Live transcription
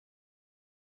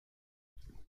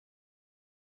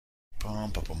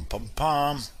Pum, pum, pum, pum,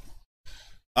 pum.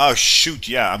 Oh shoot,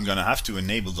 yeah, I'm gonna have to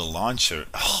enable the launcher.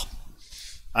 Oh,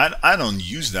 I don't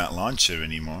use that launcher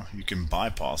anymore. You can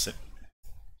bypass it.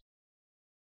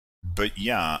 But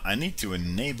yeah, I need to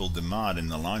enable the mod in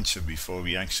the launcher before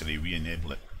we actually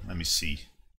re-enable it. Let me see.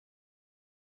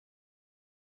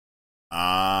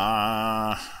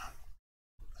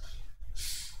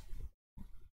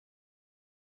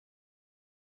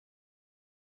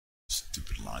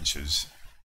 Stupid launchers.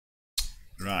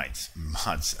 Right,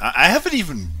 mods. I haven't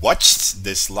even watched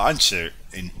this launcher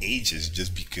in ages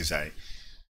just because I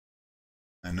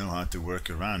know how to work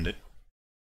around it.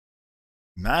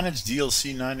 Manage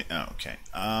DLC 90. Oh, okay.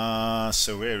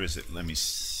 So where is it? Let me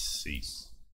see.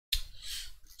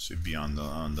 Should be on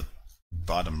the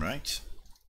bottom right.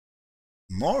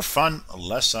 More fun,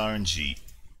 less RNG.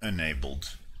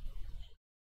 Enabled.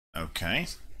 Okay.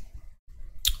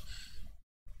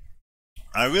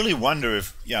 I really wonder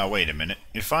if... Yeah, wait a minute.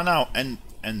 If I now end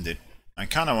it, I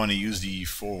kind of want to use the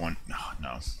E4 one.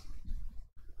 No.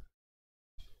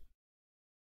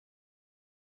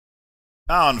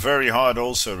 On very hard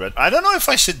also, Red. I don't know if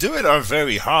I should do it on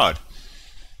very hard.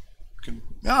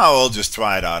 No, I'll just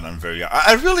try it out on very hard.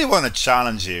 I really want to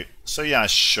challenge you. So yeah,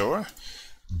 sure.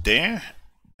 There.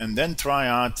 And then try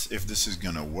out if this is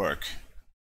going to work.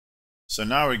 So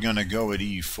now we're going to go with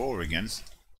E4 again.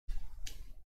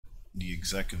 The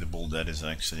executable that is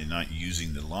actually not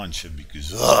using the launcher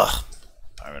because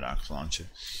Paradox launcher.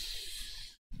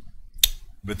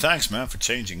 But thanks, man, for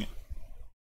changing it.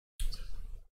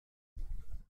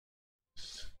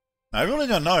 I really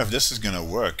don't know if this is gonna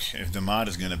work, if the mod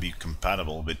is gonna be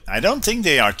compatible, but I don't think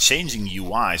they are changing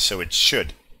UI, so it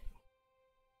should.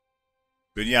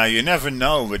 But yeah, you never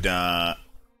know with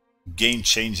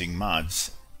game-changing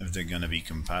mods if they're gonna be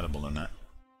compatible or not.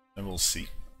 And we'll see.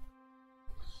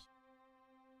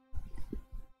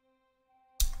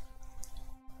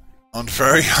 On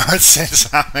very hard since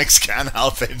Amex can't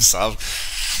help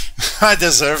himself. I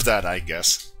deserve that, I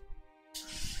guess.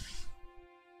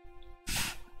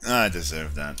 I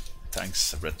deserve that.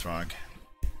 Thanks, Retrog.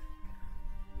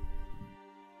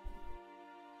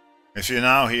 If you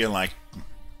now hear like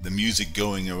the music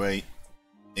going away,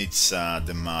 it's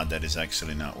the mod that is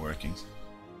actually not working.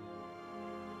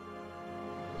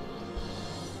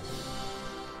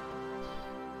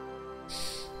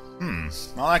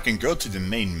 Well, I can go to the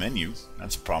main menu.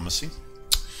 That's promising.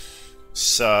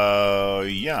 So,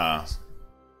 yeah.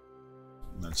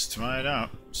 Let's try it out.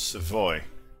 Savoy.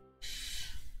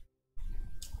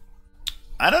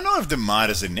 I don't know if the mod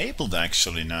is enabled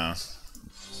actually now.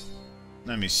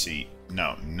 Let me see.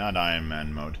 No, not Iron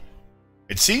Man mode.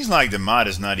 It seems like the mod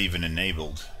is not even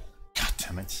enabled. God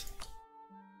damn it.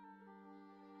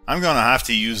 I'm gonna have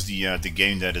to use the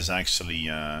game that is actually...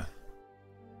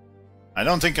 I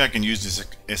don't think I can use this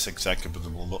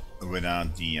executable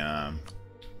without the...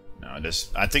 no,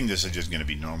 this. I think this is just gonna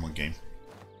be normal game.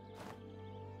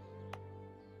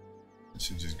 This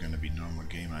is just gonna be normal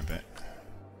game, I bet.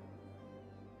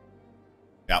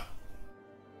 Yep.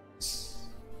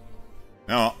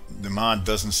 No, the mod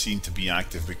doesn't seem to be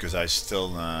active because I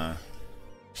still... for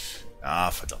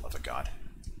the love of God.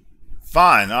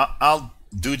 Fine, I'll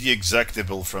do the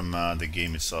executable from the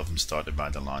game itself and start it by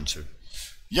the launcher.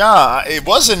 Yeah, it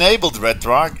was enabled,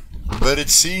 Redrog, but it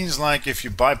seems like if you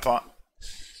bypass...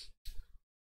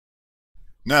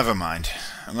 Never mind.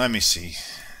 Let me see.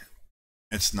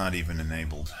 It's not even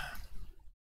enabled.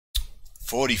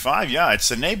 45, yeah, it's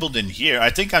enabled in here. I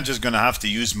think I'm just gonna have to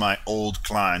use my old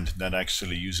client that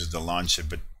actually uses the launcher,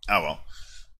 but oh well.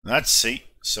 Let's see.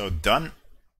 So done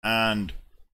and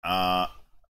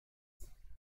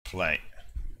play.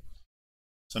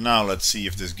 So now let's see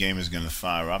if this game is gonna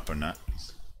fire up or not.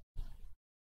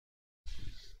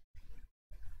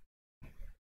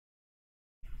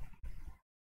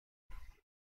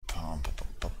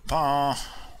 Oh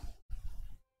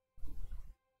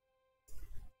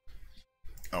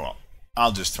well,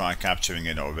 I'll just try capturing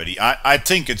it already. I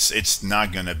think it's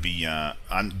not gonna be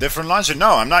on different launcher.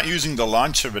 No, I'm not using the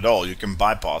launcher at all. You can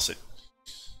bypass it.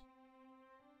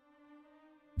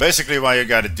 Basically, what you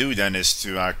gotta do then is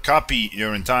to copy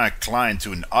your entire client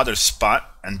to another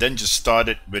spot and then just start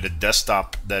it with a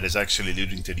desktop that is actually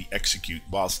leading to the execute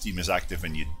while Steam is active,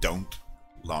 and you don't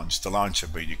launch the launcher,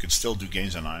 but you can still do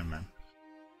games on Iron Man.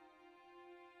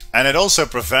 And it also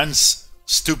prevents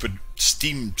stupid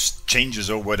Steam changes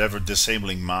or whatever,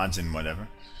 disabling mods and whatever.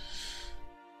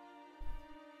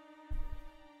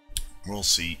 We'll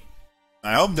see.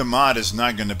 I hope the mod is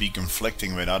not going to be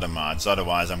conflicting with other mods,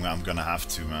 otherwise I'm going to have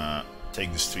to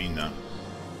take the stream now.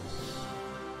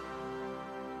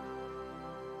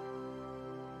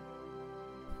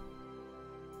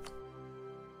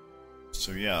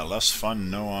 So yeah, less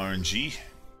fun, no RNG.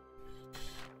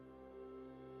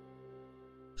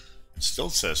 It still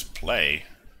says play.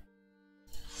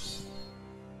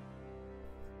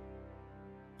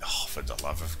 Oh, for the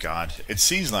love of God. It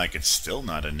seems like it's still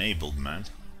not enabled, man.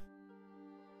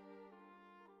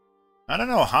 I don't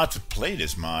know how to play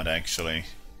this mod, actually.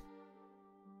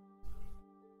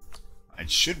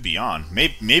 It should be on.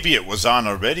 Maybe it was on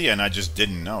already and I just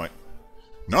didn't know it.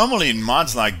 Normally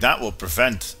mods like that will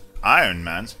prevent Iron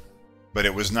Man, but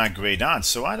it was not grayed out,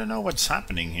 so I don't know what's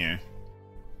happening here.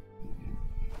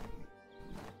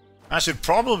 I should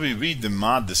probably read the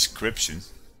mod description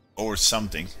or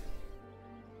something.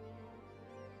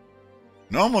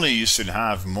 Normally you should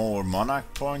have more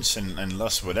Monarch points and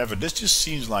less whatever. This just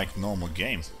seems like normal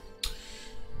game.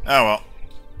 Oh well.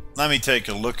 Let me take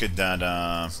a look at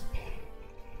that.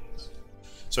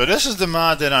 So this is the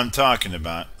mod that I'm talking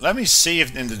about. Let me see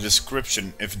if in the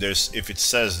description if it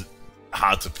says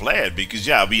how to play it, because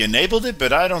yeah, we enabled it,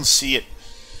 but I don't see it.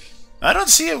 I don't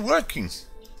see it working.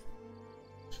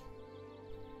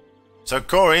 So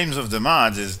core aims of the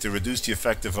mod is to reduce the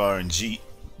effect of RNG,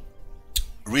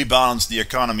 rebalance the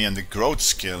economy and the growth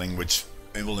scaling, which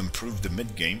it will improve the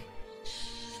mid-game,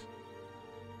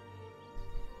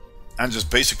 and just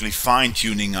basically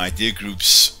fine-tuning idea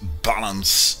groups,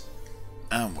 balance,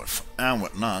 and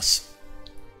whatnot.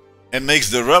 It makes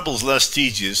the rebels less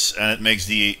tedious, and it makes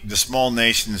the small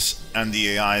nations and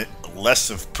the AI less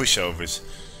of pushovers.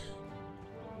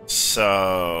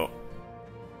 So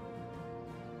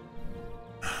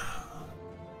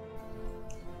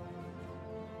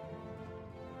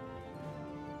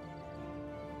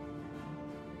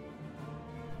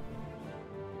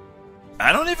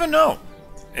I don't even know.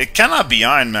 It cannot be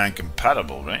Iron Man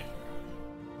compatible, right?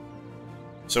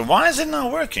 So why is it not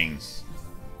working?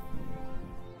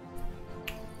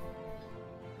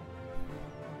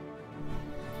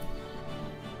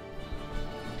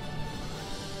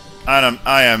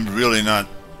 I am really not.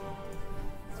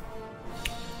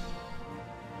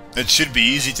 It should be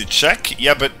easy to check.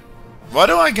 Yeah, but what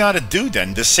do I gotta do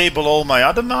then? Disable all my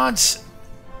other mods?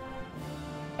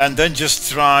 And then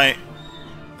just try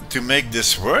to make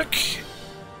this work?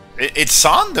 It's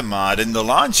on the mod in the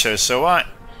launcher, so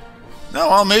no,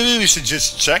 well, maybe we should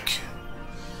just check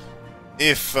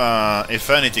if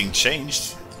anything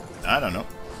changed. I don't know.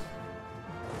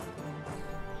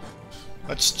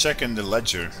 Let's check in the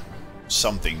ledger.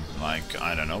 Something like,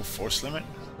 I don't know, force limit?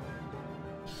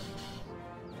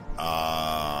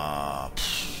 I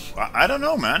don't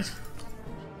know, man.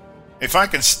 If I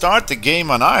can start the game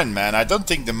on Iron Man, I don't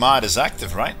think the mod is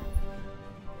active, right?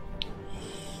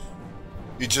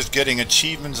 You're just getting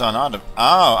achievements on Autumn.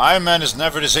 Oh, Iron Man is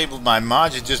never disabled by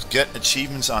mod, you just get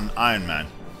achievements on Iron Man.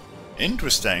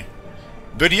 Interesting.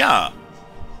 But yeah,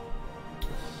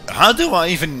 how do I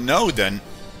even know then?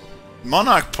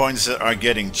 Monarch points are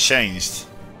getting changed.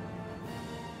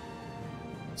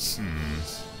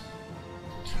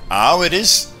 Oh, it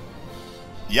is.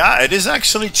 Yeah, it is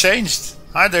actually changed.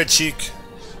 Hi there, Cheek.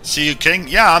 See you, King.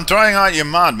 Yeah, I'm trying out your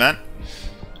mod, man.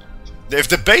 If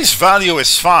the base value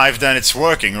is 5, then it's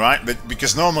working, right? But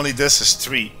because normally this is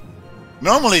 3.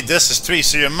 Normally this is 3,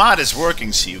 so your mod is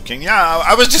working, see you, King. Yeah,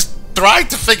 I was just trying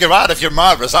to figure out if your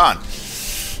mod was on.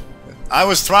 I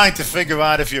was trying to figure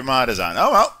out if your mod is on.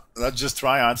 Oh well, let's just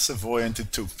try out Savoy into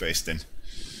toothpaste then.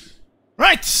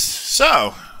 Right, so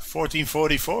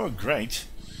 1444, great.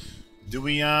 Do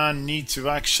we need to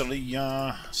actually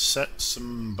set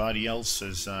somebody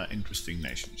else's interesting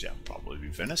nations? Yeah, probably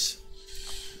Venice.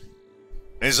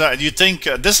 Is do you think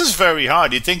this is very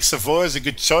hard? Do you think Savoy is a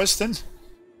good choice then?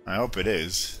 I hope it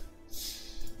is.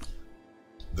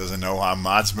 Doesn't know how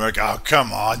mods work. Oh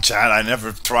come on, Chad! I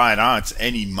never tried out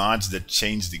any mods that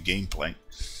change the gameplay.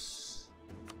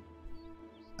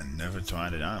 I never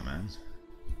tried it out, man.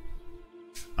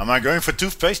 Am I going for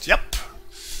toothpaste? Yep.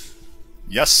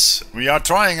 Yes, we are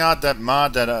trying out that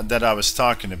mod that I was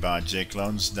talking about, Jake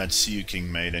Loans, that CU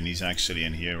King made, and he's actually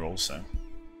in here also.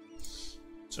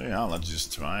 So yeah, let's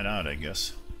just try it out, I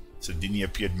guess. So Dini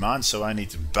appeared mod, so I need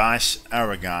to bash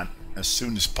Aragon as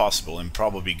soon as possible and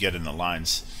probably get an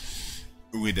alliance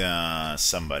with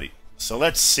somebody. So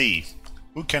let's see.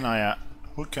 Who can I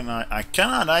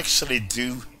cannot actually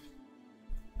do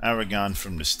Aragon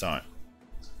from the start.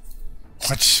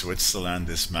 What? Switzerland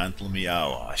dismantle me?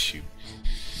 Oh, shoot.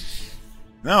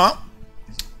 No.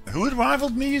 Who had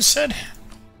rivaled me, you said?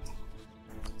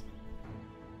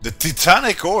 The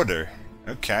Teutonic Order.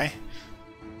 Okay.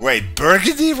 Wait,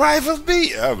 Burgundy rivaled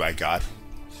me? Oh my god.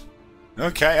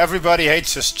 Okay, everybody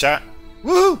hates us, chat.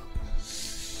 Woohoo!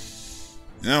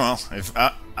 Yeah, well, if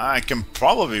I can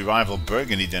probably rival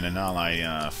Burgundy then and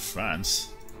ally France.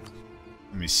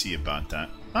 Let me see about that.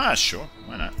 Ah, sure,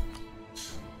 why not?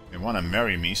 They want to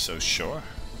marry me, so sure.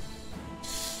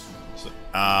 So,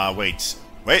 wait.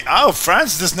 Oh,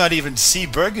 France does not even see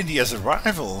Burgundy as a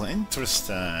rival.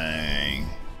 Interesting.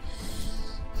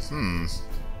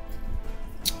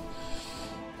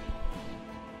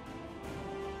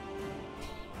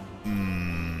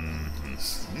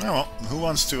 Well, who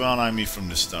wants to ally me from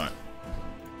the start?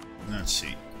 Let's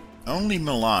see. Only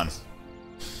Milan.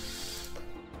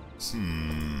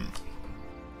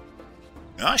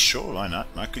 Ah, sure, why not?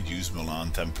 I could use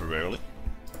Milan temporarily.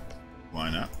 Why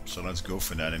not? So let's go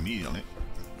for that immediately.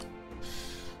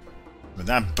 But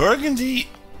that Burgundy...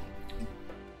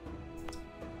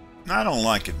 I don't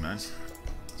like it, man.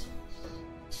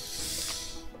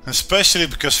 Especially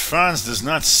because France does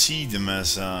not see them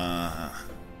as a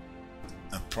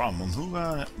problem. Who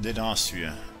did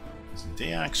Austria?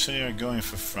 They actually are going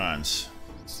for France.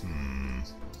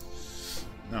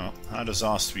 No, how does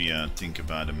Austria think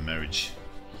about a marriage?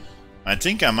 I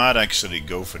think I might actually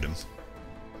go for them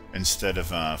instead of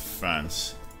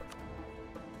France.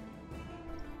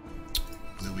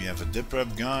 Do we have a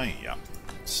dip-up guy? Yeah.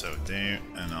 So there,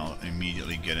 and I'll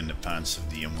immediately get in the pants of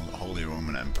the Holy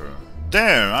Roman Emperor.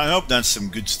 There! I hope that's some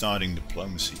good starting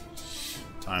diplomacy.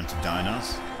 Time to dine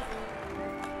off.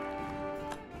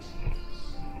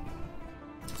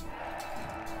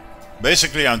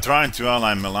 Basically, I'm trying to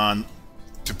ally Milan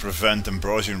to prevent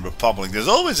Ambrosian Republic. There's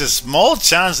always a small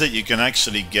chance that you can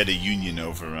actually get a union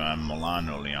over Milan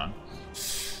early on.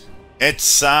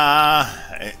 It's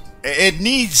it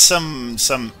needs some.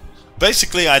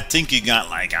 Basically, I think you got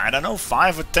like, I don't know,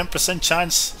 5 or 10%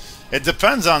 chance. It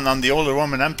depends on the older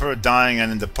Roman Emperor dying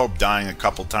and the Pope dying a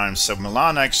couple times. So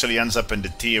Milan actually ends up in the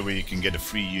tier where you can get a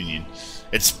free union.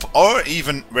 It's or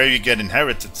even where you get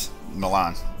inherited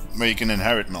Milan, where you can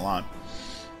inherit Milan.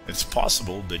 It's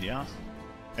possible, but yeah,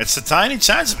 it's a tiny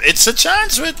chance. It's a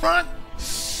chance, Whitman.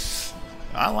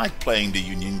 I like playing the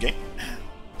union game.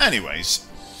 Anyways,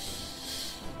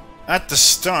 at the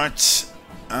start.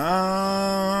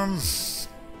 I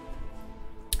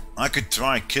could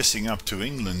try kissing up to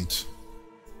England.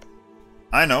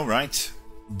 I know, right?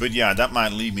 But yeah, that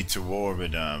might lead me to war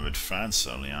with France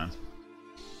early on.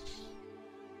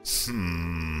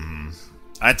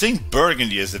 I think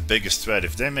Burgundy is the biggest threat.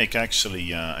 If they make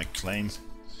actually a claim,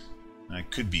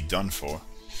 it could be done for.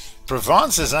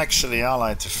 Provence is actually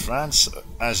allied to France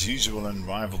as usual and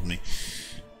rivaled me.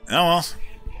 Oh well.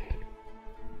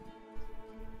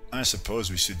 I suppose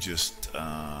we should just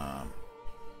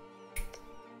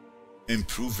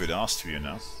improve with Austria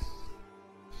now.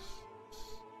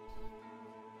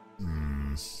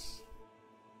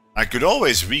 I could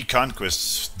always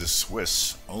reconquest the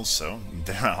Swiss also.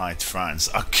 They're allied to France.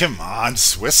 Oh, come on,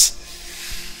 Swiss!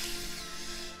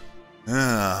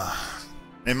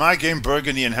 In my game,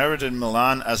 Burgundy inherited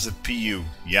Milan as a PU.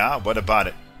 Yeah, what about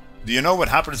it? Do you know what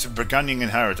happens with Burgundian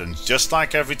inheritance? Just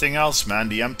like everything else, man,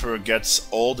 the Emperor gets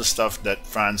all the stuff that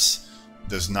France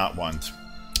does not want.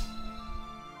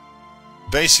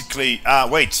 Basically,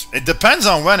 wait, it depends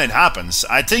on when it happens.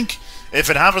 I think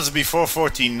if it happens before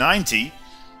 1490,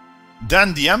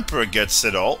 then the Emperor gets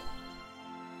it all.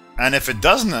 And if it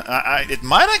doesn't, it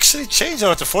might actually change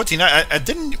after 1490. I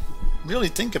didn't really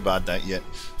think about that yet.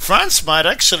 France might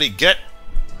actually get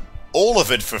all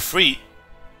of it for free.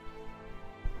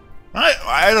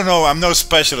 I don't know, I'm no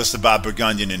specialist about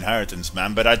Burgundian inheritance,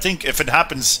 man, but I think if it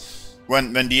happens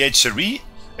when the HRE,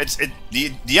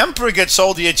 the Emperor gets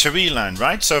all the HRE land,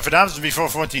 right? So if it happens before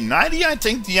 1490, I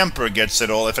think the Emperor gets it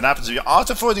all. If it happens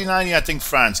after 1490, I think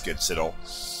France gets it all.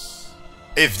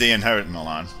 If they inherit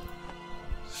Milan.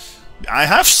 I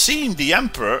have seen the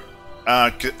Emperor,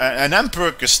 an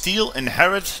Emperor Castile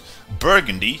inherit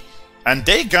Burgundy, and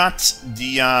they got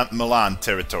the Milan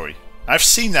territory. I've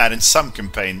seen that in some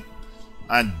campaign.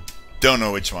 I don't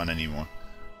know which one anymore.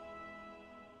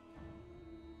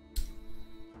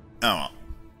 Oh well.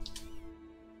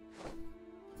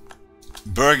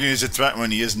 Burgundy is a threat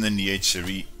when he isn't in the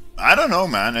HRE. I don't know,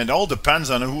 man. It all depends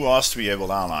on who Austria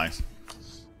will ally.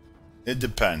 It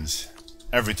depends.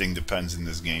 Everything depends in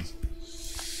this game.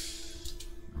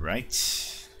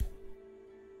 Right?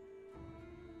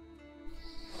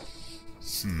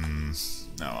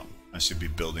 No, I should be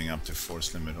building up the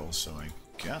force limit also, I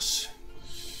guess.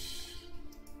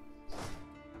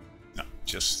 No,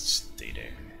 just stay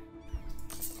there.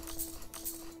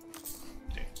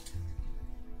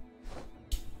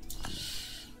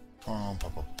 Oh,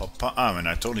 and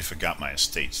I totally forgot my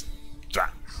estates.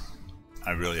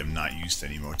 I really am not used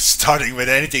anymore to starting with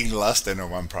anything less than a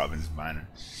one province minor.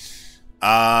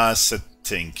 So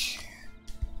think.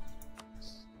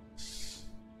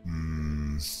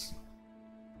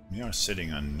 We are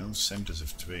sitting on no centers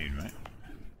of trade, right?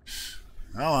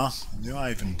 Oh well, do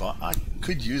I even buy? I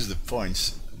could use the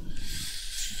points.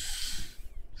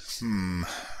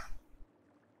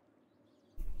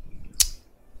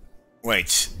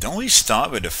 Wait, don't we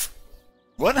start with the...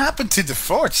 What happened to the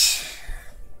forts?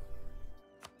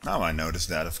 Now I noticed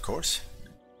that, of course.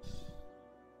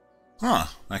 Huh,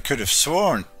 I could have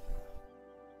sworn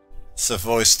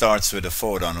Savoy starts with a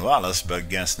fort on Wallace, but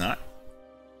guess not.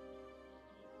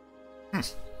 I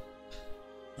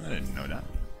didn't know that.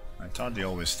 I thought they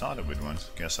always started with one.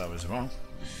 Guess I was wrong.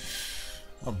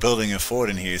 Well, building a fort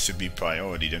in here should be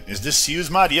priority. Is this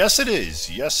Suez mod? Yes it is.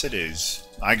 Yes it is.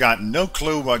 I got no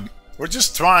clue what... We're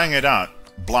just trying it out.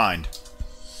 Blind.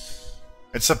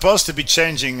 It's supposed to be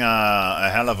changing a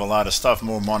hell of a lot of stuff.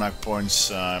 More monarch points,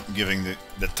 giving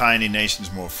the tiny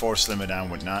nations more force limit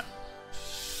and whatnot.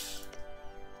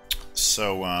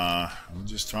 So, we're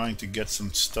just trying to get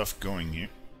some stuff going here.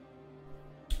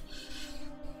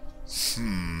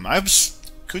 I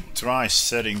could try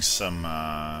setting some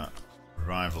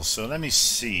rivals. So let me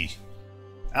see.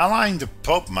 Allying the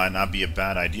Pope might not be a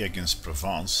bad idea against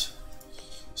Provence.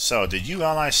 So, did you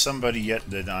ally somebody yet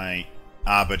that I...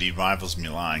 Ah, but he rivals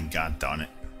Milan. God darn it.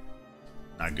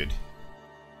 Not good.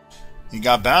 He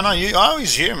got banned on you? Oh,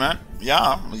 he's here, man.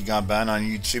 Yeah, he got banned on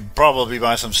YouTube. Probably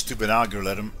by some stupid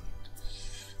algorithm.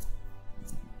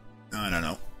 I don't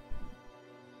know.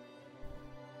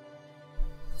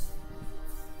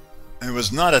 It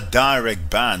was not a direct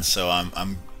ban, so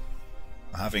I'm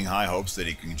having high hopes that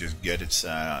he can just get its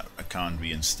account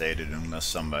reinstated unless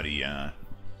somebody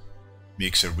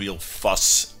makes a real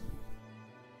fuss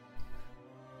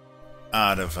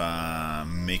out of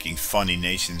making funny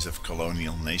nations of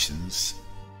colonial nations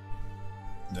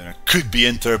that could be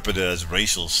interpreted as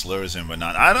racial slurs and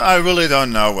whatnot. I really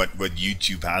don't know what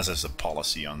YouTube has as a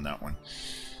policy on that one.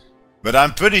 But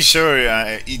I'm pretty sure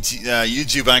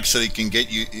YouTube actually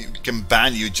can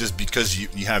ban you just because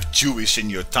you have Jewish in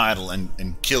your title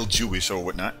and kill Jewish or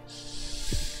whatnot.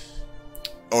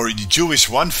 Or the Jewish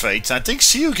one fate. I think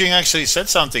Siu King actually said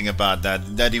something about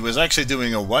that he was actually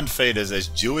doing a one fate as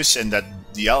Jewish and that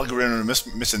the algorithm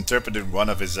misinterpreted one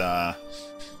of his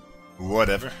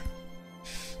whatever.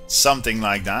 Something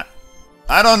like that.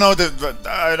 I don't know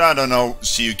I don't know,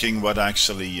 Siu King, what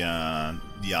actually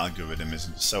the algorithm is.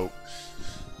 So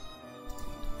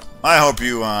I hope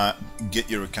you get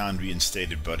your account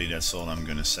reinstated, buddy. That's all I'm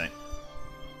gonna say.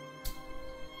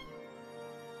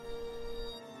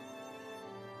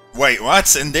 Wait,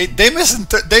 what? And they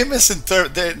misinterpreted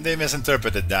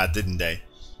that, didn't they?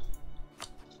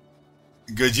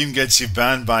 Gojim gets you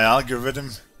banned by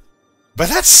algorithm, but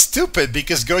that's stupid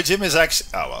because Gojim is actually.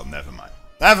 Oh well, never mind.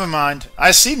 Never mind.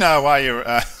 I see now why you're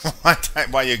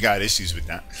why you got issues with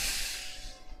that.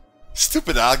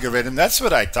 Stupid algorithm. That's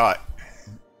what I thought.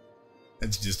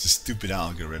 It's just a stupid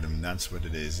algorithm. That's what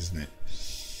it is, isn't it?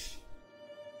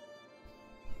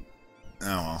 Oh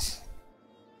well.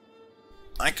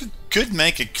 I could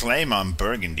make a claim on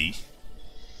Burgundy.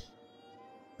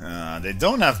 They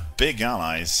don't have big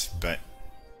allies, but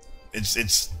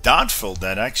it's doubtful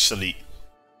that actually.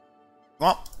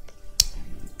 Well,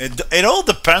 it all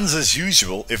depends as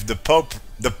usual. If the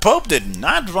Pope did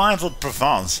not rival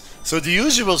Provence, so the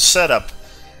usual setup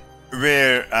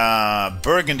where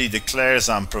Burgundy declares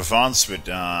on Provence with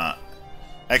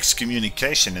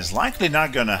excommunication is likely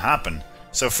not going to happen.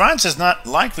 So France is not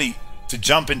likely to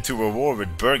jump into a war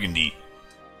with Burgundy.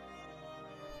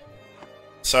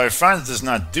 So if France does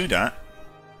not do that,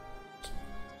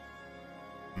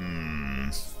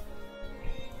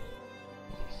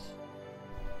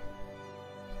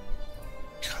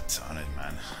 God on it,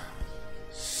 man.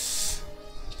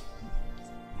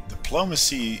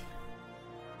 Diplomacy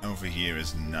over here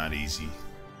is not easy.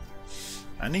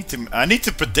 I need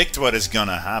to predict what is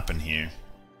gonna happen here.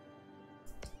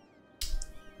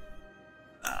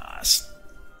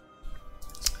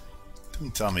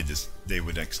 Don't tell me this. They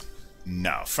would.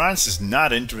 No, France is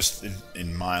not interested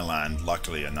in my land,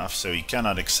 luckily enough, so he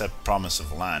cannot accept promise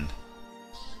of land.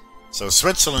 So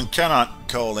Switzerland cannot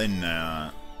call in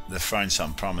the French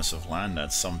on promise of land.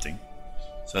 That's something.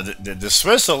 So the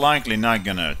Swiss are likely not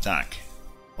gonna attack.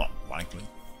 Well, likely.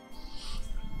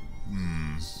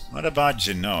 What about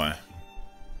Genoa?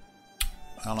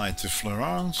 Allied to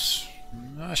Florence?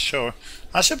 Not sure.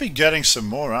 I should be getting some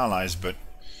more allies, but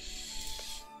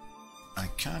I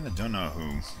kinda don't know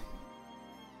who.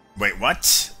 Wait,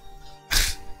 what?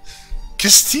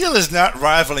 Castile is not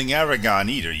rivaling Aragon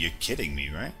either. You're kidding me,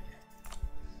 right?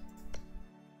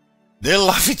 They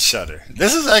love each other.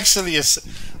 This is actually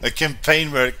a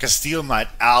campaign where Castile might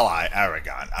ally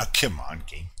Aragon. Oh, come on,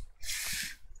 game.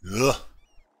 Ugh.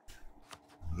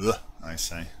 Ugh, I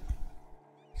say.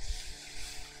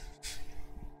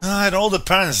 It all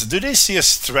depends. Do they see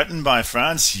us threatened by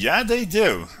France? Yeah, they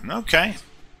do. Okay.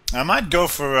 I might go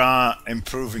for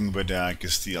improving with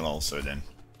Castile also then.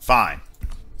 Fine.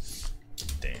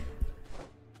 Damn.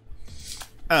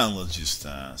 And we'll just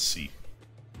see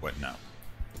what now.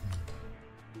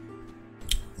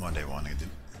 What they want to do.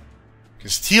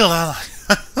 Castile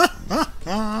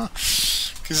ally.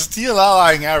 Castile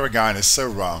allying Aragon is so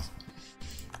wrong.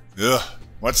 Ugh.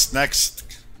 What's next?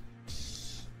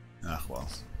 Ah, well.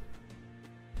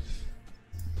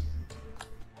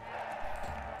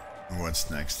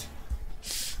 What's next?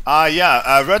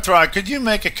 Retro, could you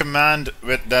make a command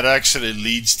that actually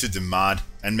leads to the mod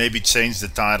and maybe change the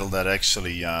title that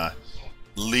actually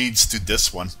leads to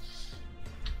this one?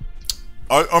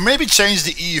 Or maybe change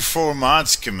the EU4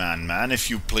 mods command, man, if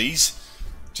you please.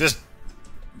 Just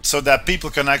so that people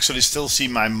can actually still see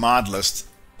my mod list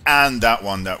and that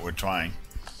one that we're trying.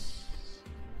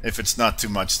 If it's not too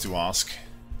much to ask.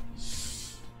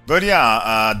 But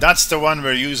yeah, that's the one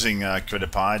we're using,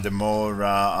 Critipie, the more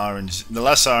RNG, the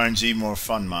less RNG, more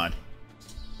fun mod.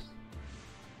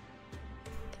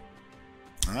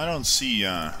 I don't see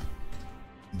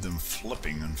them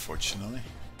flipping, unfortunately.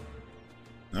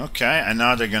 Okay, and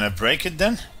now they're gonna break it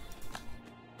then?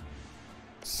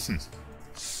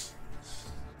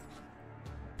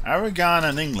 Aragon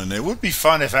and England. It would be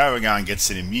fun if Aragon gets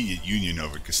an immediate union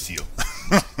over Castile.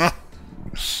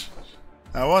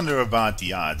 I wonder about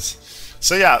the odds.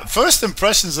 So yeah, first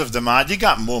impressions of the mod, you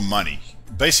got more money.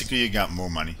 Basically, you got more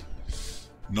money.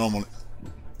 Normal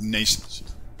nations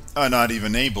are not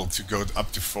even able to go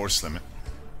up to force limit.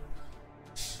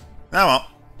 Now, well,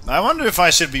 I wonder if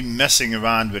I should be messing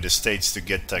around with the states to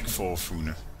get Tech 4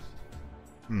 Funa.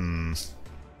 Can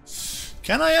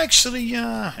I actually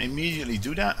immediately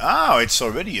do that? Oh, it's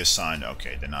already assigned.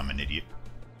 Okay, then I'm an idiot.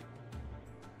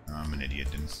 I'm an idiot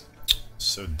then.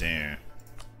 So there.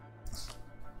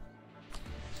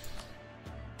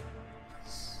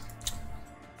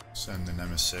 Send an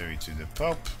emissary to the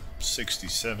Pope.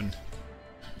 67.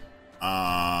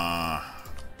 Oh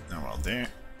well, there.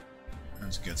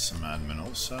 Let's get some admin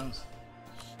also.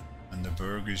 And the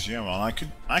burgers, yeah, well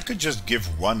I could just give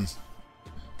one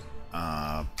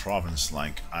province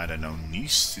like, I don't know,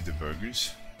 Nice to the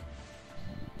burgers.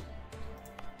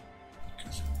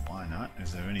 Because why not?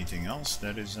 Is there anything else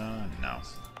that is no.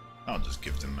 I'll just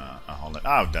give them a holiday.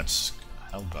 Oh, that's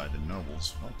held by the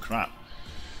nobles. Oh crap.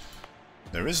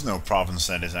 There is no province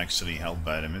that is actually held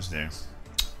by them, is there?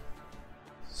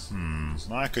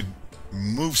 Well, I could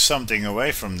move something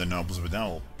away from the nobles, but that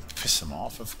will piss them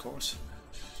off, of course.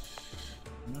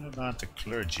 What about the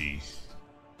clergy?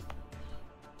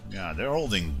 Yeah, they're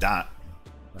holding that,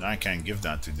 but I can't give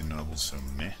that to the nobles, so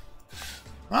meh.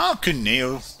 Well,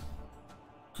 Cuneo.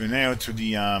 Cuneo to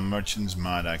the merchants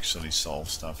might actually solve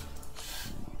stuff.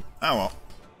 Oh well.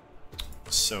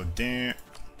 So there.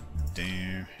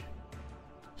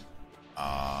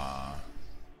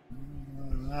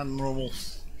 Admirable.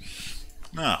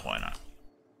 Ah, why not?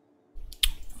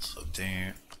 So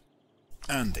there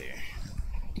and there.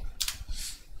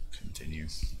 Continue.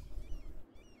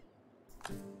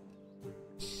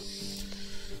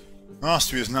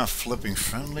 Austria is not flipping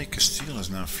friendly. Castile is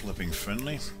not flipping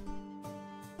friendly.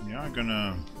 You are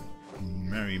gonna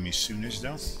marry me soonish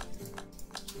though.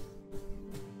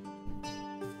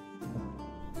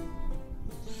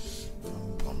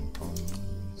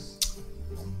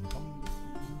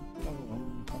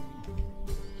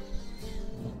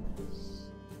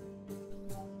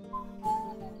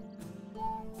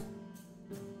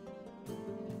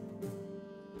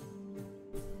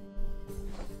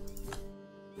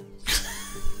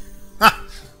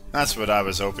 That's what I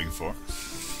was hoping for.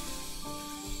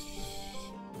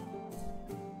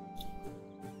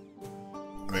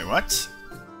 Wait, what?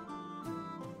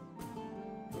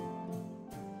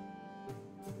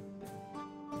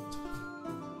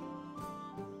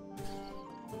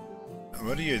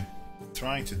 What are you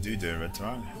trying to do there,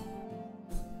 Retrog?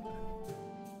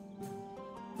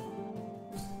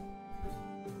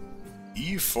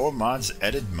 EU4 mods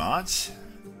edit mods?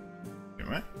 Wait,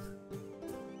 what?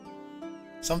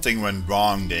 Something went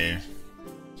wrong there.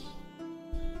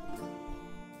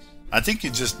 I think you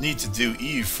just need to do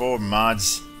EU4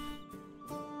 mods.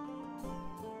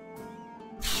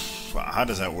 How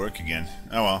does that work again?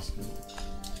 Oh well.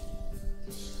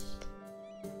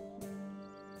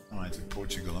 Oh, I took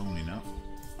Portugal only now.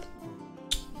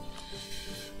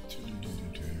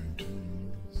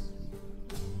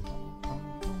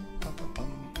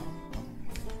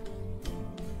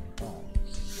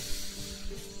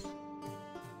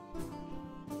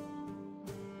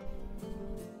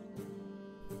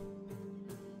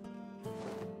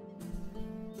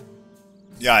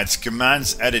 Yeah, it's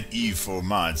commands edit E for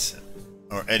mods.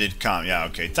 Or edit com. Yeah,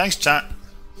 okay. Thanks, chat.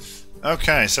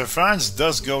 Okay, so France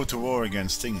does go to war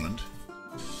against England.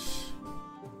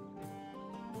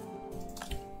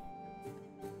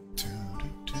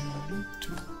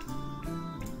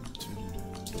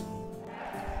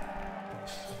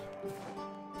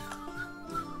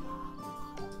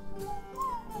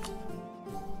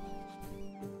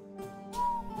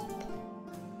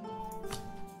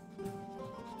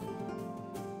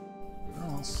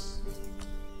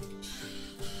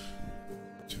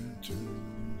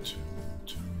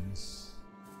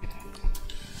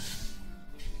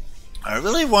 I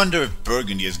really wonder if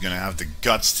Burgundy is going to have the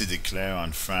guts to declare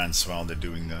on France while they're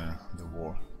doing the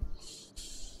war.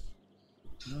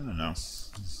 I don't know.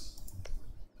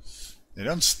 They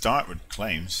don't start with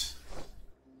claims.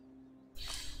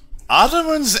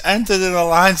 Ottomans entered an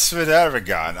alliance with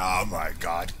Aragon. Oh my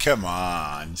god, come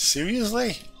on.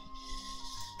 Seriously?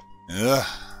 Ugh.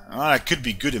 Well, it could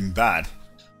be good and bad.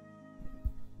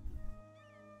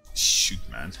 Shoot,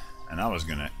 man. And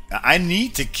I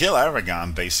need to kill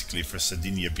Aragon, basically, for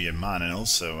Sardinia being mine, and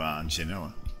also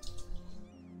Genoa.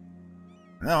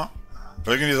 No.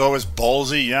 Burgundy is always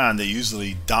ballsy, yeah, and they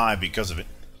usually die because of it.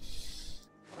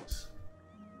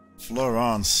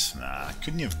 Florence. Nah, I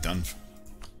couldn't have done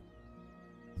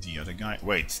the other guy.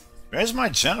 Wait, where's my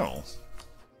general?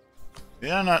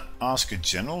 Did I not ask a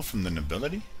general from the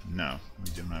nobility? No, we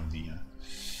don't have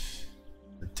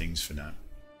the things for that.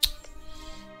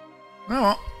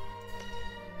 Well,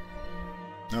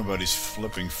 nobody's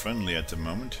flipping friendly at the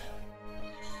moment.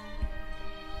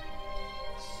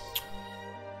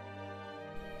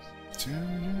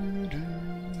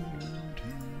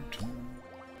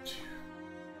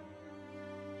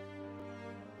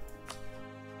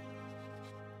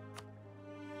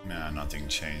 Nah, nothing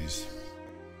changed.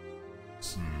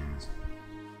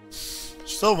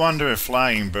 Still wonder if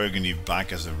flying Burgundy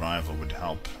back as a rival would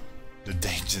help the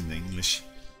Danes and the English.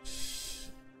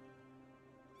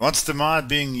 What's the mod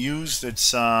being used?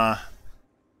 It's in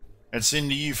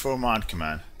the E4 mod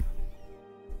command.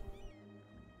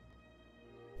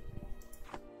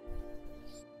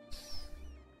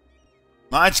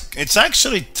 It's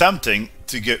actually tempting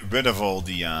to get rid of all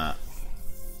the yeah,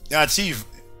 it's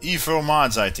E4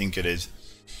 mods, I think it is.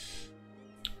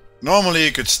 Normally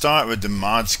you could start with the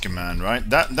mods command, right?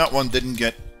 That one didn't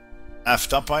get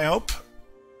effed up, I hope.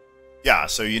 Yeah,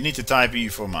 so you need to type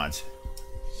E4 mods.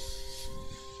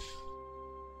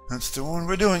 That's the one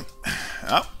we're doing.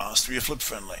 Oh, Austria flip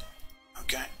friendly.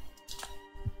 Okay.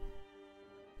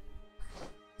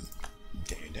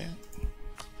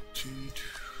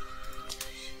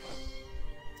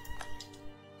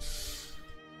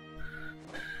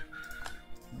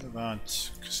 What about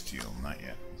Castile? Not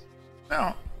yet.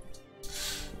 No.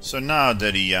 So now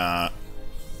that he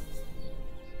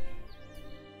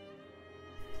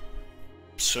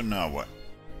so now what?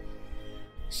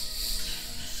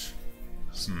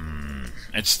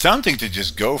 It's tempting to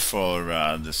just go for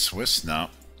the Swiss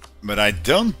now, but I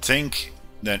don't think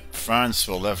that France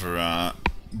will ever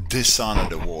dishonor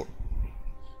the war.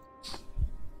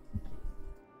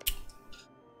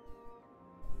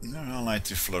 They're allied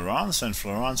to Florence, and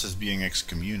Florence is being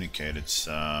excommunicated,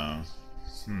 so...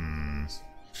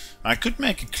 I could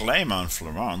make a claim on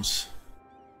Florence.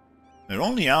 Their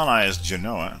only ally is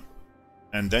Genoa,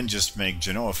 and then just make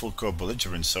Genoa full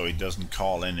co-belligerent so he doesn't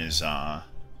call in his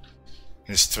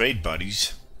trade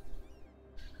buddies.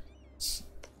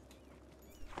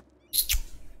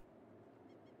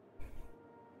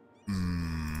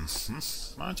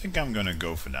 I think I'm gonna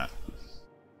go for that.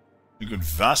 We could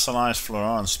vassalize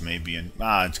Florence maybe, and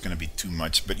it's gonna be too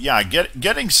much. But yeah,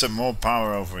 getting some more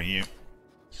power over here.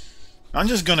 I'm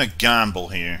just gonna gamble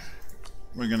here.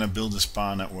 We're gonna build a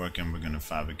spa network and we're gonna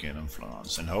fabricate on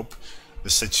Florence and hope the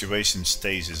situation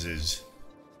stays as is.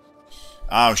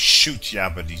 Oh shoot, yeah,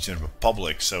 but he's a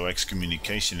republic, so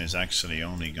excommunication is actually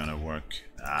only gonna work.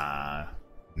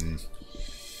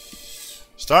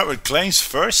 Start with claims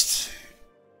first.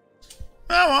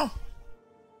 Oh well.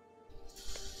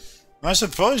 I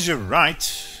suppose you're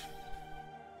right.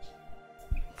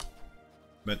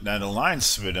 But that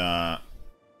alliance with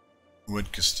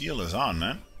Castile is on,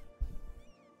 man.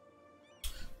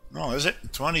 No, is it?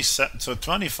 27, so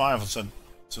 25, so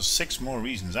 6 more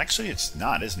reasons. Actually, it's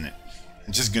not, isn't it?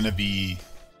 It's just gonna be...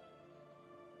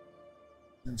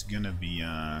 It's gonna be,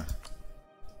 I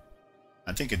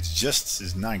think it's just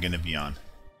is not gonna be on.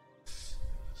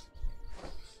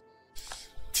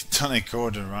 Teutonic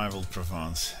Order rival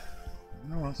Provence.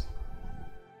 Oh well.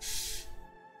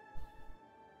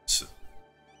 So,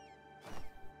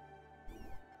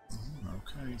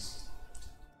 okay.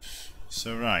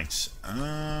 So right,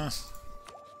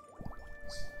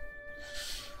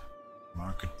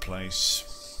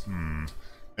 marketplace.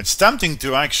 It's tempting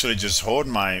to actually just hoard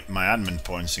my admin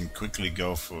points and quickly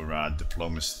go for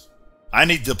diplomacy. I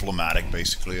need diplomatic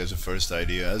basically as a first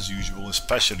idea, as usual,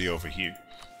 especially over here.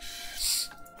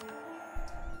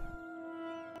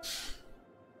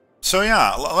 So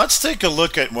yeah, let's take a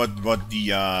look at what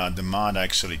the mod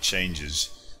actually changes.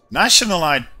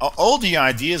 All the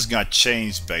ideas got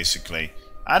changed basically.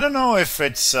 I don't know if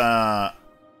it's gonna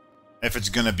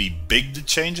be big, the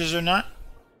changes, or not.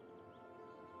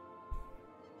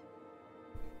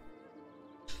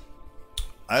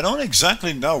 I don't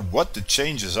exactly know what the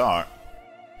changes are,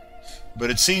 but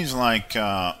it seems like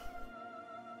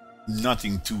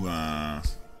nothing too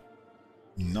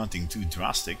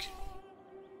drastic.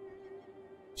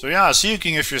 So yeah,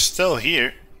 Seeking, if you're still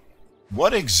here,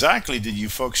 what exactly did you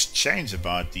folks change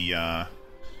about the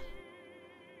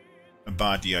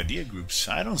idea groups?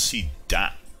 I don't see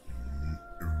that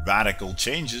radical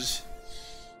changes,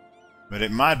 but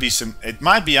it might be some. It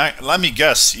might be. Let me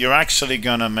guess. You're actually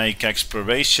gonna make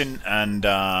exploration and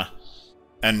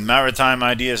maritime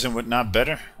ideas and whatnot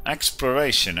better.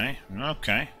 Exploration, eh?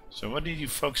 Okay. So what did you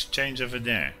folks change over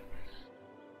there?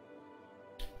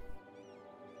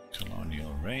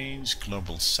 Colonial range,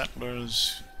 global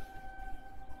settlers.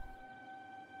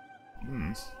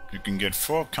 You can get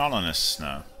 4 colonists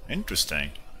now.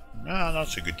 Interesting. Ah,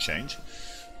 that's a good change.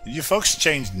 Did you folks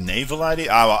change naval idea?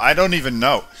 Ah, well, I don't even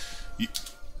know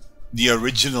the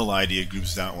original idea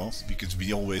groups that well, because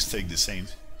we always take the same.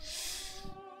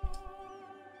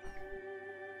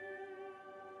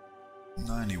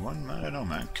 91? I don't know,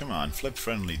 man. Come on, flip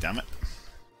friendly, damn it.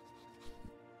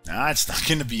 Nah, it's not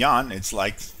gonna be on. It's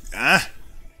like, God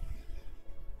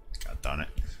darn it.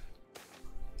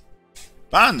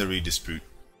 Boundary dispute.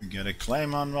 We get a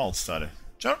claim on roll starter.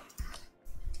 Sure.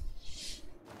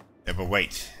 Yeah, but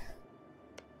wait.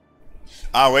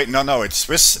 Ah, wait, no, it's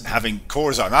Swiss having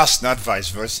cores on us, not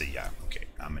vice versa. Yeah, okay,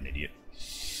 I'm an idiot.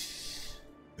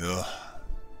 Ugh.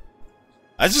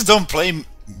 I just don't play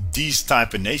these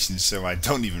type of nations, so I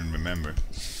don't even remember.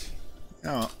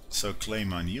 Oh, so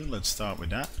claim on you, let's start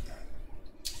with that.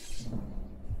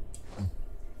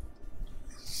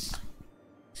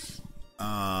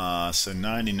 So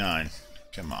 99.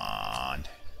 Come on.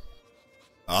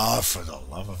 Oh, for the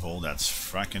love of all that's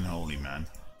fracking holy, man.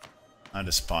 I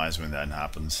despise when that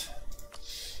happens.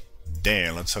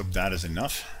 There, let's hope that is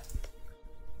enough.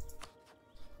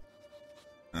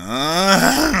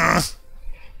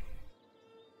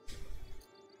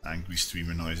 Angry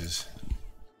streamer noises.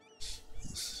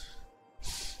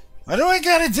 What do I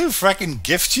gotta do? Fracking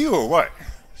gift you or what?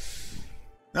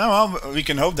 No, well, we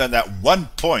can hope that at one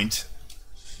point.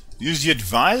 Use the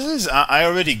advisors? I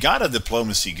already got a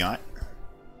diplomacy guy.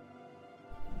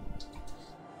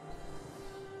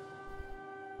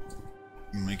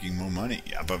 Making more money?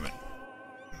 Yeah, but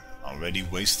already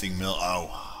wasting mil. Oh,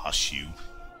 hush you.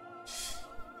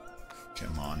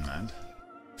 Come on, man.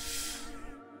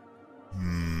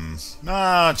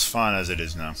 No, it's fine as it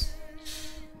is now.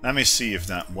 Let me see if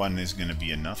that one is gonna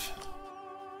be enough.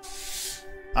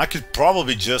 I could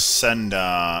probably just send,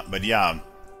 but yeah,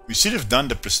 we should have done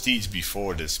the prestige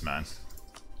before this, man.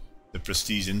 The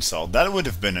prestige insult. That would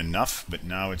have been enough, but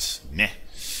now it's meh.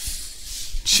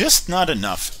 Just not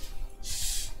enough.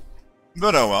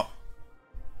 But oh well.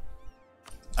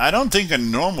 I don't think a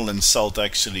normal insult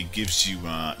actually gives you,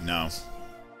 no.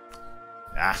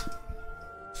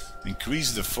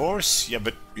 Increase the force? Yeah,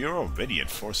 but you're already at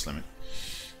force limit.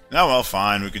 No, well,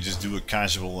 fine. We could just do a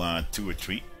casual 2 or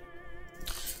 3.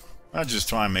 I'll just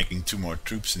try making 2 more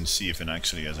troops and see if it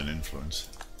actually has an influence.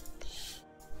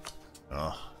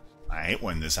 Oh, I hate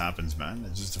when this happens, man.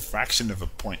 It's just a fraction of a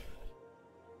point.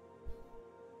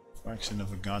 Fraction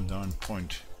of a goddamn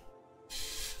point.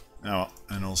 Oh,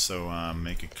 and also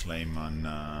make a claim on,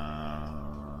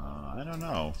 I don't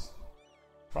know.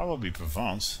 Probably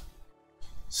Provence.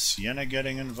 Siena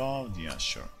getting involved? Yeah,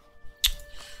 sure.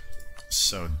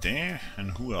 So there,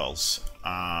 and who else?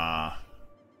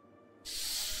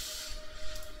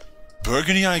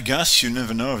 Burgundy, I guess. You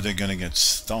never know if they're gonna get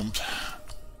stomped.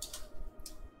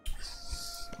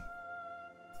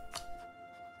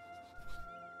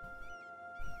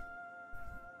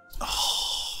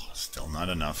 Oh, still not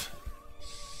enough.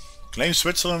 Claim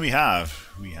Switzerland we have.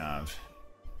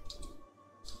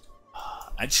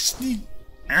 I just need...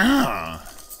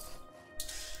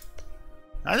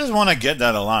 I just want to get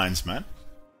that alliance, man.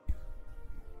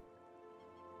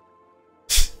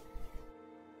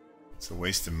 It's a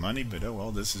waste of money, but oh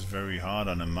well, this is very hard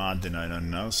on a mod that I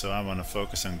don't know, so I want to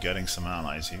focus on getting some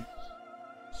allies here.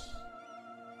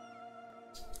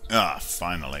 Ah,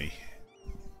 finally.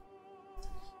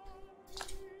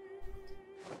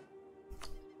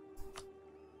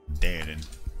 There then.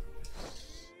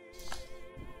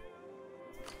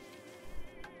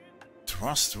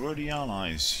 Trustworthy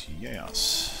allies, yes.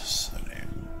 So there.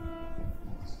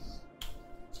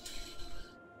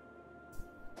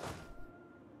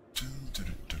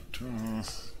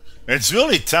 It's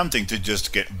really tempting to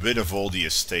just get rid of all the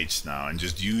estates now and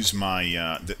just use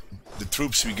my the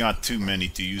troops we got too many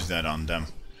to use that on them.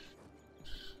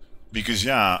 Because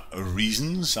yeah,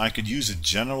 reasons I could use a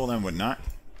general and whatnot,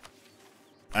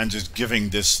 and just giving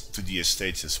this to the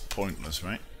estates is pointless,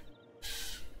 right?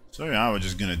 So yeah, we're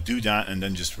just gonna do that and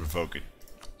then just revoke it.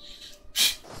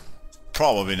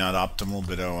 Probably not optimal,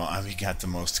 but oh well, we got the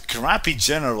most crappy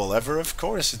general ever, of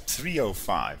course, at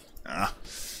 305.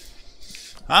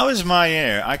 How is my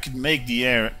air? I could make the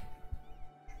air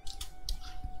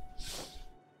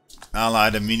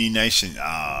allied a mini nation.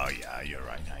 Oh yeah, you're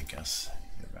right, I guess.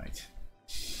 You're right.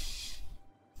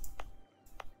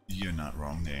 You're not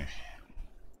wrong there.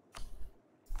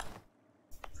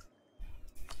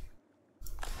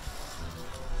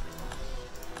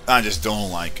 I just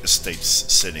don't like estates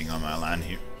sitting on my land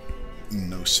here.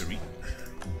 No siree.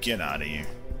 Get out of here.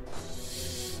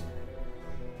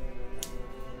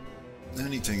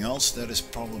 Anything else that is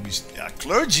probably... Yeah,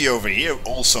 clergy over here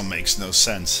also makes no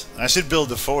sense. I should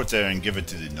build a fort there and give it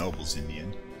to the nobles in the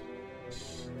end.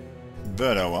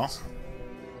 But oh well.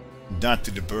 That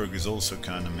to the burghers also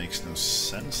kind of makes no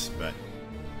sense, but...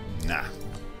 Nah,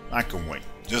 I can wait.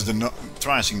 Just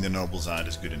thrashing the nobles out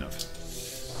is good enough.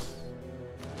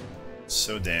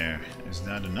 So there. Is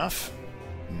that enough?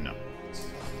 No.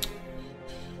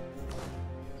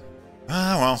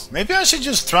 Ah well, maybe I should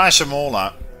just thrash them all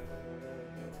out.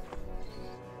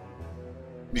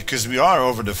 Because we are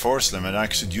over the force limit, I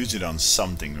should use it on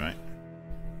something, right?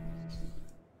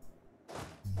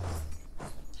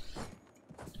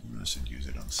 I should use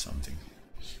it on something.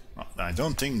 Well, I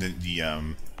don't think that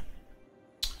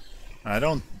I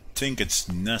don't think it's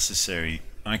necessary.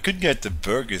 I could get the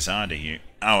burghers out of here.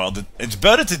 Oh well, it's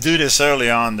better to do this early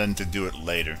on than to do it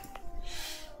later.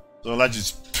 So let's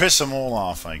just piss them all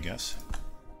off, I guess.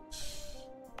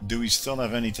 Do we still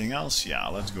have anything else? Yeah,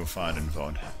 let's go fight and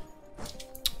vote.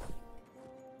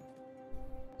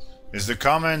 Is the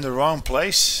comma in the wrong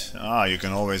place? Ah, you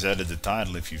can always edit the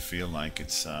title if you feel like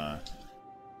it's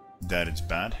that it's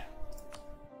bad.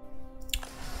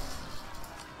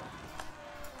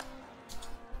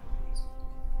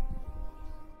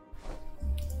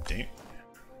 There.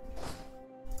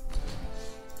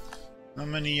 How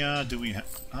many do we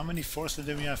have? How many forces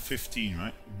do we have? 15,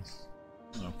 right?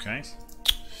 Okay.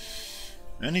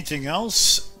 Anything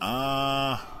else?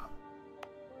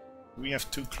 We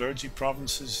have 2 clergy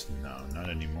provinces? No, not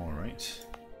anymore, right?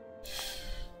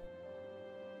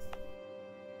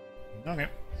 Okay.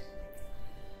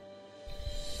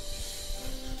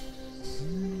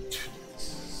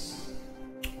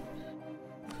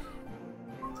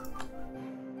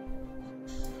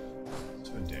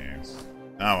 So there.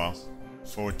 Ah well,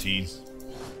 14.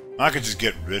 I could just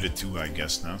get rid of 2, I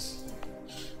guess, now.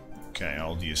 Okay,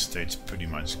 all the estates pretty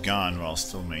much gone while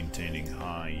still maintaining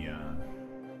high...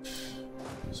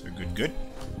 So good.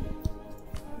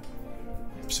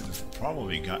 Should have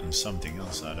probably gotten something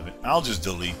else out of it. I'll just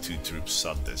delete 2 troops,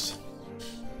 sod this.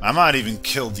 I might even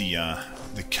kill the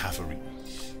cavalry.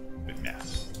 But nah.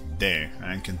 There,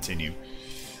 and continue.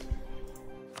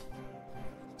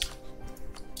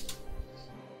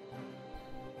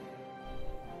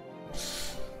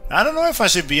 I don't know if I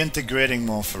should be integrating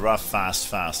more for rough, fast,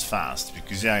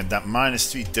 because yeah, that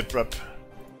 -3 dip rep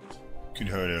could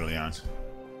hurt early on.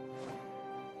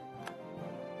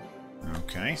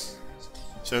 Okay.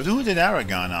 So who did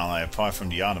Aragon ally apart from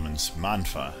the Ottomans?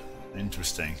 Manfa.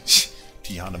 Interesting.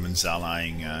 The Ottomans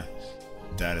allying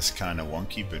that is kind of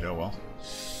wonky, but oh well.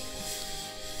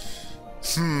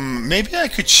 Maybe I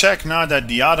could check now that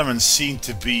the Ottomans seem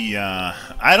to be...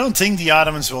 I don't think the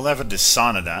Ottomans will ever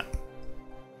dishonor that.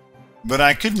 But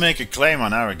I could make a claim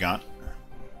on Aragon.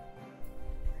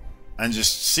 And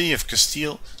just see if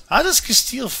Castile... How does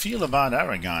Castile feel about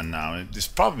Aragon now? It's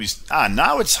probably... Ah,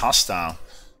 now it's hostile.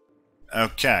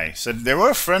 Okay, so they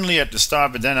were friendly at the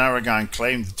start, but then Aragon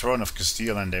claimed the throne of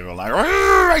Castile and they were like...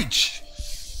 Right!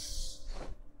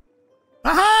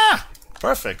 Aha!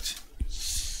 Perfect.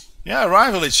 Yeah,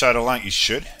 rival each other like you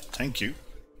should. Thank you.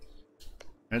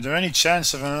 Is there any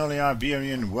chance of an early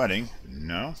Iberian wedding?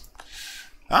 No.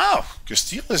 Oh,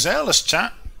 Castile is heirless,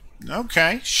 chat.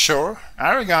 Okay, sure.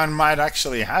 Aragon might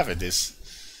actually have it.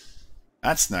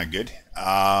 That's not good.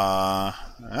 Oh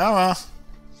well.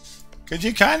 Could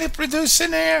you kindly produce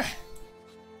an heir?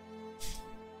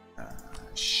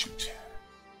 Shoot.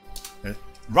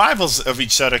 Rivals of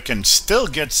each other can still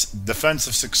get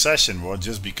defensive succession war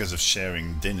just because of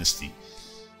sharing dynasty.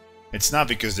 It's not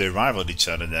because they rivaled each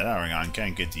other that Aragon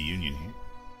can't get the union here.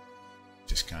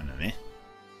 Just kind of eh.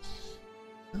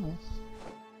 Oh.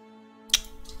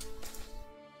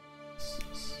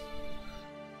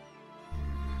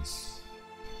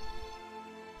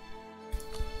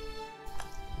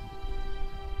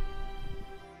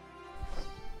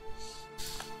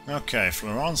 Okay,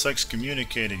 Florence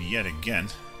excommunicated yet again.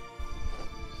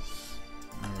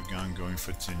 Aragon going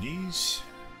for Tunis.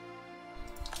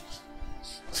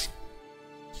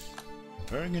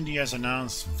 Burgundy has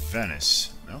announced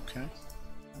Venice. Okay,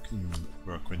 I can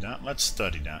work with that. Let's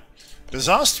study that. Does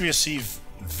Austria see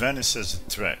Venice as a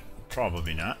threat?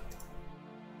 Probably not.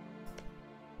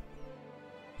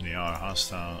 They are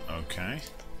hostile. Okay.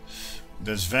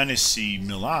 Does Venice see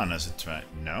Milan as a threat?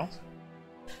 No.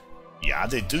 Yeah,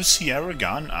 they do see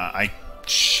Aragon. I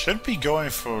should be going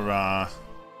for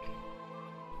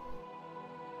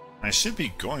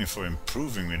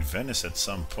improving with Venice at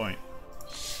some point.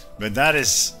 But that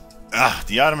is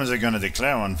the Ottomans are going to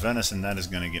declare on Venice, and that is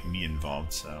going to get me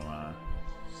involved. So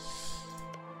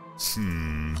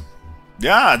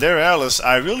yeah, they're airless.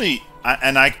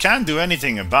 I can't do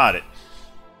anything about it.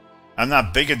 I'm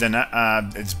not bigger than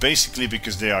it's basically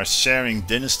because they are sharing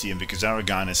dynasty, and because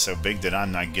Aragon is so big that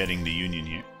I'm not getting the union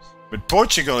here. But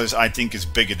Portugal I think is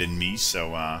bigger than me, so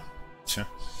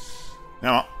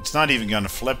no, it's not even gonna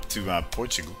flip to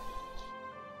Portugal.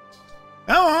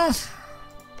 Oh well.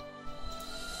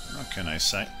 What can I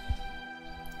say?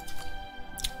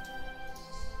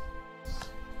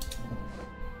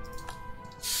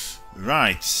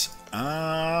 Right.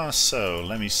 So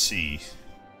let me see.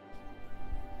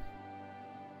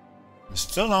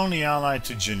 Still only allied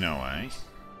to Genoa.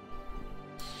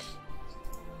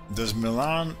 Does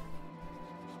Milan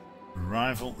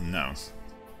rival? No.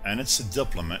 And it's a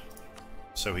diplomat,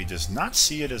 so he does not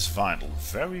see it as vital.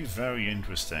 Very, very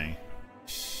interesting.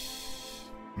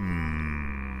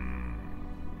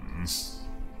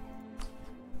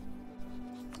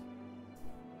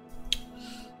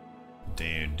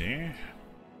 There.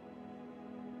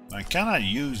 I cannot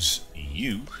use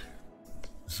you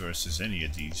versus any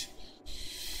of these.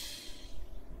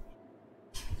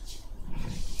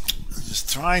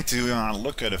 Just trying to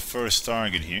look at a first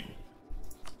target here.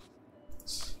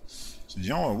 So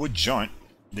Genoa would join.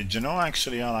 Did Genoa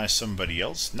actually ally somebody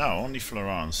else? No, only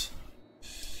Florence.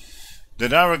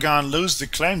 Did Aragon lose the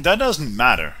claim? That doesn't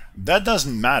matter. That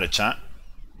doesn't matter, chat.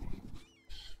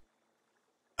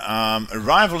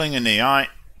 Rivaling an AI.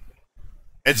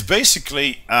 It's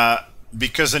basically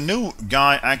because a new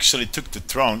guy actually took the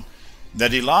throne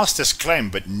that he lost his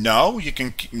claim. But no, you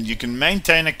can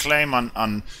maintain a claim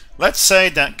on let's say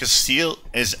that Castile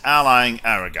is allying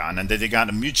Aragon and that they got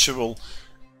a mutual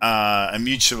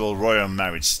royal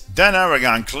marriage. Then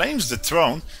Aragon claims the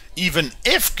throne, even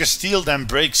if Castile then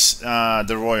breaks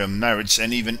the royal marriage,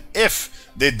 and even if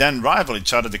they then rival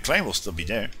each other, the claim will still be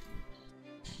there.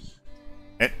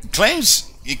 It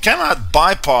claims you cannot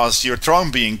bypass your throne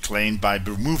being claimed by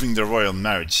removing the royal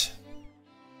marriage.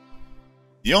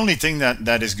 The only thing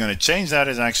that is going to change that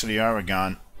is actually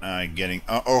Aragon getting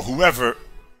or whoever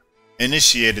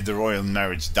initiated the royal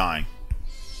marriage dying.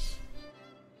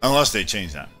 Unless they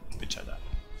change that, which I doubt.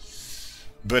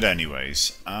 But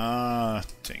anyways,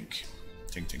 think.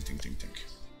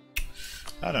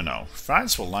 I don't know.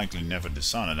 France will likely never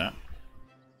dishonor that.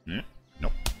 Yeah,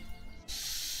 nope.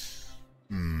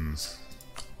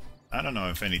 I don't know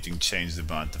if anything changed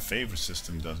about the favor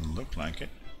system. Doesn't look like it.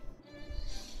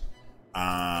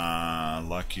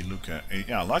 Lucky Lucca.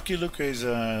 Yeah, Lucky Lucca is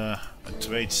a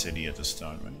trade city at the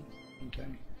start, right? Okay.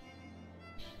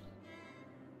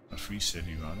 A free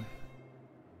city, rather.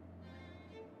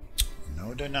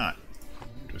 No, they're not.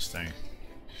 Interesting.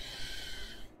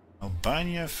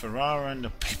 Albania, Ferrara, and the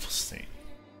Papal State.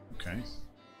 Okay.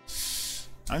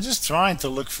 I'm just trying to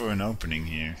look for an opening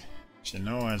here.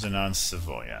 Genoa has announced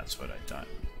Savoy. Yeah, that's what I thought.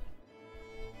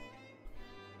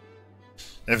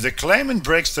 If the claimant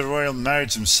breaks the royal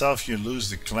marriage himself, you lose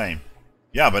the claim.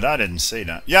 Yeah, but I didn't say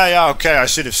that. Yeah, okay, I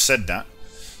should have said that.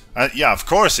 Yeah, of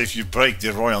course, if you break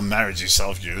the royal marriage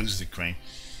yourself, you lose the claim.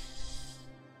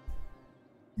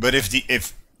 But if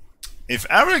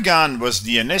Aragon was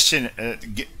the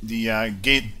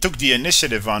took the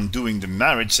initiative on doing the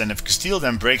marriage, and if Castile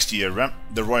then breaks the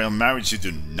royal marriage, you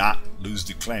do not lose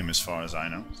the claim, as far as I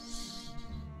know.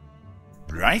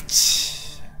 Right?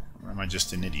 Or am I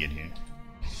just an idiot here?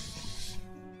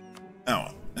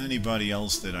 Oh, anybody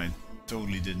else that I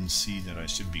totally didn't see that I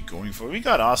should be going for? We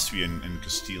got Austria and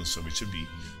Castile, so we should be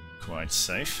quite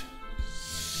safe.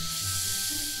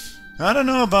 I don't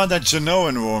know about that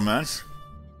Genoan war, man.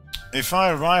 If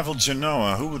I rival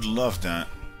Genoa, who would love that?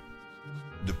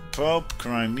 The Pope,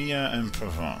 Crimea, and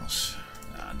Provence.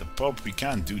 The Pope, we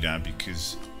can't do that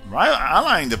because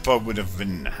allying the Pope would have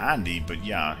been handy, but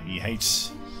yeah, he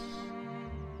hates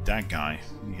that guy.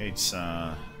 He hates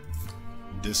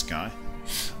this guy.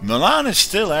 Milan is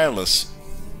still airless.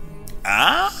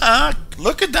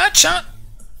 Look at that, chat.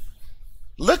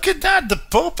 Look at that. The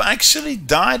Pope actually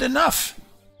died enough.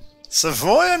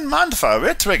 Savoy and Mantua,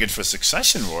 we're triggered for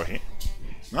succession war here.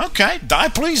 Okay, die,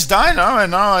 please die now,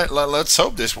 and now let's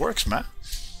hope this works, man.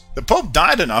 The Pope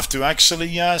died enough to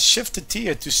actually shift the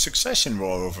tier to succession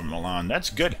war over Milan. That's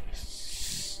good.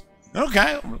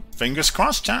 Okay, fingers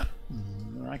crossed, chat.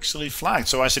 Actually flagged,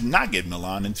 so I should not get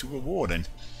Milan into a war then.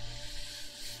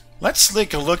 Let's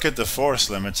take a look at the force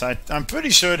limits. I'm pretty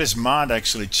sure this mod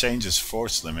actually changes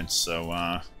force limits,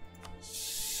 so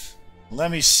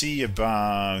let me see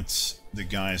about the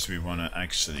guys we want to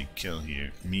actually kill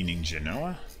here, meaning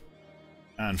Genoa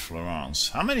and Florence.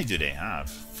 How many do they have?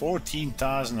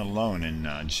 14,000 alone in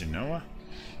Genoa,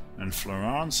 and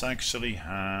Florence actually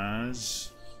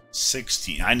has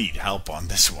 16. I need help on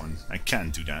this one. I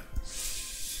can't do that.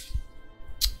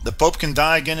 The Pope can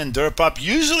die again in Durpop.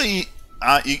 Usually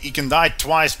he can die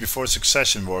twice before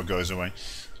succession war goes away.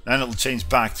 Then it'll change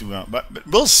back to but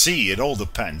we'll see. It all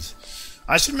depends.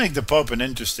 I should make the Pope an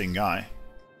interesting guy,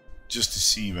 just to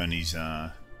see when he's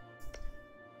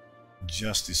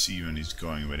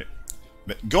going with it.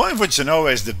 But going for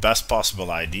Genoa is the best possible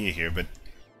idea here. But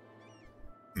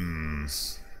I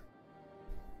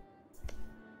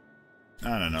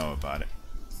don't know about it.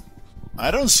 I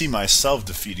don't see myself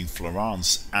defeating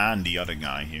Florence and the other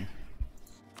guy here.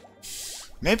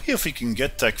 Maybe if we can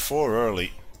get Tech 4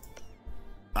 early.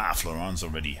 Florence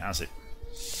already has it.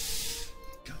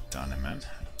 God damn it, man.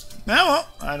 Now, well,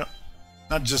 I don't.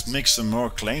 Not just make some more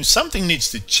claims. Something needs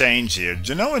to change here.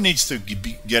 Genoa needs to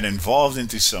get involved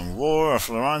into some war, or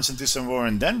Florence into some war,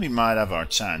 and then we might have our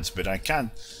chance. But I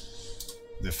can't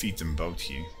defeat them both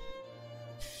here.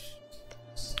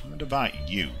 What about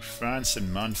you? France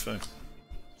and Mantua?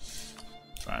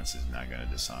 France is not going to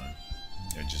dishonor.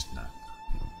 They're just not.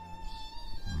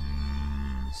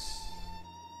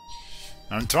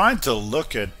 I'm trying to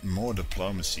look at more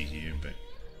diplomacy here, but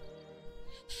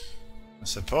I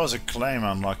suppose a claim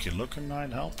on Lucky Looking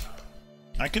might help.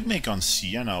 I could make on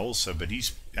Siena also, but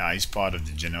he's part of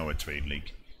the Genoa Trade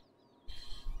League.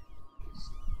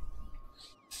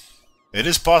 It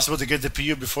is possible to get the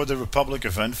PU before the Republic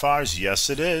event fires. Yes,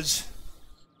 it is.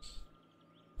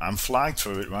 I'm flagged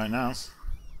for it right now.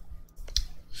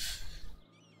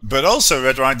 But also,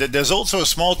 Red Right, there's also a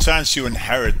small chance you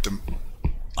inherit them.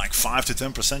 Like 5 to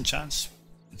 10% chance.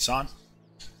 It's on.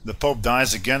 The Pope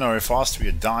dies again, or if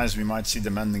Austria dies, we might see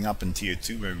them ending up in tier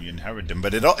 2 where we inherit them.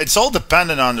 But it's all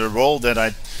dependent on the role that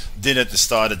I did at the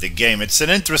start of the game. It's an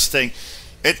interesting...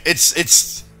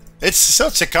 It's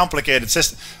such a complicated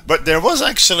system. But there was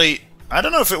actually... I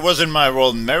don't know if it was in my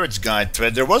World Marriage Guide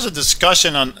thread. There was a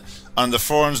discussion on the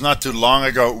forums not too long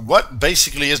ago. What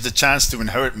basically is the chance to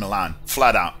inherit Milan?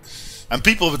 Flat out. And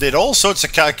people did all sorts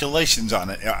of calculations on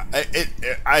it.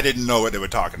 I didn't know what they were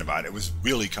talking about. It was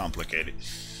really complicated.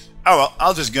 Oh well,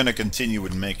 I'm just gonna continue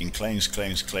with making claims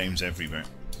everywhere.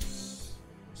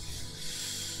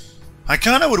 I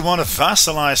kinda would want to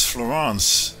vassalize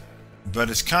Florence, but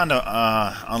it's kinda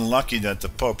unlucky that the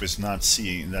Pope is not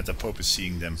seeing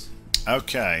seeing them.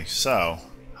 Okay, so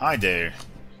hi there.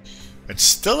 It's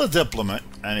still a diplomat,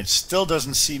 and it still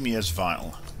doesn't see me as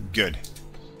vital. Good.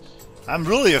 I'm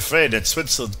really afraid that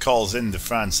Switzerland calls in the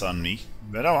France on me,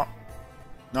 but oh well.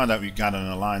 Now that we've got an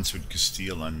alliance with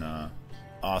Castile and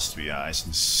Austria, I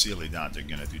sincerely doubt they're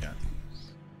gonna do that.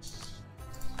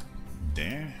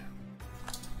 There.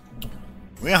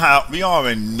 We are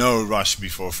in no rush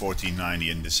before 1490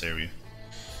 in this area.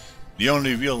 The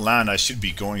only real land I should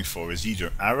be going for is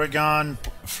either Aragon,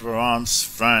 Florence,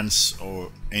 France,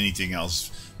 or anything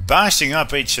else. Bashing up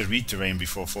HRE terrain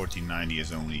before 1490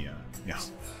 is only, yeah,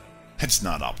 it's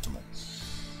not optimal,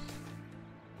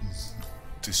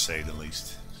 to say the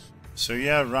least. So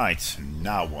yeah, right,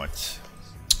 now what?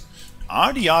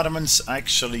 Are the Ottomans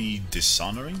actually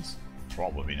dishonoring?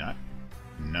 Probably not.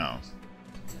 No.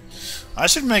 I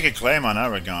should make a claim on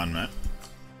Aragon, man.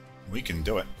 We can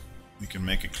do it. We can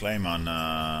make a claim on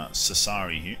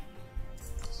Sassari here.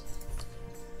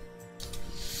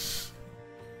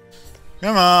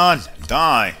 Come on,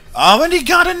 die. Oh, when he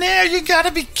got in there, you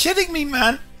gotta be kidding me,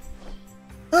 man.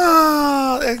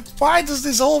 Oh, why does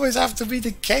this always have to be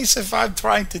the case if I'm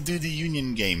trying to do the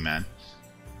Union game, man?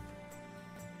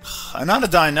 Another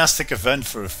dynastic event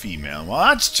for a female. Well,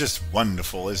 that's just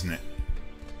wonderful, isn't it?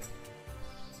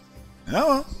 Oh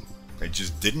well. It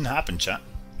just didn't happen, chat.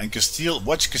 And Castile,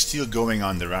 watch Castile going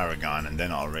under Aragon and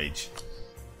then I'll rage.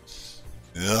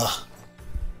 Ugh.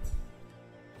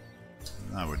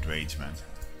 I would rage, man.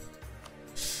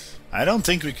 I don't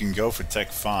think we can go for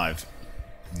Tech 5.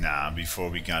 Nah, before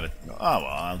we got it. Oh well,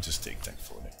 I'll just take Tech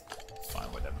 4 then.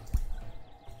 Fine, whatever.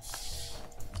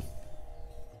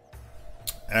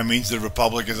 That means the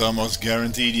Republic is almost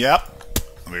guaranteed. Yep.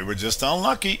 We were just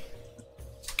unlucky.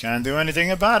 Can't do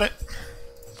anything about it.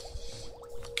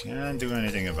 Can't do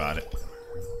anything about it.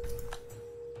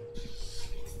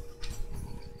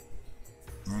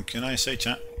 What can I say,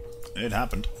 chat? It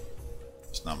happened.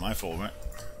 It's not my fault, right?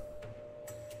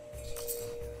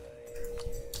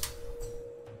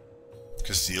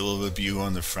 Castile with you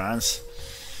on the France.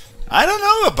 I don't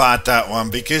know about that one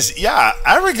because, yeah,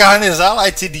 Aragon is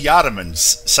allied to the Ottomans.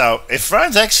 So if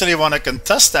France actually want to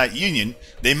contest that union,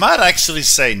 they might actually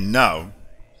say no.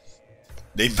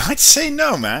 They might say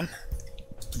no, man.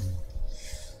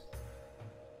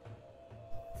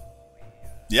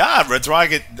 Yeah,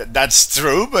 Retroarget, that's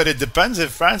true, but it depends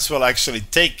if France will actually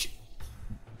take...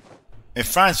 If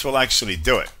France will actually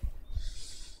do it.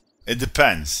 It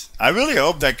depends. I really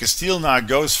hope that Castile now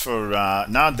goes for...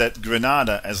 now that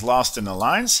Granada has lost an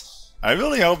alliance, I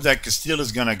really hope that Castile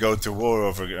is gonna go to war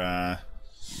over...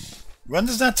 when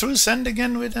does that truce end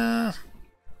again with...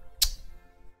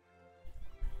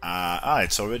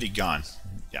 it's already gone.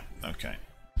 Yeah, okay.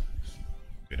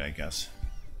 Good, I guess.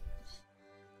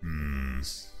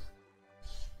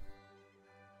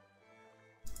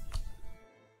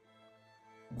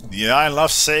 Yeah, I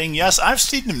love saying yes. I've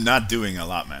seen him not doing a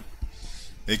lot, man.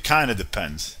 It kind of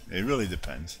depends. It really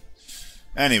depends.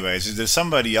 Anyways, is there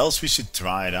somebody else we should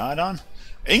try it out on?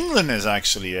 England is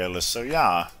actually airless, so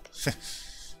yeah.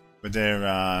 But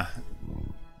they're...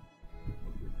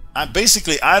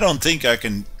 basically, I don't think I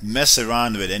can mess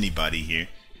around with anybody here.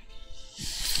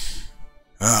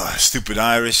 Oh, stupid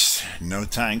Irish. No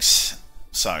thanks.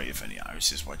 Sorry if any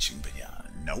Irish is watching, but yeah,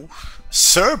 no.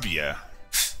 Serbia.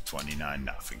 29.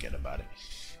 Nah, forget about it.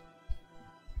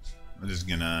 I'm just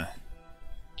gonna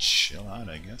chill out,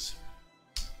 I guess.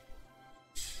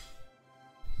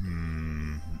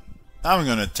 I'm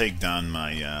gonna take down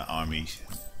my army.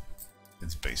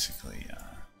 It's basically...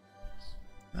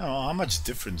 oh, how much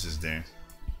difference is there?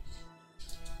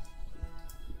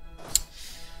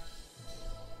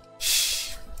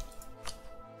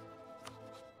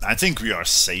 I think we are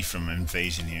safe from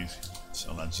invasion here.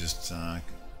 So let's just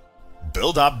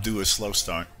build up, do a slow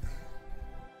start.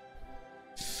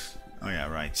 Oh yeah,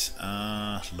 right.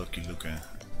 Looky looker.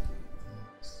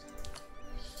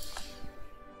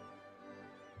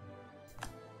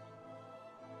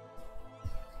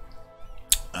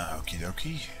 Okie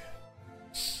dokie.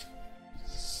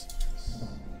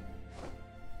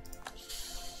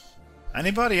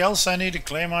 Anybody else I need to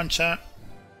claim on, chat?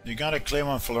 You gotta claim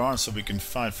on Florence so we can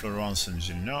fight Florence and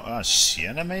Genoa.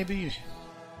 Siena maybe?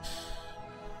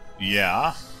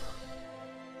 Yeah.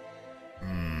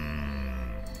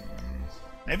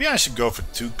 Maybe I should go for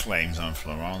 2 claims on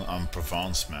Florence, on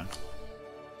Provence, man.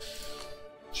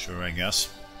 Sure, I guess.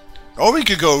 Or we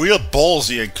could go real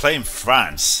ballsy and claim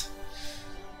France.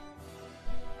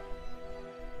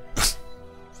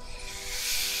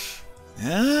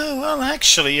 Yeah, well,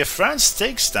 actually, if France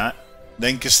takes that,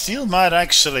 then Castile might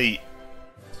actually...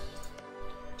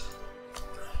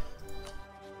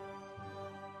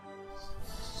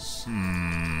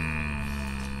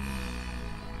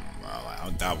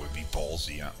 Well, that would be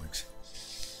ballsy, Alex.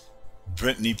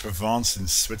 Brittany, Provence, and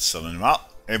Switzerland. Well,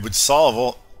 it would solve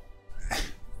all...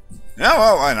 Yeah,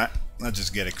 well, why not? Let's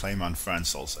just get a claim on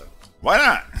France also. Why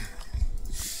not?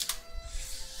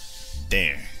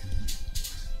 There.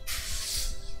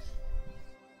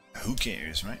 Who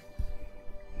cares, right?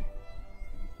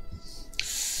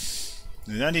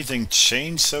 Did anything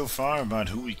change so far about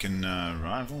who we can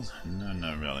rival? No,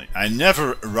 not really. I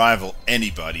never rival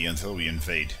anybody until we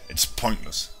invade. It's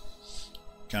pointless.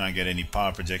 Cannot get any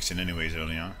power projection anyways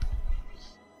early on.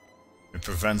 It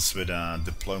prevents with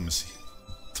diplomacy.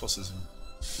 Tosses him.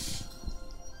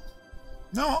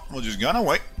 No, we're just gonna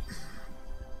wait.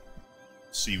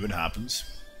 See what happens.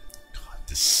 God,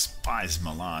 despise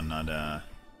Milan not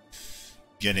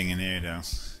getting in here though.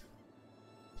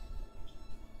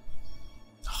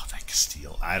 Oh, that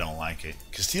Castile. I don't like it.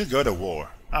 Castile go to war.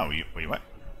 Oh, wait, what?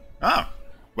 Oh,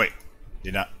 wait.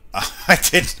 Did not... I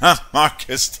did not mark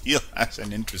Castile as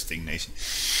an interesting nation.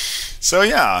 So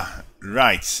yeah,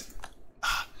 right.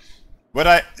 What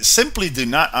I simply do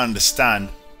not understand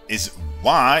is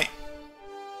why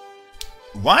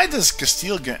does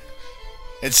Castile get...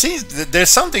 It seems that there's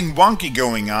something wonky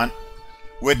going on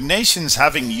with nations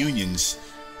having unions.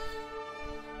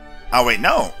 Oh wait,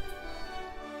 no.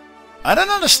 I don't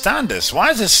understand this. Why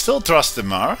is it still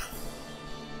Trastamara?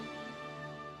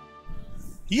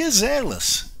 He is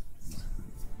heirless.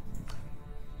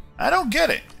 I don't get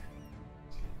it.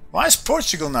 Why is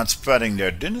Portugal not spreading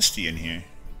their dynasty in here?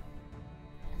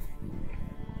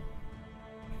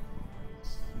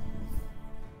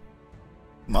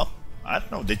 Well, I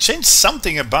don't know. They changed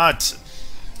something about...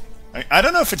 I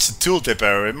don't know if it's a tooltip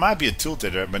error. It might be a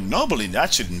tooltip error, but normally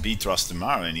that shouldn't be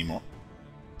Trastamara anymore.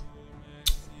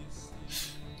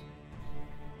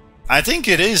 I think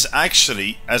it is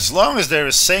actually, as long as there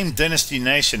is same dynasty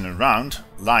nation around,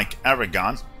 like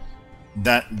Aragon,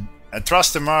 that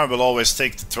Trastamara will always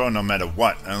take the throne no matter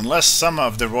what, unless some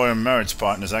of the royal marriage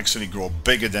partners actually grow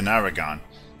bigger than Aragon.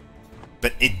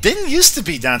 But it didn't used to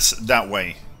be that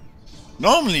way.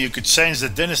 Normally you could change the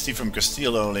dynasty from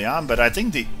Castile or Leon, but I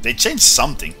think they changed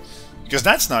something, because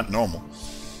that's not normal.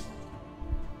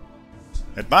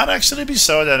 It might actually be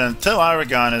so that until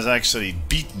Aragon is actually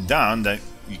beaten down, that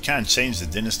you can't change the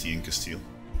dynasty in Castile.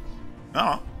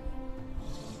 Oh.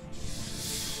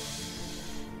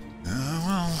 Oh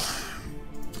well.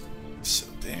 So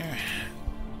there.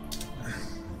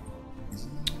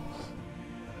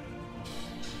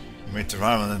 Wait to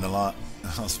rival in the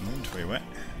last moment. Wait, what?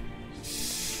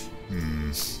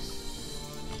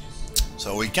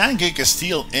 So we can get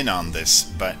Castile in on this,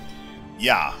 but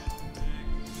yeah.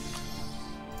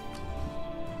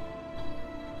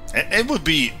 It would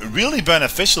be really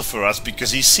beneficial for us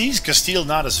because he sees Castile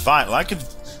not as vital. I could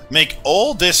make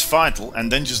all this vital and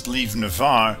then just leave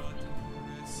Navarre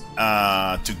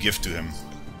to give to him.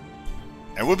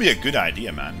 It would be a good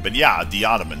idea, man. But yeah, the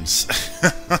Ottomans.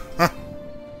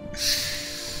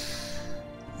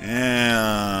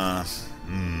 Yeah.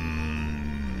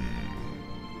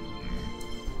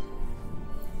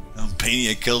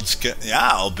 Albania killed...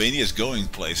 Yeah, Albania's going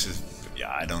places. But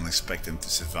yeah, I don't expect them to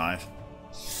survive.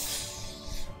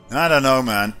 I don't know,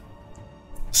 man.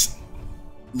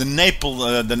 The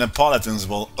Neapolitans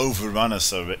will overrun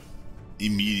us of it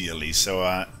immediately.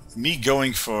 So, me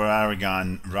going for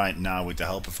Aragon right now with the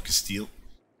help of Castile,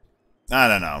 I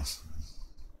don't know.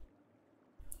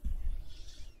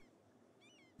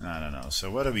 I don't know.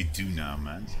 So what do we do now,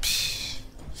 man?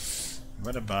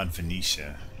 What about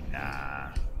Venetia?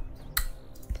 Nah.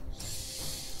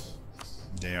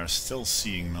 They are still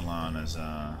seeing Milan as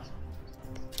a...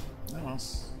 Oh well.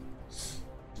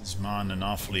 Is Milan an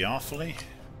awfully?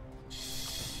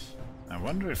 I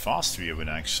wonder if Austria would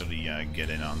actually get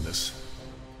in on this.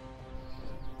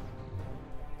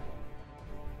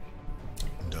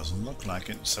 Doesn't look like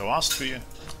it. So Austria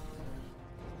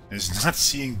is not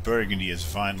seeing Burgundy as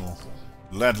vital,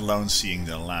 let alone seeing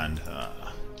the land.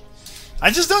 I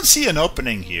just don't see an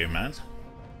opening here, man.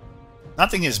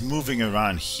 Nothing is moving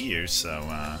around here, so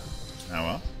oh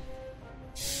well.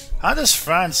 How does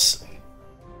France...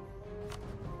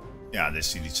 Yeah, they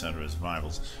see each other as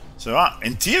rivals. So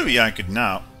in theory I could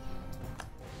now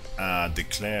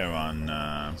declare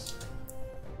on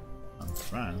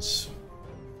France.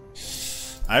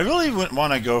 I really wouldn't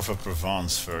want to go for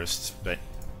Provence first, but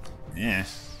yeah,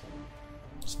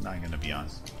 it's not gonna be on.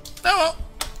 Oh well.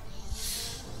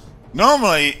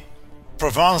 Normally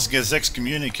Provence gets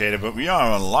excommunicated, but we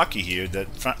are unlucky here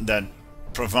that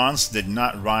Provence did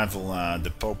not rival the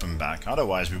Popenback.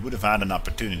 Otherwise we would have had an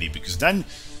opportunity, because then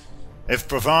if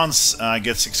Provence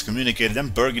gets excommunicated, then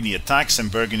Burgundy attacks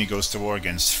and Burgundy goes to war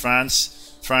against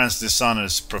France. France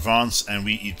dishonors Provence and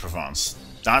we eat Provence.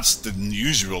 That's the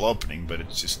usual opening, but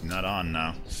it's just not on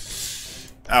now.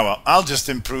 Oh well, I'll just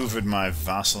improve with my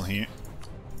vassal here.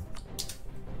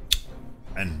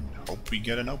 And hope we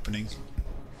get an opening.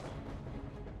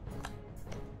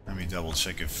 Let me double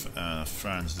check if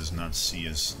France does not see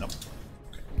us. Nope.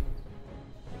 Okay.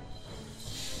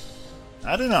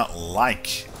 I do not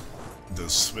like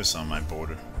those Swiss on my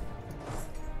border.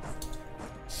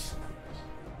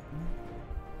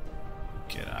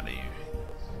 Get out of here.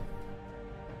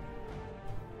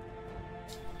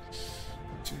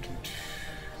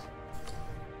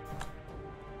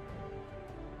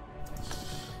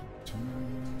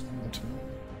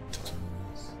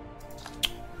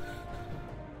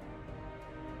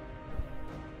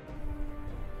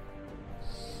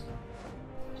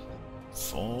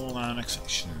 Full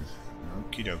annexation.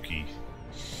 Okie dokie.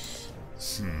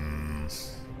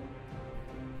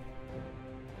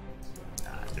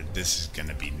 This is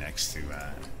gonna be next to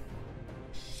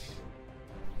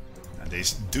they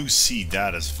do see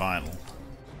that as vital.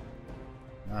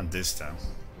 Not this though.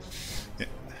 Yeah.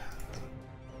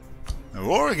 A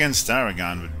war against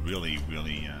Aragon would really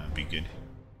be good.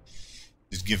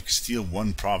 just give Castile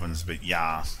one province, but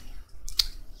yeah.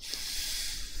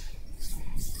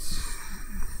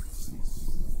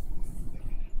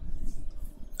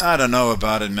 I don't know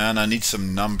about it, man. I need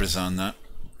some numbers on that.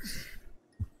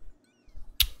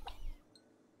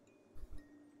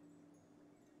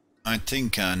 I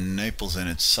think Naples in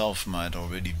itself might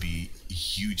already be a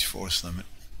huge force limit.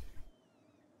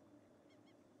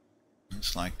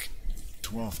 It's like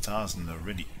 12,000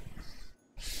 already.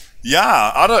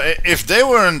 Yeah, if they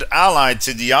weren't allied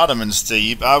to the Ottomans,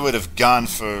 Steve, I would have gone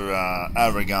for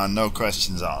Aragon, no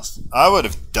questions asked. I would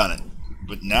have done it.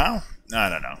 But now? I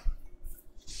don't know.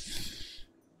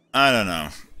 I don't know.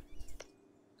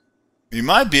 We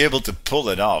might be able to pull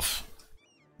it off,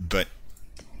 but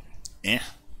the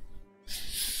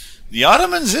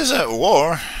Ottomans is at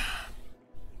war.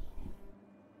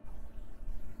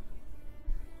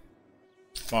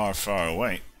 Far, far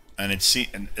away. And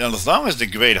as long as the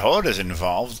Great Horde is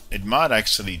involved, it might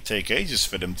actually take ages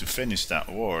for them to finish that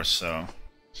war, so...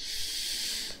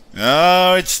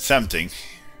 Oh, it's tempting.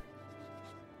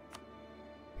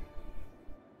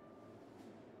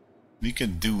 We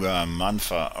could do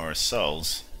Manfa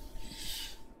ourselves.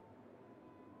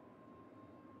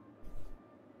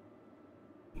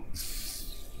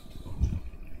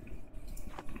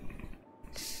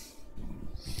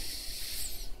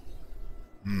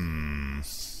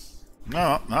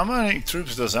 No, how many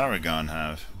troops does Aragon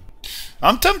have?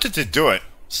 I'm tempted to do it,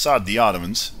 sod the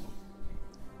Ottomans.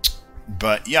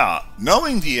 But yeah,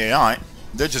 knowing the AI,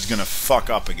 they're just gonna fuck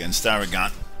up against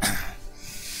Aragon.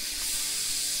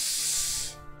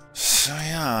 So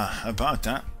yeah, about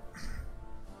that.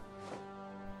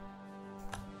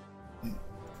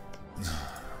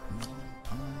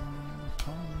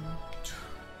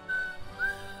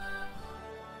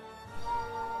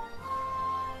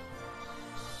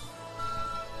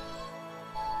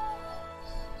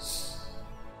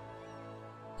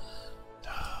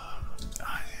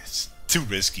 Too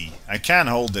risky. I can't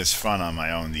hold this front on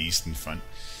my own, the eastern front.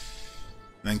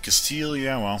 Then Castile,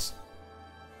 yeah, well.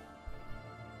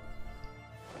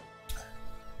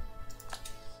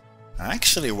 I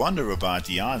actually wonder about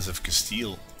the odds of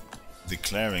Castile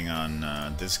declaring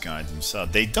on this guy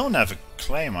themselves. They don't have a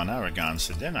claim on Aragon,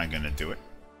 so they're not gonna do it.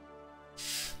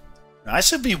 I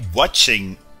should be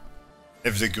watching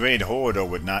if the Great Horde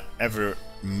would not ever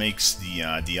makes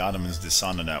the Ottomans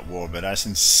dishonor that war, but I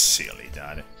sincerely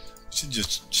doubt it. Should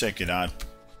just check it out.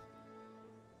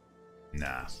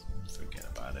 Nah, forget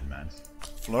about it, man.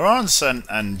 Florence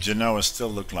and Genoa still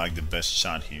look like the best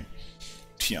shot here.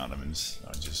 The Ottomans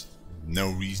are just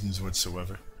no reasons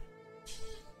whatsoever.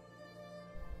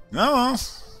 No, well.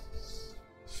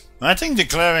 I think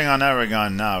declaring on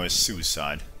Aragon now is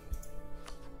suicide.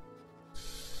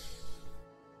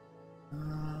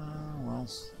 Well.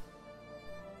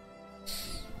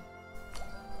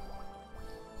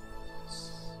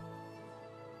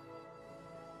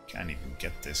 Can't even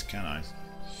get this, can I?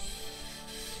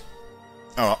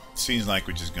 Oh, seems like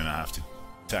we're just gonna have to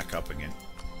tack up again.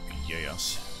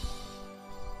 Yes.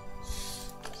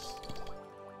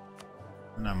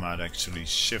 And I might actually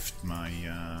shift my...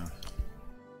 I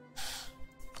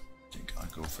think I'll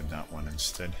go for that one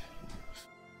instead.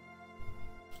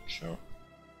 Sure.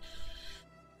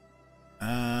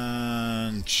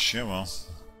 And sure, well,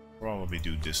 probably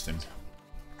do this then.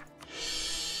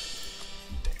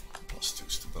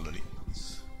 +2 stability.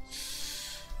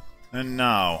 And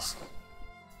now...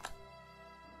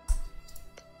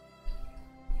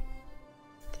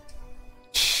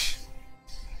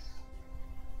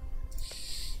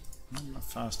 How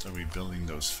fast are we building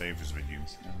those favors with you?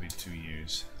 Every 2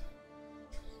 years.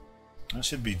 I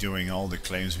should be doing all the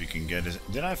claims we can get.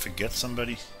 Did I forget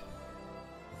somebody?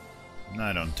 No,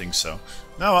 I don't think so.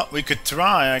 No, well, we could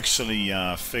try actually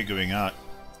figuring out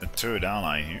a third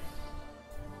ally here.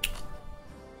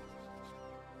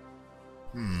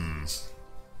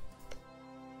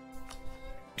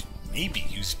 Maybe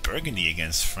use Burgundy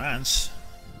against France.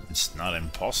 It's not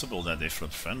impossible that they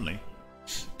flip friendly.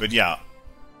 But yeah.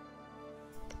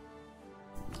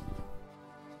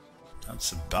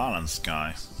 That's a balanced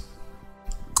guy.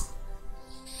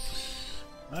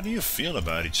 How do you feel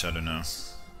about each other now?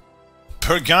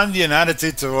 Burgundian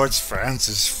attitude towards France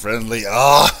is friendly.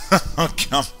 Oh,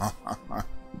 come on.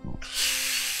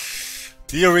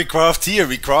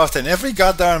 Theorycraft, and every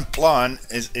goddamn plan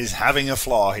is having a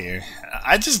flaw here.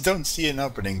 I just don't see an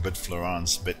opening but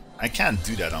Florence, but I can't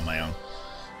do that on my own.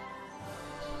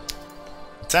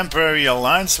 Temporary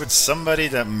alliance with somebody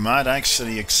that might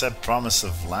actually accept promise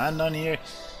of land on here.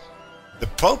 The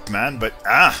Pope, man, but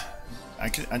I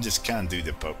just can't do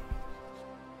the Pope.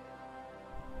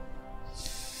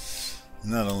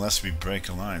 Not unless we break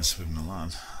alliance with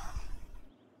Milan.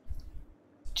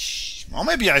 Well,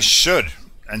 maybe I should,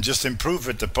 and just improve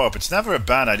with the Pope. It's never a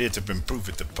bad idea to improve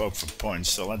with the Pope for points,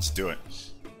 so let's do it.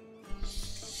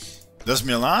 Does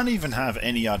Milan even have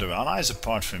any other allies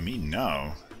apart from me?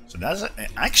 No. So that's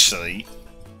actually...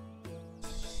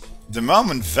 The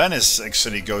moment Venice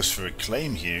actually goes for a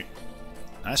claim here,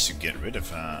 I should get rid of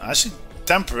her. I should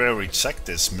temporarily check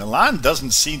this. Milan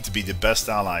doesn't seem to be the best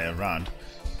ally around.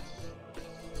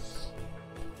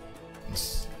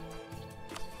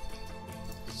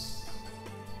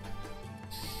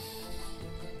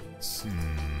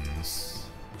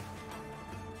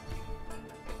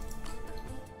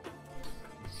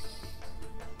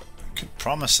 Could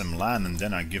promise him land and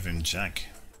then I give him Jack.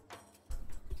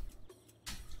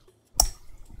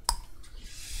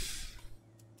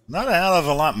 Not a hell of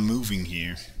a lot moving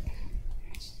here.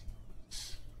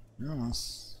 Oh.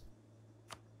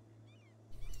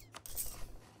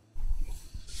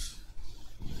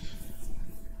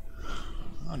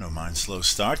 I don't mind slow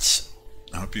starts.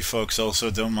 I hope you folks also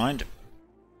don't mind.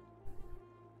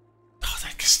 Oh,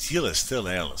 that Castile is still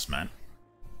airless, man.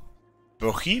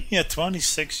 Bohemia,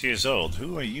 26 years old.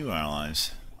 Who are you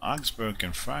allies? Augsburg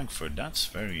and Frankfurt. That's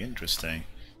very interesting.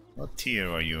 What tier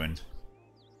are you in?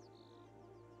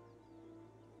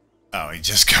 Oh, he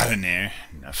just got an air.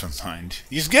 Never mind.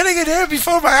 He's getting an air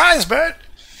before my eyes, man!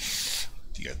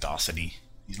 The audacity.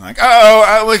 He's like, uh-oh,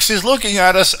 Alex is looking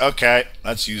at us. Okay,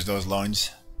 let's use those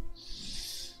lines.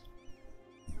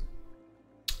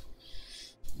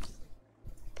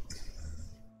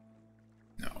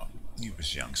 No, he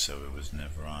was young, so it was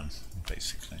never on,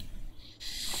 basically.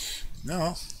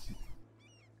 No.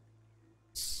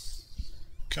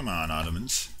 Come on,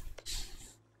 Ottomans.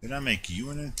 Did I make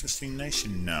you an interesting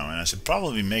nation? No, and I should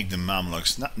probably make the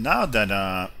Mamluks. Now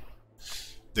that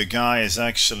the guy is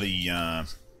actually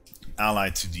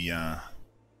allied to the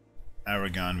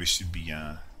Aragon, we should be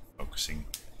focusing,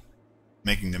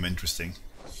 making them interesting.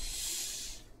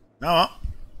 Now,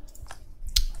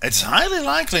 it's highly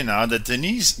likely now that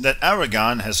that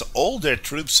Aragon has all their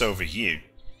troops over here,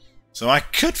 so I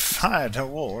could fight a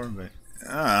war, but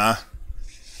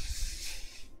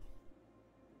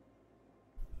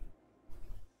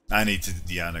I need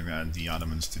the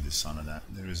Ottomans to dishonor that.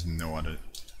 There is no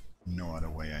other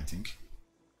way, I think.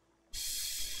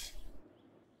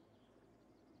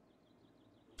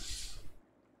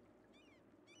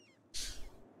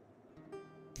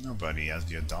 Nobody has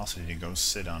the audacity to go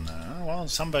sit on... oh, well,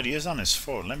 somebody is on his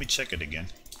fort. Let me check it again.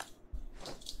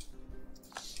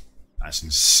 I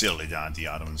seem silly that the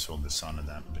Ottomans will dishonor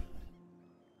that, but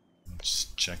let's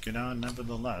check it out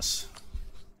nevertheless.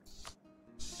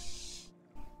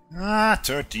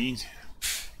 13.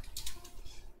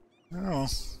 Oh.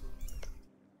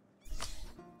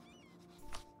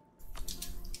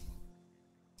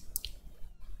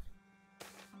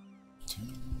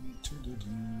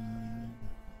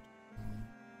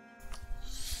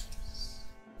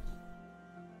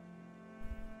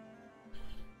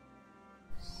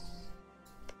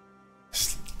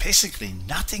 There's basically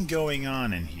nothing going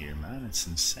on in here, man. It's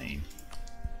insane.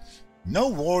 No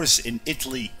wars in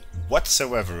Italy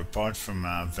whatsoever, apart from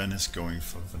Venice going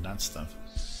for that stuff.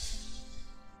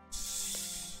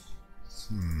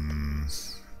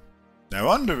 I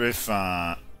wonder if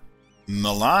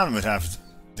Milan would have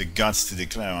the guts to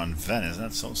declare on Venice.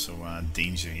 That's also a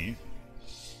danger here.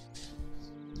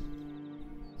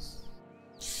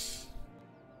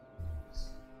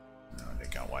 No, they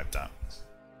got wiped out.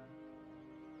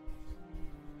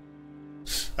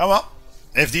 Oh well.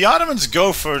 If the Ottomans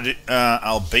go for the,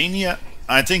 Albania,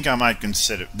 I think I might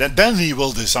consider that. Then he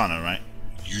will dishonor, right?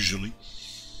 Usually,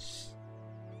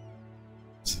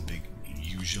 it's a big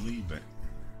usually, but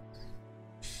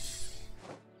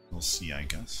we'll see, I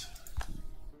guess.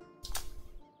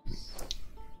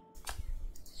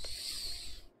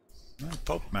 Well,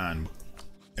 Pope man,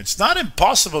 it's not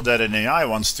impossible that an AI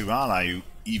wants to ally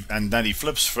you, and that he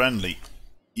flips friendly,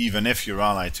 even if you're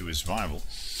allied to his rival.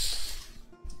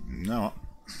 No.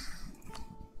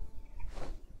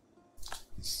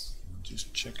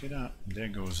 Just check it out. There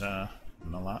goes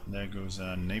there goes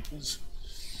Naples.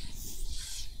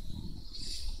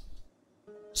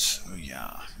 So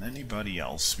yeah, anybody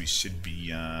else we should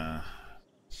be I'm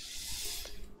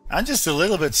just a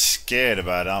little bit scared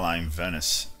about allying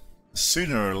Venice.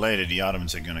 Sooner or later the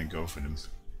Ottomans are gonna go for them.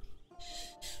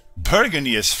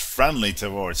 Burgundy is friendly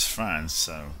towards France,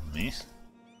 so me.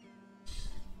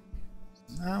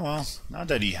 Oh well, now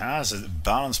that he has a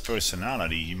balanced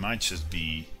personality, he might just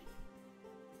be...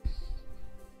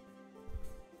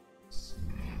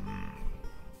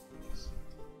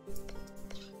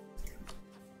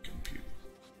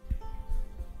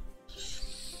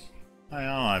 I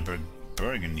ally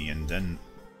Burgundy and then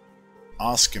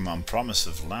ask him on promise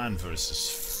of land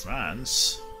versus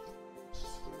France.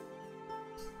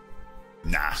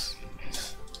 Nah.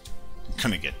 I'm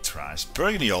gonna get thrashed.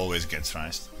 Burgundy always gets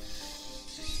thrashed.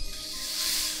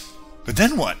 But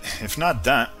then what? If not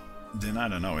that, then I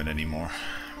don't know it anymore.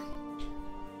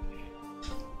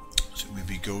 Should we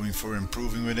be going for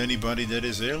improving with anybody that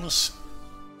is airless?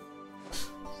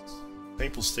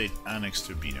 Papal State annexed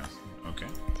Turbino. Okay,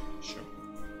 sure.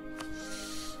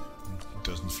 It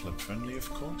doesn't flip friendly, of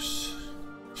course.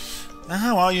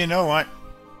 Ah, well, you know what?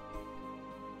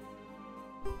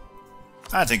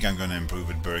 I think I'm gonna improve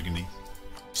with Burgundy.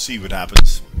 See what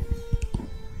happens.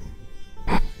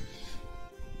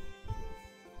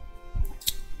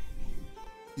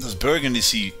 Does Burgundy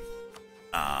see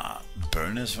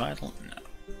burn as vital? No.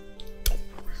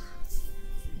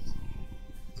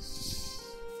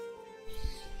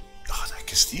 Oh, that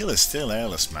Castile is still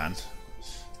airless, man.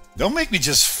 Don't make me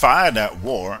just fire that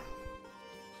war.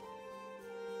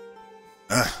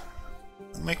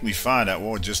 Don't make me fire that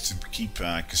war just to keep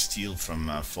Castile from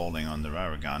falling under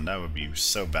Aragon. That would be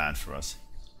so bad for us.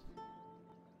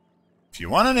 If you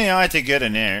want an AI to get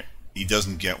an air, he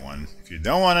doesn't get one. If you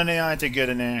don't want an AI to get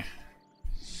an air,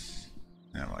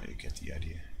 well, you get the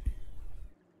idea.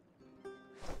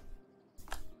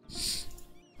 You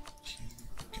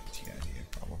get the idea,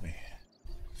 probably.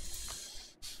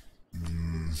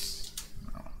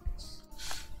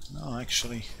 No,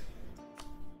 actually.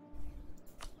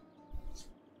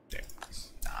 There.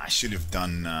 I should have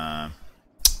done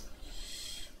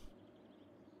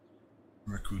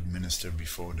recruit minister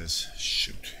before this.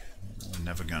 Shoot. We're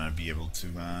never gonna be able to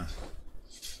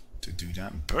do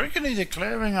that. Burgundy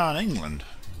declaring on England.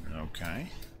 Okay.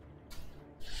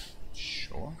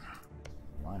 Sure.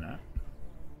 Why not?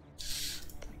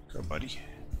 Go, buddy.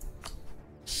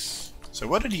 So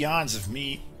what are the odds of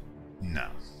me? No.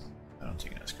 I don't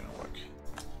think that's gonna work.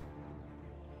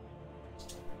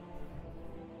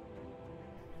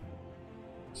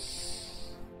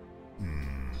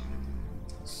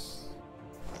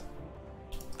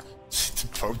 The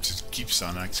Pope just keeps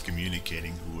on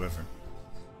excommunicating whoever.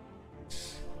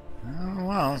 Oh,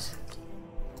 well.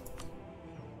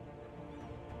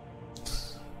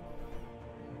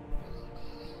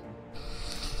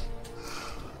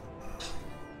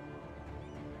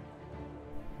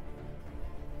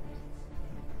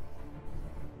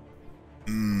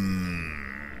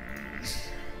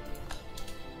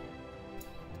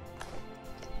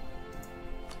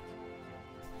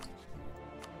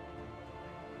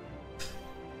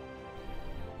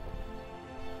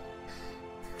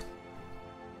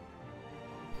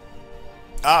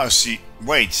 Oh, see,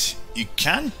 wait, you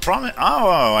can't promise.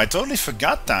 Oh, I totally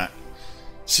forgot that.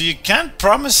 So you can't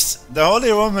promise the Holy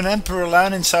Roman Emperor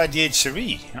land inside the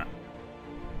HRE.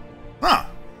 Huh.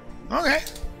 Okay.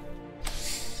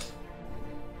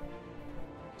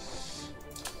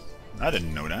 I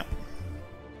didn't know that.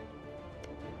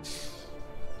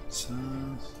 So,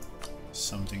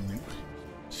 something new.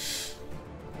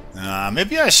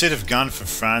 Maybe I should have gone for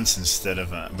France instead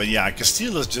of... but yeah,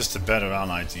 Castile is just a better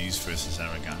ally to use versus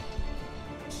Aragon.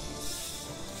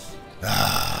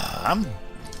 I'm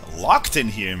locked in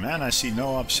here, man. I see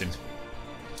no option.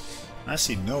 I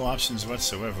see no options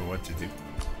whatsoever what to do.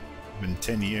 It's been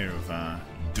 10 years of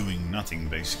doing nothing,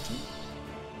 basically.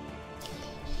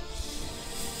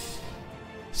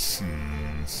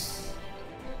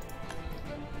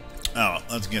 Oh,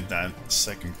 let's get that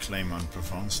second claim on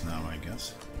Provence now, I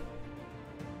guess.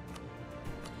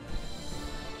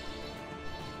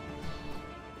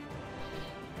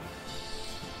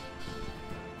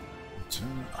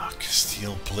 Ah,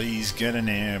 Castile, please get an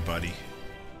air, buddy.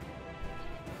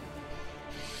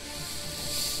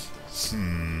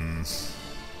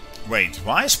 Wait,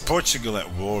 why is Portugal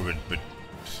at war with...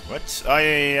 what? Oh,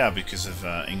 yeah, because of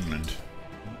England.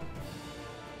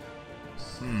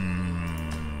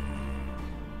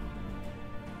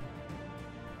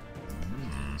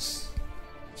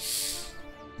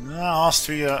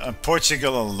 Austria,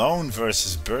 Portugal alone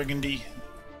versus Burgundy.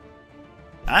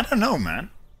 I don't know,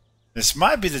 man. This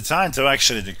might be the time to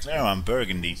actually declare on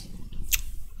Burgundy.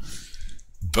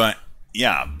 But,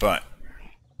 yeah, but...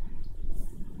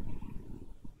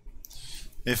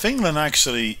 if England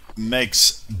actually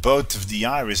makes both of the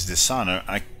Irish dishonor,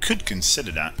 I could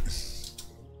consider that.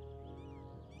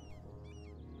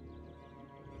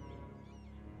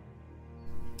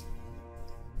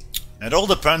 It all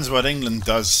depends what England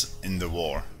does in the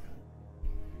war.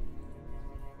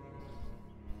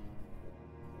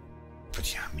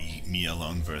 But yeah, me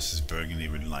alone versus Burgundy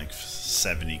with like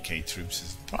 70k troops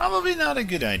is probably not a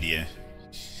good idea.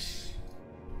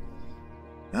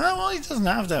 Oh, well, he doesn't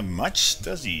have that much,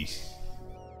 does he?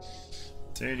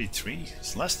 33?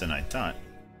 It's less than I thought.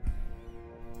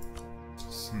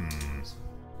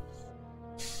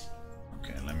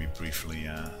 Okay, let me briefly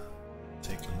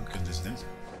take a look at this then.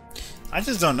 I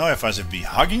just don't know if I should be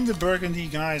hugging the Burgundy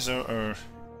guys or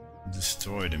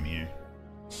destroy them here.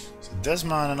 So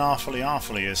Desmond and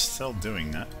Awfully is still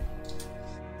doing that.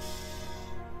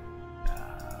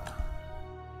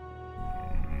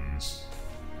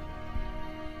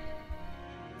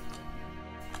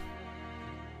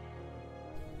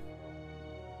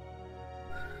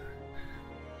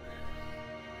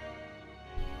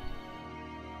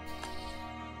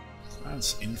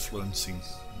 France influencing.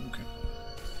 Okay.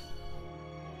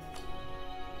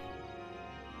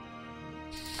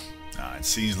 It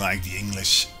seems like the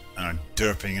English are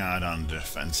derping out on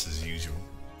defense as usual.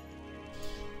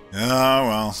 Oh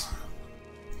well.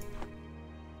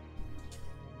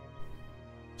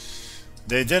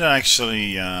 They did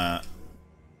actually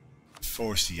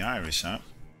force the Irish out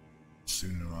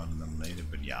sooner rather than later,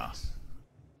 but yeah.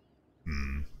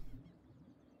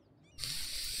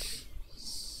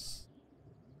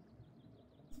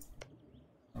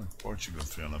 How would Portugal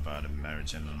feel about a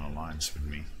marriage and an alliance with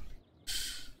me?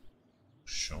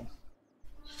 Sure.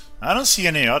 I don't see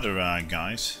any other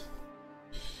guys.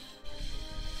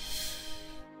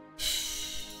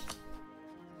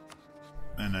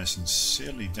 And I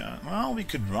sincerely doubt. Well, we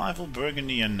could rival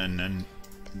Burgundy and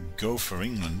go for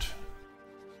England.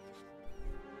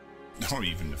 Or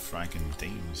even the frickin'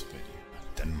 Danes, but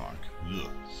Denmark. Ugh.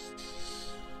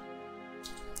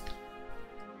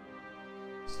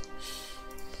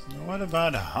 What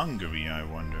about Hungary, I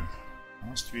wonder?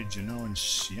 Austria, Genoa, and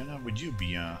Siena? Would you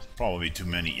be, probably too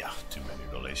many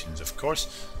relations, of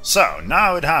course. So,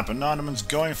 now it happened. Ottomans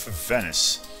going for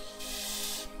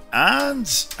Venice. And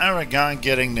Aragon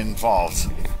getting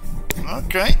involved.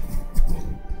 Okay.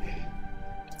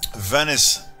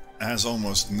 Venice has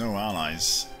almost no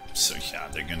allies. So, yeah,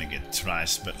 they're gonna get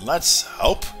trashed. But let's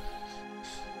hope.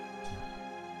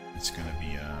 It's gonna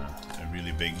be a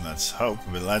really big let's hope.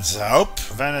 But let's hope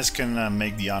Venice can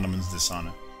make the Ottomans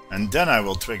dishonor. And then I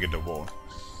will trigger the war.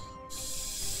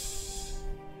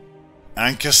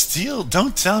 And Castile,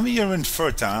 don't tell me you're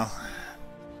infertile.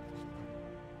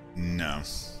 No.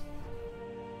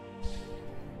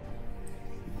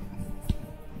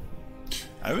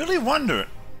 I really wonder.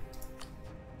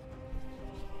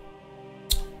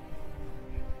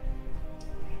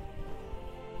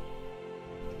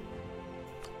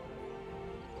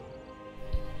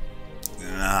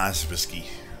 Nah, it's risky.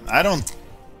 I don't...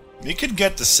 We could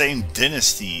get the same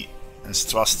dynasty as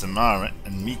Trastamara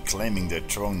and me claiming their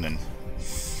throne then.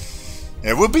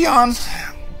 It would be on.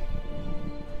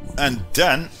 And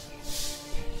then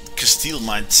Castile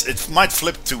might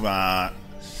flip to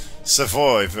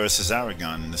Savoy versus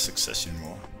Aragon in the succession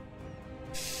war.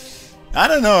 I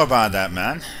don't know about that,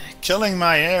 man. Killing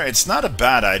my heir, it's not a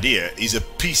bad idea. He's a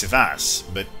piece of ass,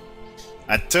 but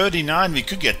at 39 we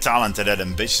could get talented and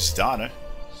ambitious daughter.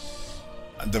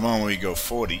 At the moment we go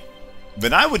 40.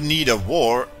 But I would need a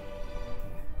war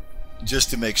just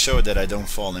to make sure that I don't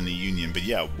fall in the Union. But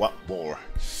yeah, what war?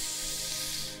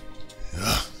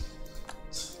 Ugh.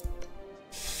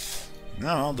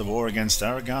 No, the war against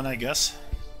Aragon, I guess.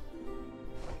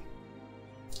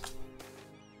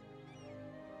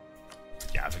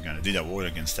 Yeah, if we're gonna do that war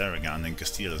against Aragon, then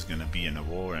Castile is gonna be in a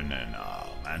war, and then, oh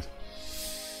man,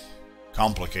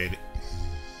 complicated.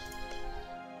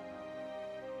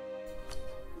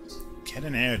 Get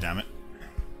an heir, damn it.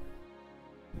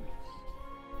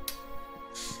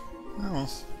 Oh.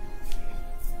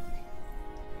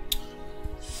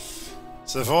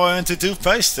 Savoy into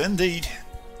toothpaste, indeed.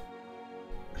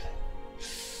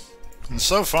 And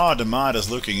so far the mod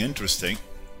is looking interesting.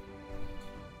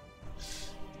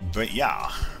 But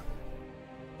yeah.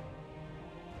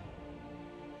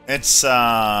 It's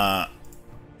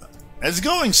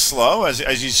going slow,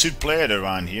 as you should play it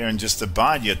around here and just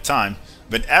abide your time.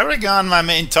 But Aragon, my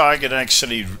main target,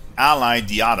 actually allied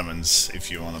the Ottomans,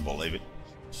 if you want to believe it.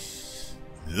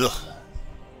 Ugh.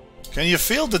 Can you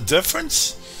feel the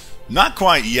difference? Not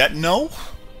quite yet, no.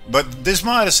 But this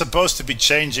mod is supposed to be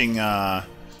changing the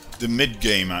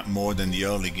mid-game more than the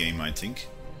early game, I think.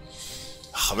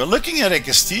 We're looking at a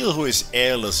Castile who is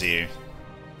heirless here.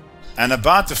 And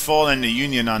about to fall in the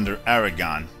Union under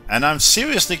Aragon. And I'm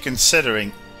seriously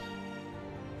considering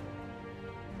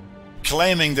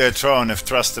claiming their throne if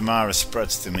Trastamara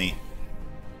spreads to me.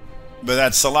 But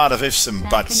that's a lot of ifs and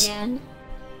buts. Again?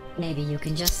 Maybe you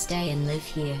can just stay and live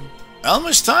here.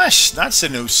 Elmustache, that's a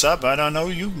new sub. I don't know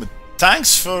you, but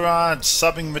thanks for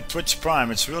subbing with Twitch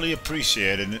Prime. It's really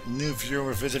appreciated. New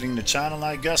viewer visiting the channel,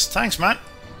 I guess. Thanks, man.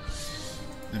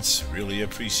 It's really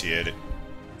appreciated.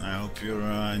 I hope you're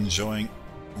enjoying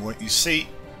what you see.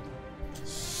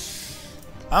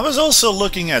 I was also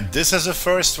looking at this as a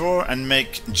first war and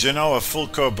make Genoa full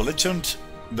core belligerent,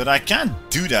 but I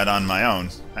can't do that on my own.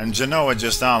 And Genoa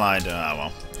just allied.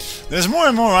 Well, there's more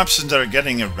and more options that are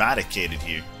getting eradicated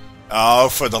here. Oh,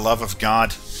 for the love of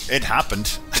God. It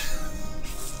happened.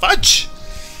 Fudge!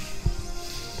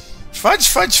 Fudge,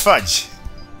 fudge, fudge.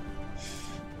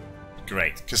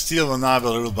 Great. Castile will now be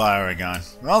ruled by Aragon.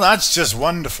 Well, that's just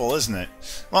wonderful, isn't it?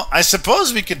 Well, I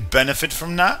suppose we could benefit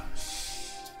from that.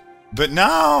 But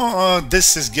now,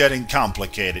 this is getting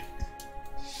complicated.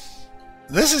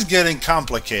 This is getting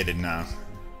complicated now.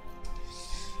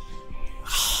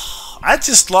 I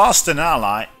just lost an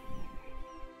ally.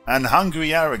 And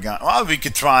hungry Aragon. Well, we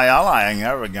could try allying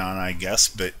Aragon, I guess,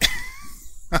 but...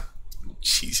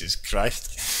 Jesus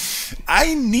Christ.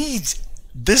 I need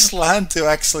this land to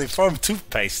actually form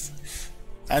toothpaste.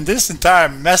 And this entire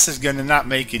mess is going to not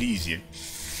make it easier.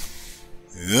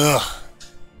 Ugh.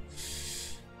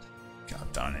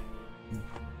 God darn it.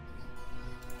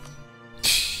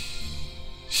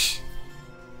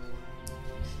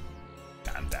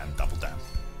 Damn, double damn.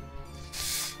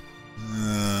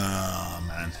 Oh,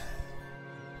 man.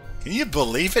 Can you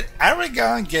believe it?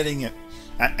 Aragon getting it.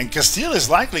 And Castile is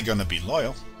likely going to be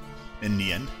loyal in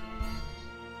the end.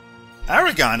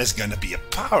 Aragon is going to be a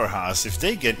powerhouse if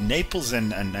they get Naples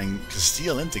and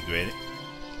Castile integrated.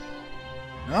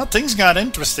 Well, things got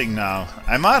interesting now.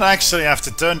 I might actually have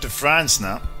to turn to France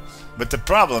now. But the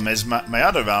problem is my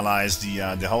other ally is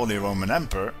the Holy Roman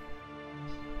Emperor.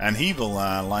 And he will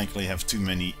likely have too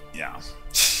many... Yeah.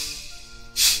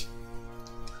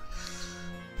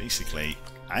 Basically,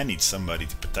 I need somebody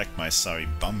to protect my sorry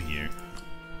bum here.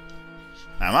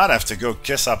 I might have to go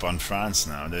kiss up on France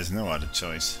now. There's no other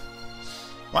choice.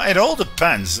 Well, it all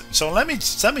depends. So let me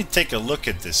take a look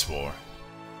at this war.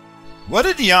 What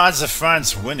are the odds of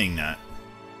France winning that?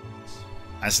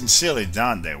 I sincerely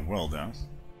doubt they will, though,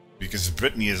 because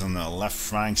Brittany is on the left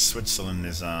flank. Switzerland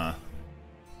is Oh,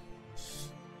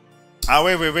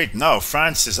 wait. No,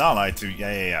 France is allied to...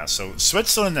 Yeah. So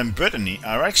Switzerland and Brittany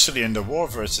are actually in the war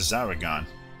versus Aragon.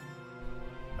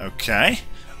 Okay.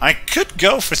 I could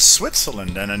go for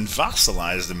Switzerland and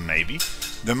vassalize them, maybe,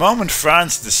 the moment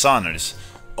France dishonors.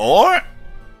 Or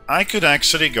I could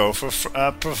actually go for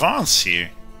Provence here,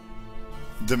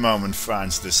 the moment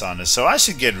France dishonors. So I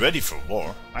should get ready for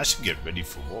war. I should get ready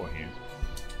for war here.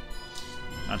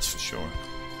 That's for sure.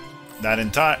 That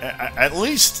entire... At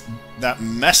least that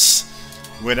mess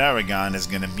with Aragon is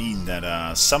going to mean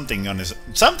that something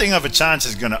of a chance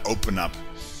is going to open up.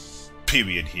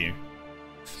 Period here.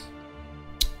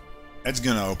 It's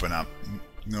going to open up.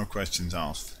 No questions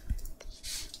asked.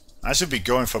 I should be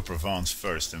going for Provence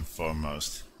first and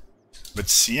foremost. But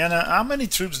Siena... How many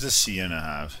troops does Siena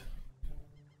have?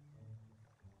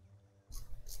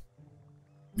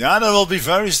 Yeah, that will be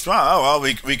very strong. Oh, well,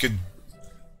 we could...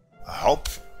 hope...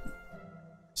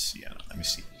 Siena, let me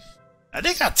see.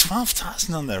 They got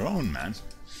 12,000 on their own, man.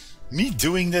 Me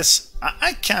doing this...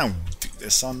 I can't do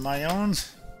this on my own.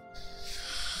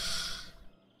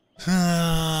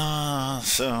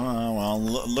 Well,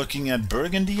 looking at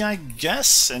Burgundy, I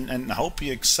guess, and hope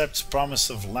he accepts promise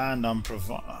of land on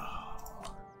Provence.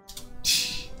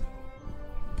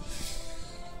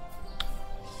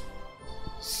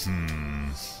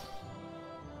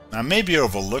 I may be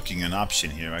overlooking an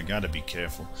option here. I gotta be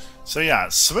careful. So yeah,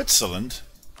 Switzerland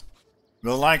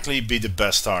will likely be the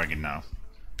best target now,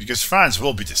 because France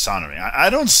will be dishonoring.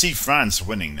 I don't see France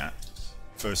winning that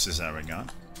versus Aragon.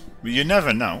 But you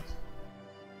never know.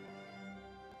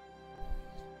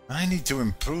 I need to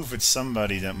improve with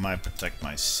somebody that might protect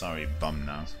my sorry bum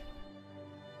now.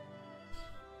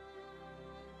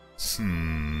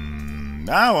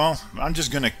 Ah well, I'm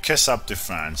just gonna kiss up to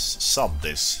France. Sub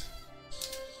this.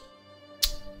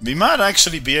 We might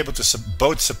actually be able to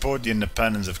both support the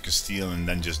independence of Castile and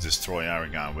then just destroy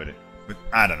Aragon with it. But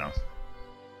I don't know.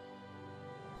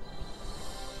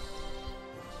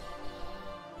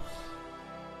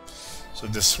 So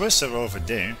the Swiss are over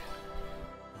there.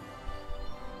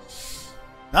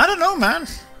 I don't know, man.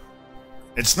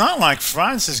 It's not like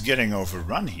France is getting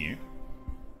overrun here.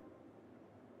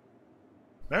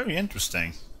 Very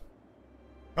interesting.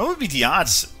 What would be the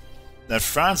odds that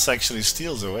France actually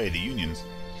steals away the Union?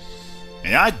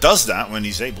 Yeah, it does that when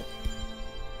he's able.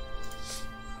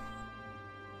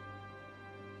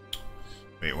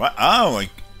 Wait, what? Oh,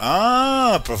 like...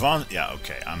 Ah, Provence... Yeah,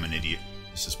 okay, I'm an idiot.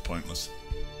 This is pointless.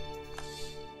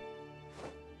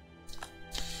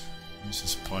 This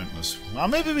is pointless. Well,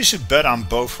 maybe we should bet on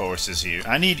both horses here.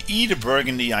 I need either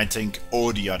Burgundy, I think,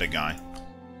 or the other guy.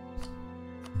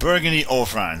 Burgundy or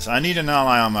France. I need an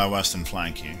ally on my western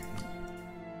flank here.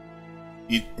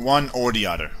 One or the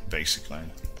other, basically.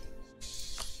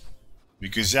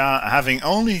 Because having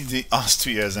only the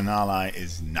Austria as an ally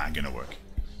is not gonna work.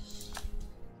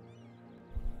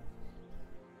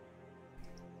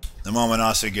 The moment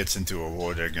Austria gets into a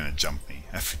war, they're gonna jump me.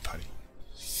 Everybody.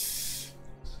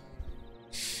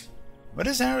 What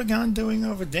is Aragon doing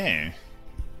over there?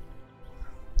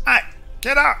 Hey,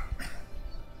 get up!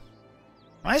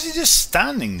 Why is he just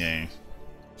standing there?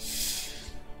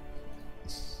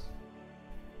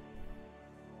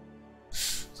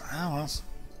 Oh well.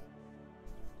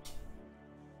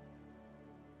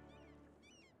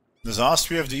 Does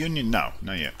Austria have the Union? No,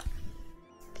 not yet.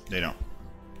 They don't.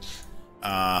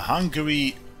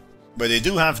 Hungary, but they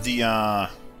do have the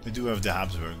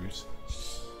Habsburgers.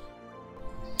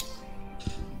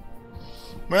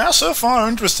 Well, so far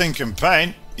interesting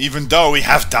campaign. Even though we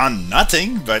have done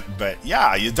nothing, but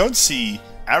yeah, you don't see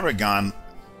Aragon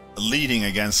leading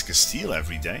against Castile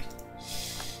every day.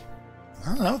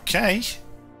 Well, okay.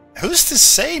 Who's to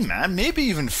say, man? Maybe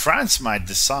even France might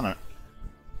dishonor.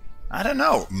 I don't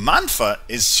know. Manfa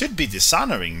should be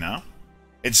dishonoring now.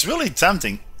 It's really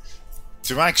tempting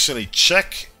to actually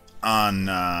check on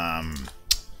the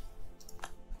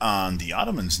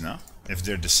Ottomans now, if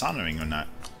they're dishonoring or not.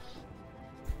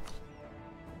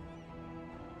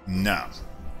 No.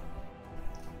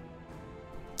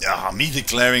 Me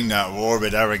declaring that war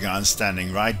with Aragon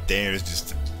standing right there is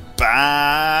just a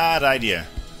bad idea.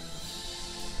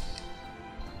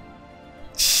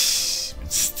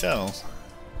 But still,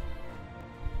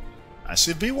 I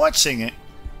should be watching it.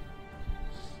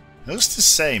 Who's to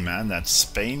say, man, that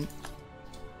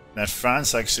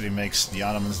France actually makes the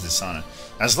Ottomans dishonor?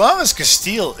 As long as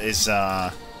Castile is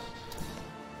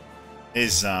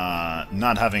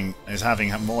having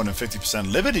more than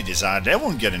 50% liberty desire, they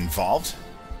won't get involved.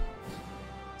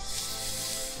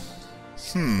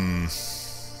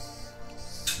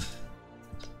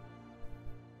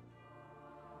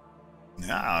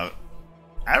 Now,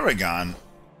 Aragon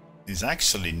is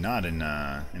actually not in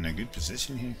a good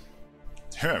position here.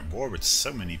 They're at war with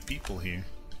so many people here.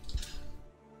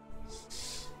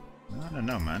 I don't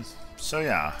know, man. So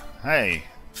yeah, hey,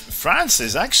 France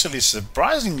is actually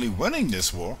surprisingly winning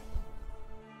this war,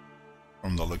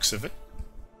 from the looks of it.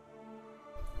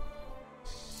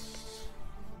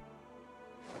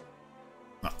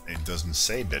 Well, it doesn't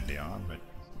say that they are, but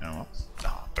you know,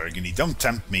 Burgundy, don't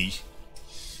tempt me.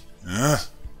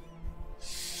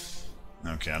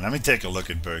 Okay, let me take a look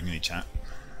at Burgundy, chat.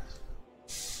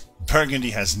 Burgundy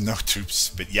has no troops,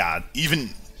 but yeah,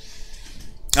 even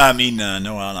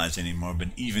no allies anymore, but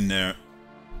even their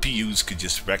PUs could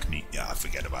just wreck me. Yeah,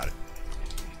 forget about it.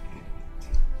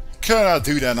 Could I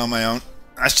do that on my own?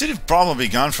 I should have probably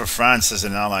gone for France as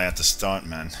an ally at the start,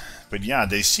 man. But yeah,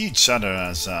 they see each other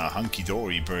as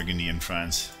hunky-dory, Burgundy and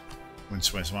France.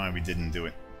 Which was why we didn't do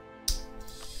it.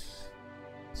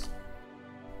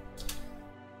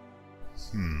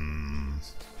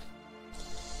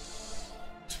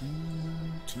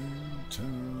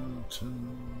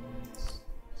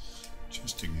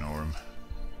 Just ignore him.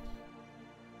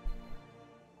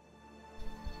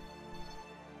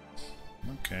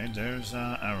 Okay, there's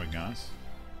Aragon.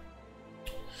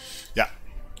 Yeah,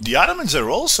 the Ottomans are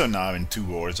also now in 2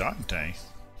 wars, aren't they?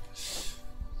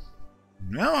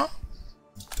 No.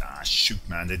 Ah, shoot,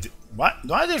 man. They did.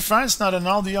 Why did France not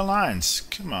annul the alliance?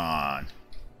 Come on.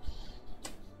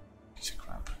 Piece of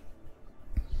crap.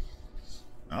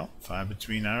 Well, fight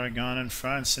between Aragon and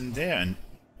France in there, and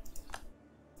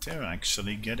they're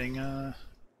actually getting no.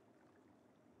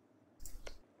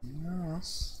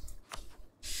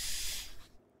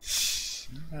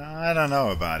 I don't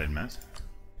know about it, man.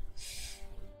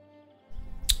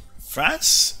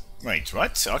 France? Wait,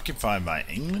 what? Occupied by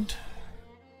England?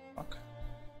 Fuck.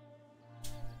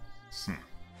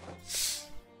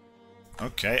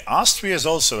 Okay, Austria is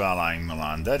also allying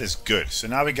Milan. That is good. So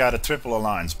now we got a triple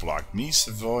alliance block. Me,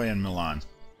 Savoy, and Milan.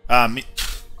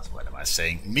 What am I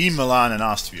saying? Me, Milan, and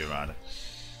Austria, rather.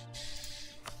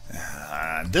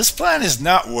 This plan is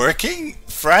not working.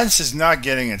 France is not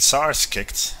getting its arse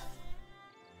kicked.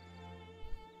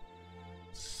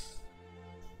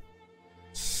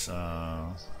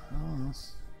 So...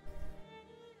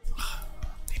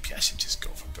 maybe I should just go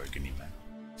for Burgundy, man.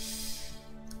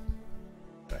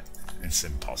 But it's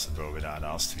impossible without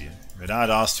Austria. Without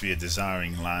Austria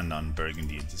desiring land on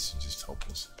Burgundy, this is just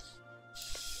hopeless.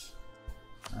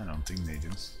 I don't think they do.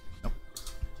 Nope.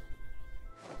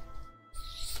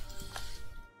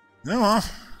 No, well,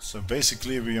 So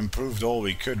basically we improved all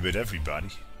we could with everybody.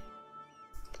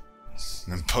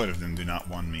 And both of them do not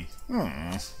want me.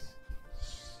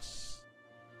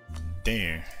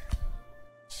 There.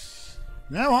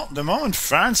 Now, well, the moment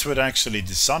France would actually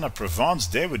dishonor Provence,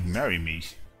 they would marry me.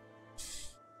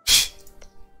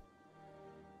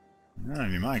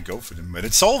 We might go for them, but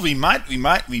it's all we might.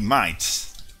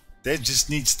 There just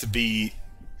needs to be...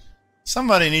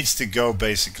 Somebody needs to go,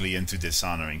 basically, into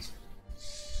dishonoring.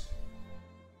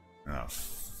 Oh,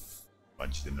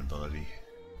 fudge the nobility.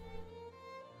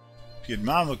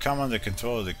 Piedmont will come under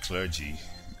control of the clergy.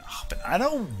 Oh, but I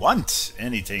don't want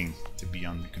anything to be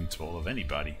under control of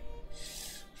anybody.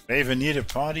 Favor neither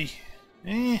party?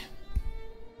 Eh.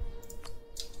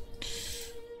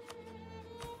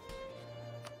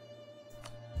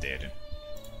 There then.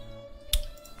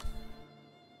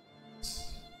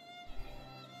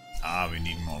 Ah, we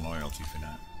need more loyalty for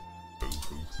that.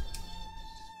 Boo-hoo.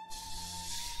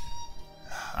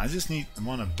 I just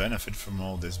want to benefit from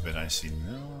all this, but I see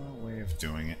no way of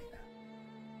doing it.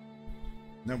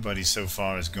 Nobody so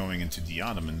far is going into the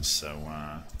Ottomans, so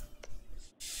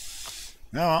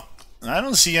no, I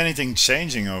don't see anything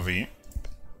changing over here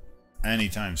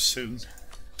anytime soon.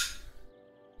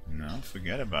 No,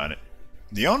 forget about it.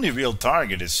 The only real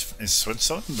target is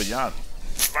Switzerland, but yeah,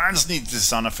 France needs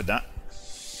dishonor for that.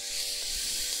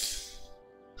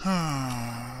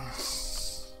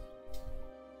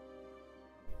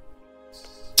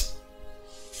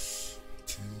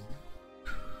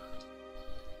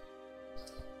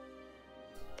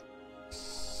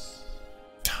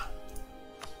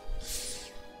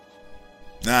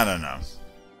 I don't know.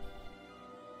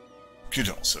 Could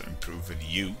also improve with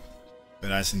you,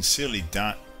 but I sincerely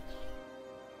doubt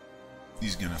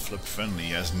he's gonna flip friendly.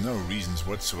 He has no reasons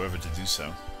whatsoever to do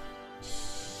so.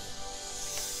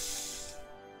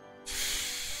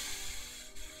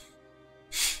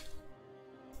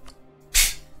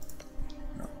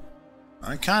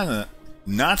 I'm kinda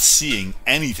not seeing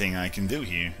anything I can do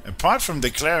here, apart from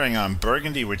declaring on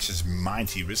Burgundy, which is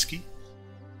mighty risky.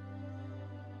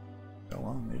 Oh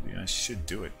well, maybe I should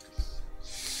do it.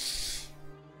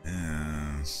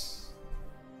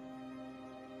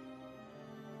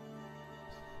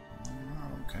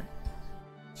 Okay.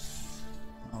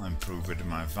 I'll improve it to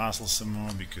my vassal some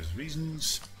more because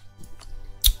reasons.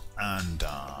 And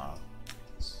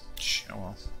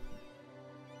well.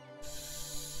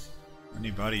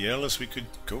 Anybody else we could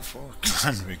go for?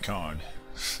 Clan Ricard.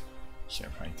 Yeah,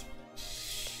 right.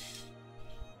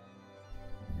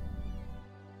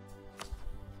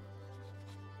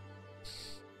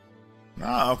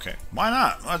 Ah, okay. Why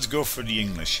not? Let's go for the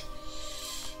English.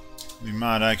 We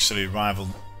might actually rival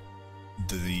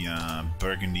the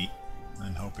Burgundy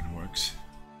and hope it works.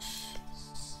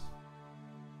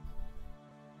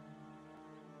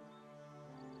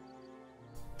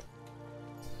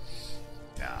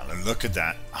 Yeah, look at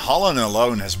that. Holland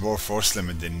alone has more force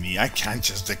limit than me. I can't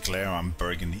just declare on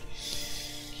Burgundy.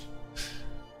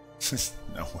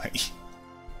 No way.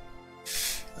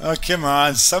 Oh, come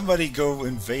on. Somebody go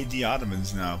invade the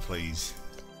Ottomans now, please.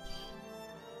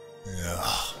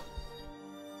 Ugh.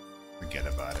 Forget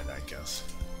about it, I guess.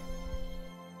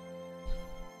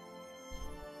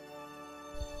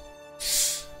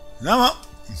 No, well.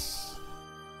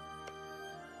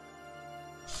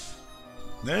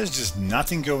 There's just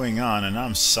nothing going on, and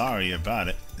I'm sorry about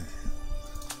it.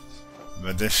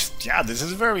 But this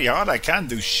is very hard. I can't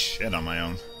do shit on my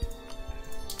own.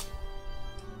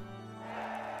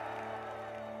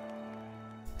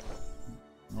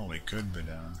 Well, we could, but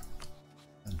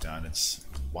I doubt it's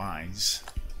wise.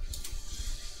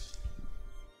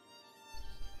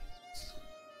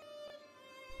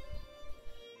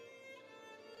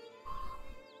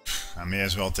 I may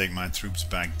as well take my troops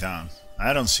back down.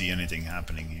 I don't see anything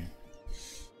happening here.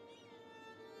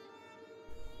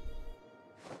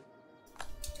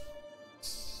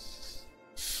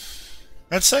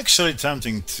 It's actually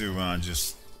tempting to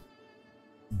just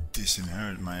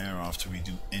disinherit my heir after we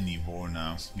do any war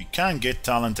now. We can't get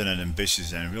talented and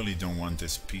ambitious and really don't want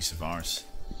this piece of ours.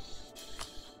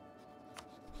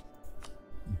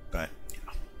 But,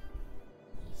 yeah.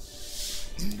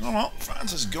 Oh well,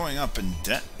 France is going up in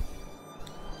debt.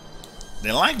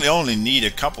 They likely only need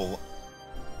a couple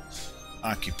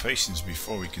occupations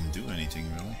before we can do anything,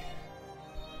 really.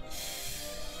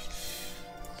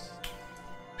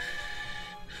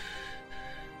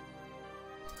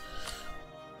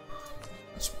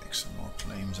 Let's make some more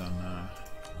claims on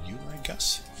you, I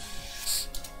guess.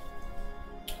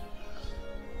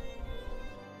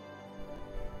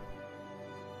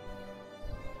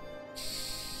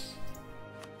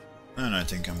 And I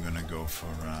think I'm gonna go for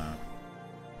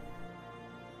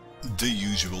the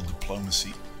usual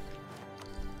diplomacy.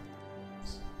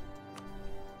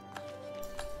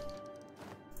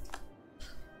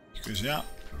 Because, yeah,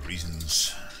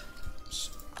 reasons.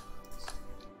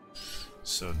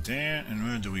 So there, and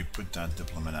where do we put that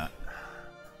diplomat at?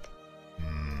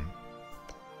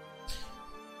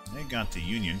 They got the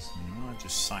Union. No,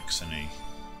 just Saxony.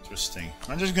 Interesting.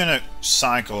 I'm just gonna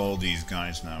cycle all these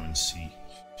guys now and see.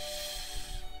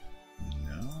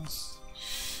 No.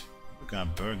 We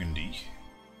got Burgundy.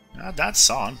 That's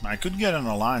on. I could get an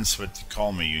alliance with the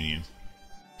Calmer Union.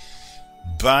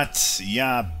 But,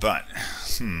 yeah, but...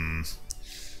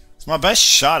 It's my best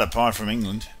shot apart from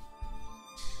England.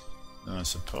 I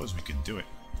suppose we could do it.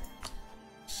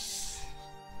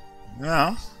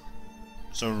 Well,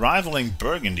 so rivaling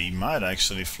Burgundy might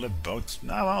actually flip both.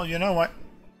 Nah, well, you know what?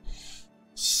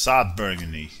 South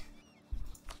Burgundy.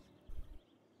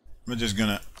 We're just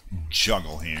gonna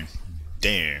juggle here.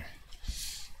 There.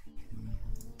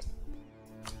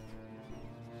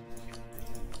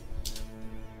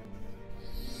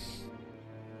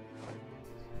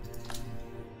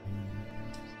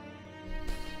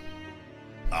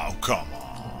 Oh, come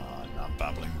on. Not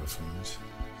babbling buffoons.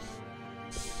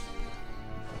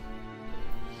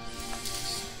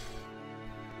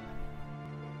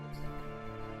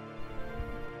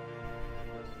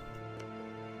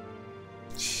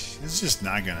 It's just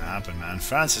not gonna happen, man.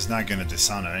 France is not gonna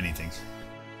dishonor anything.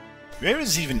 Where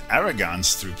is even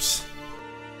Aragon's troops?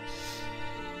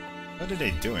 What are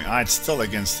they doing? Ah, it's still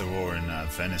against the war in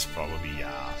Venice, probably.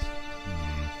 Yeah.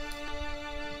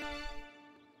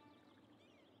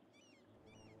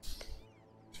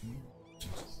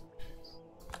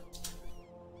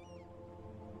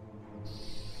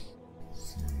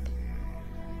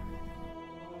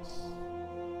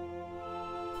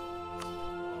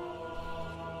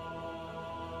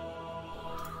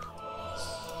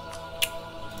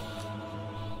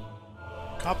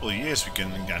 Couple of years we can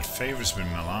get favors with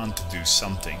Milan to do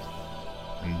something,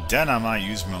 and then I might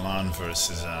use Milan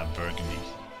versus Burgundy.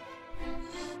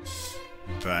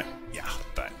 But yeah,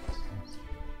 but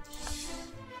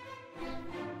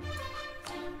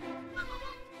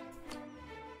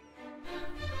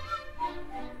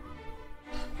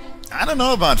I don't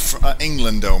know about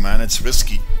England though, man. It's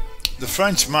risky. The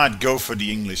French might go for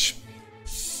the English.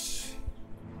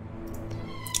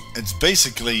 It's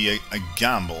basically a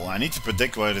gamble. I need to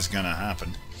predict what is gonna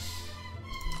happen.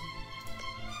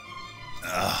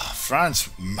 France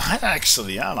might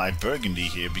actually ally Burgundy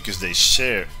here because they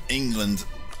share England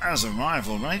as a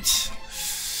rival, right?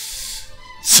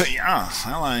 So yeah,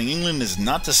 allying England is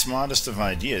not the smartest of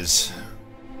ideas.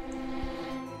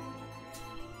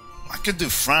 I could do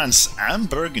France and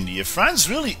Burgundy. If France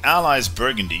really allies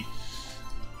Burgundy,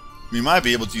 we might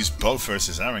be able to use both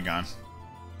versus Aragon.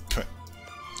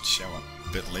 Show up.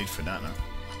 A bit late for that now.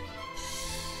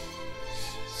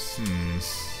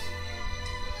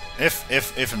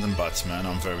 If and then buts, man.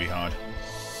 I'm very hard.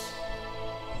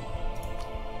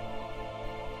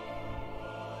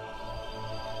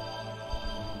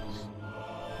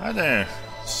 Hi there,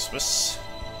 Swiss.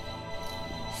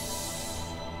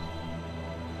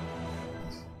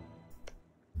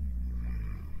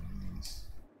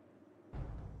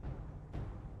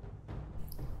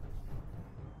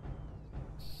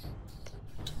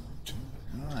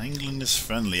 England is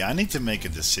friendly. I need to make a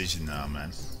decision now,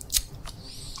 man.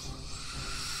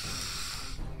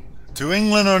 To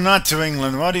England or not to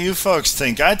England? What do you folks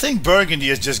think? I think Burgundy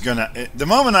is just gonna... The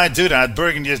moment I do that,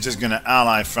 Burgundy is just gonna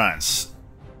ally France.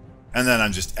 And then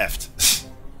I'm just effed.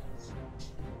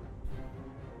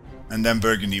 And then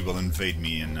Burgundy will invade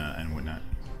me and whatnot.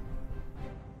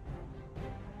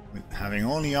 With having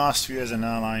only Austria as an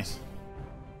ally...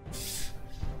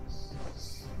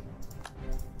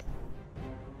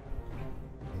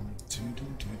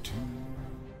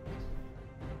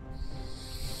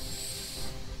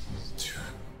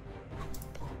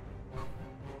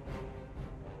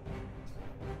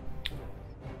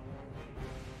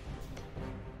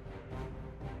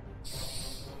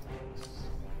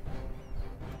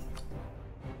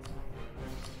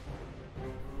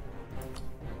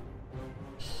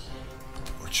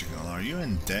 Portugal, are you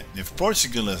in debt? If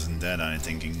Portugal isn't dead, I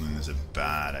think England is a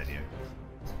bad idea.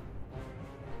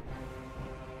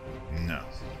 No.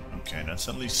 Okay, that's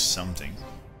at least something.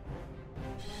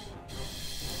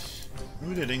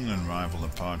 Who did England rival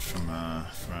apart from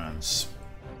France?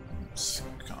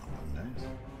 Scotland, eh?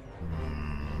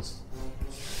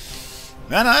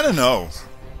 Man, I don't know.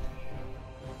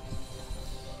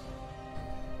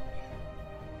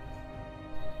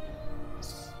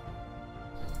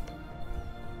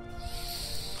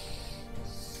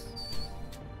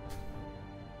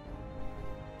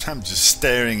 I'm just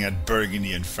staring at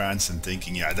Burgundy and France and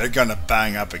thinking, yeah, they're gonna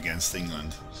bang up against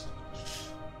England.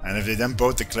 And if they then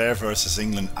both declare versus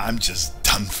England, I'm just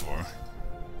done for.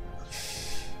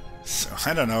 So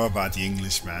I don't know about the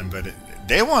English, man, but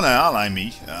they want to ally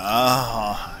me.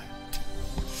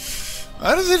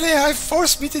 Why does they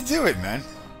force me to do it, man?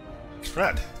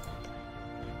 Crud.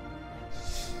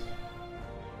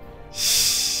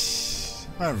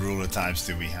 What ruler types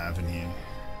do we have in here?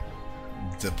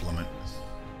 Diplomat.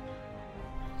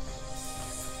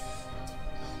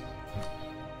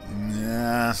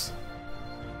 Yeah.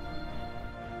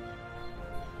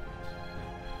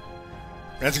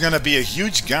 That's gonna be a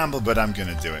huge gamble, but I'm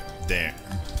gonna do it. There.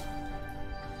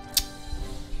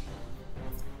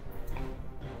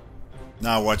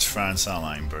 Now watch France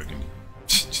allying Burgundy.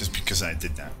 Just because I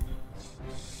did that.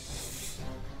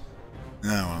 Oh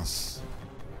well.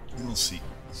 We'll see.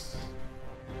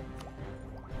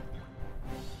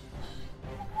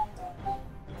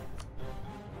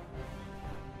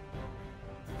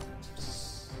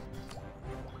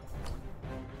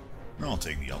 I'll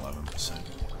take the 11%.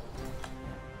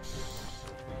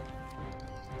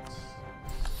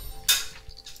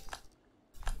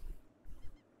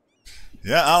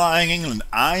 Yeah, allying England.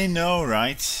 I know,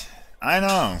 right? I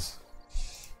know.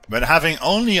 But having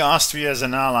only Austria as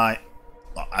an ally...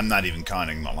 Well, I'm not even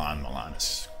counting Milan. Milan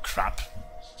is crap.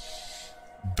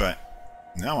 But,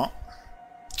 no, well.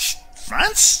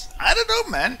 France? I don't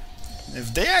know, man.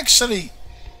 If they actually...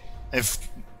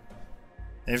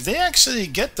 If they actually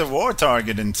get the war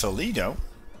target in Toledo...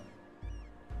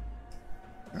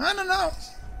 I don't know.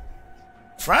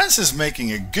 France is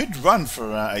making a good run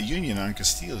for a union on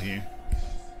Castile here.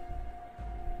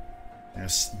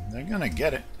 Yes, they're gonna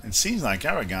get it. It seems like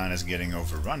Aragon is getting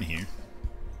overrun here.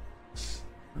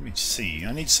 Let me see.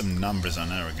 I need some numbers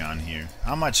on Aragon here.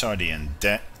 How much are they in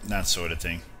debt? That sort of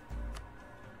thing.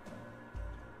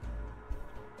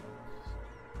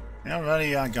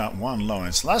 Already I got one loan.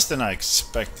 It's less than I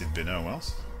expected, but oh well.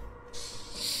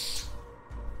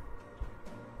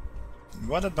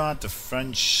 What about the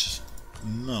French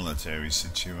military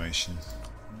situation?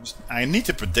 I need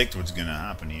to predict what's gonna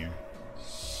happen here.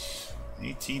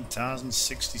 18,000,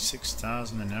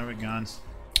 66,000 in Aragon.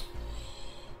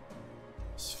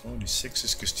 46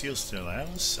 is Castile still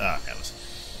Alice? Ah,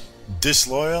 Alice.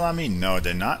 Disloyal, I mean? No,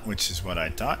 they're not, which is what I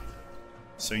thought.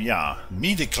 So yeah,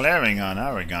 me declaring on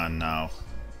Aragon now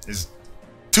is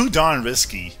too darn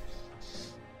risky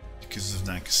because of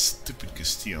that stupid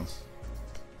Castile.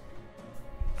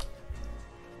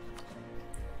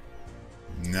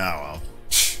 No,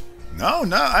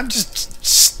 no, I'm just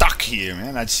stuck here,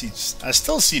 man. I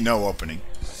still see no opening.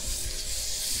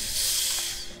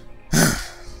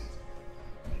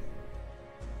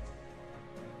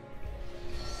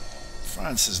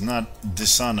 France is not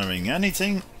dishonoring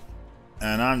anything,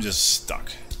 and I'm just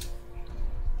stuck.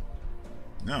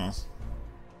 No.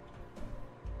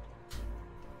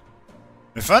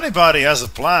 If anybody has a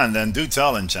plan, then do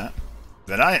tell in chat.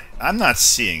 But I'm not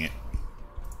seeing it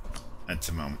at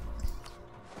the moment.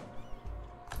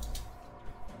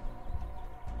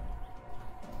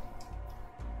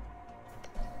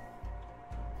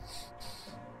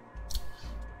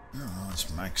 Oh, let's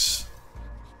max.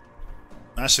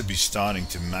 I should be starting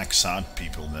to max out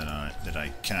people that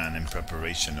I can in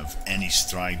preparation of any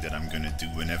strike that I'm gonna do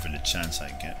whenever the chance I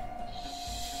get.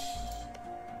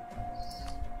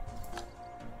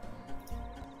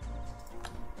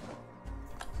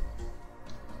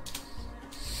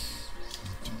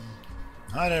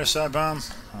 Hi there, Cybom.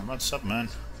 What's up, man?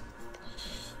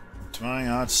 I'm trying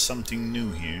out something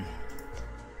new here.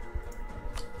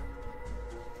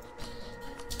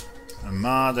 A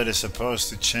mod that is supposed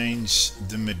to change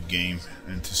the mid-game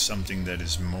into something that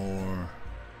is more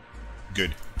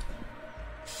good.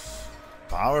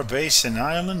 Power base in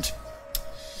Ireland?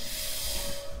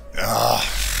 I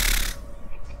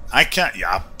can't...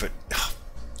 Yeah, but...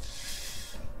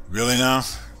 Really now?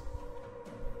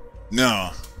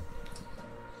 No.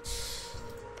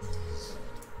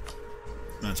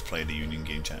 Let's play the Union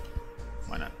game, chat.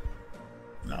 Why not?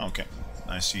 No, okay.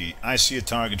 I see a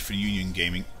target for Union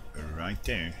Gaming. Right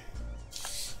there,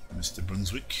 Mr.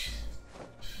 Brunswick.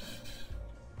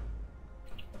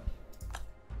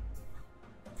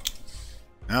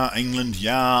 Ah, England,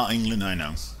 yeah, England, I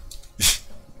know.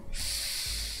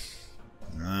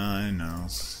 I know.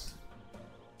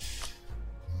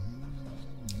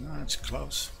 That's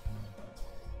close.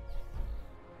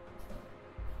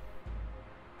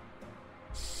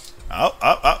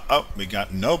 Oh, we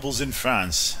got nobles in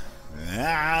France.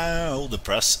 Ah, hold the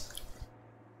press.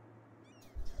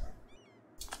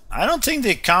 I don't think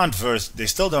they count versus. They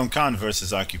still don't count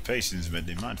versus occupations, but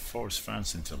they might force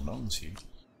France into loans here.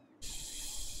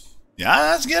 Yeah,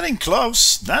 that's getting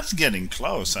close. That's getting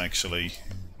close, actually.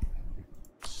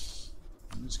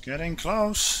 It's getting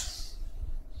close.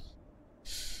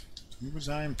 Who was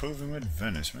I improving with?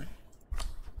 Venice, right?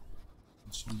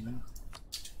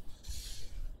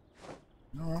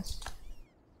 No.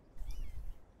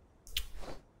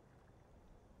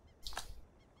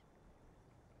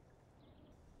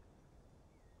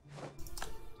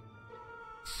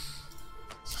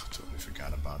 Totally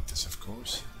forgot about this, of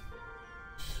course.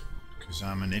 Because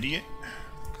I'm an idiot.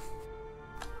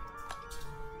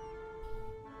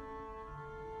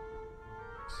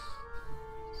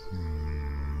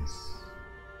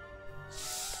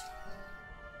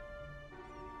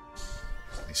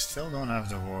 They still don't have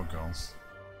the war goal.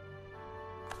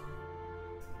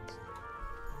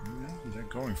 Yeah, they're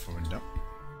going for it though.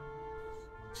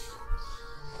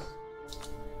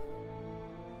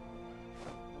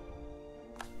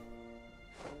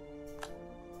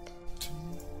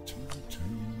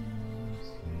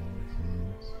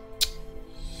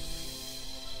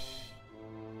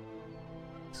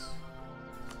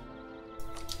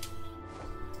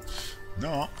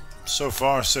 No, so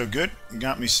far so good.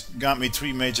 Got me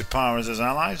 3 major powers as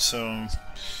allies, so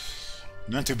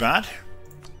not too bad.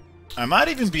 I might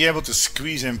even be able to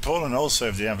squeeze in Poland also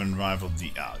if they haven't rivaled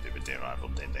the they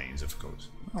rivaled the Danes, of course.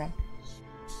 Oh.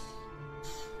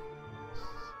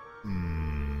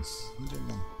 They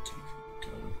won't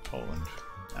go with Poland.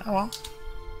 Ah well.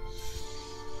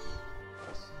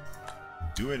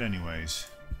 Do it anyways.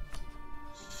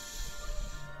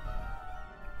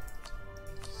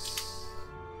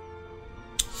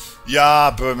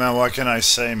 Yeah, but man, what can I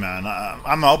say, man?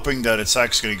 I'm hoping that it's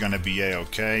actually gonna be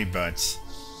a-okay, but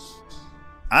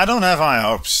I don't have high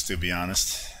hopes, to be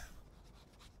honest.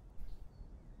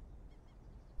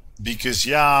 Because,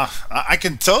 yeah, I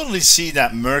can totally see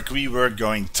that Mercury rework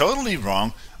going totally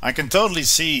wrong. I can totally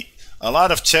see a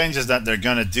lot of changes that they're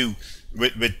gonna do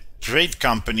with trade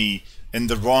company in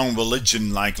the wrong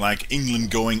religion, like England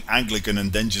going Anglican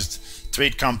and then just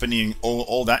trade company and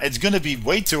all that. It's gonna be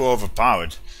way too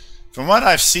overpowered. From what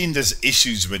I've seen, there's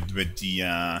issues with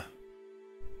the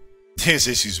there's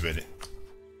issues with it.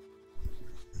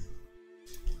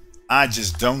 I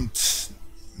just don't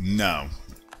know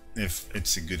if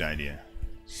it's a good idea.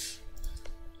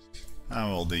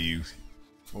 How old are you?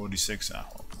 46? Oh,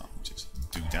 well, no, just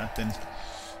do that then.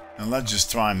 And let's just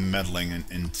try meddling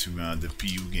into the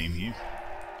PU game here.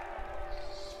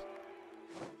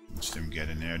 Watch them get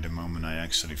in there the moment I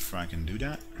actually fracking do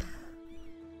that.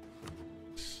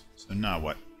 So now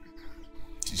what?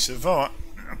 Savoy.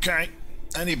 Okay.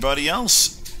 Anybody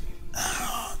else?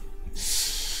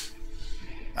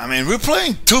 I mean, we're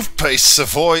playing toothpaste,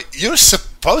 Savoy. You're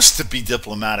supposed to be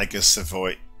diplomatic as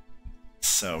Savoy.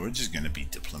 So we're just gonna be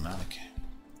diplomatic.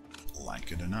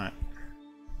 Like it or not.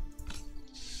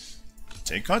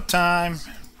 Take our time.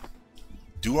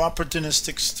 Do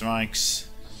opportunistic strikes.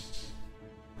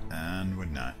 And we're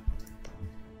not.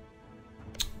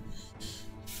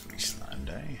 Friesland,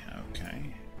 eh?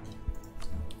 Okay.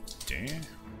 There.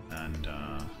 And,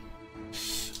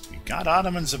 we got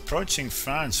Ottomans approaching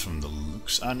France from the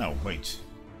looks. Ah, no, wait.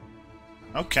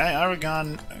 Okay,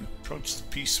 Aragon approached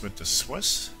peace with the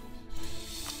Swiss.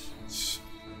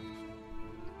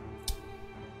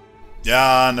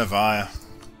 Yeah, Novaya.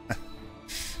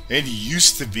 It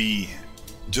used to be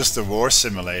just a war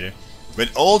simulator.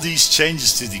 With all these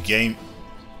changes to the game,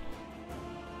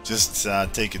 just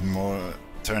take it more,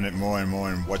 turn it more and more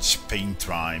and watch paint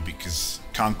dry, because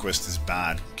Conquest is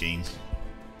bad game.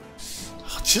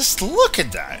 Just look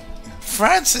at that.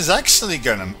 France is actually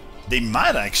gonna... They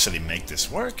might actually make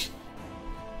this work.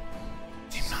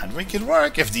 They might make it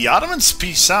work. If the Ottomans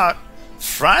peace out,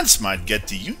 France might get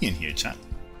the Union here, chat.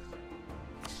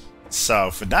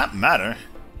 So, for that matter,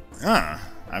 I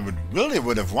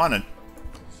would have wanted...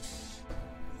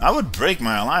 I would break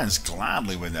my alliance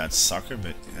gladly with that sucker,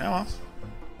 but yeah, well.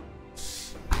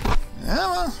 Yeah,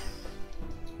 well.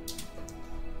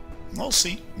 We'll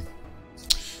see.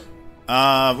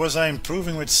 Was I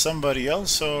improving with somebody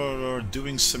else or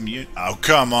doing some... Oh,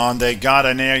 come on, they got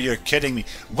an heir, you're kidding me.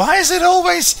 Why is it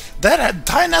always that a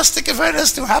dynastic event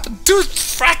has to happen 2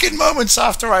 fracking moments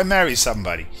after I marry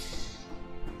somebody?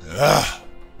 Ugh.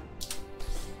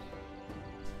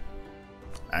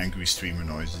 Angry streamer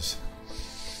noises.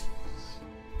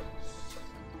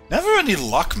 Never any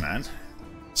luck, man.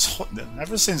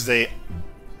 Ever since they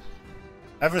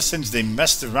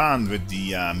messed around with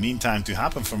the meantime to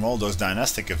happen from all those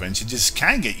dynastic events, you just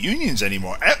can't get unions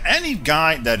anymore. Any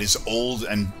guy that is old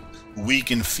and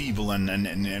weak and feeble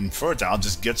and fertile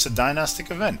just gets a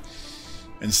dynastic event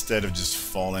instead of just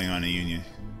falling on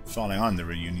the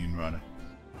reunion rather.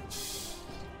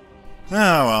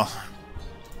 Oh well.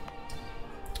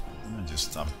 I'll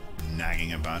just stop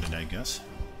nagging about it, I guess.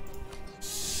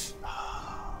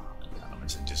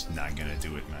 Elements are just not gonna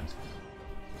do it, man.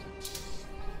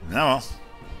 Now well.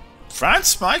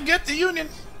 France might get the Union.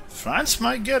 France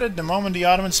might get it the moment the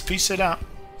Ottomans piece it out.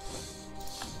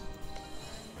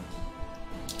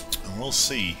 And we'll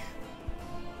see.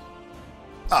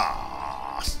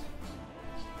 Ah,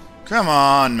 come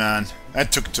on, man.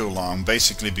 That took too long.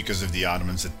 Basically because of the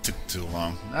Ottomans, it took too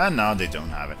long. And now they don't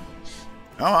have it.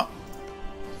 Oh well.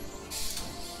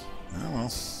 Oh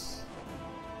well.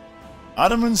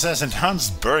 Ottomans has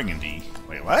enhanced Burgundy.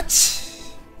 Wait, what?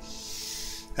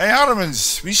 Hey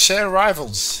Ottomans, we share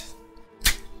rivals.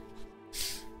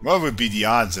 What would be the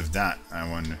odds of that, I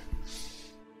wonder?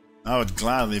 I would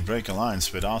gladly break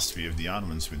alliance with Austria if the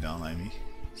Ottomans would ally me.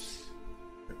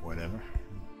 But whatever.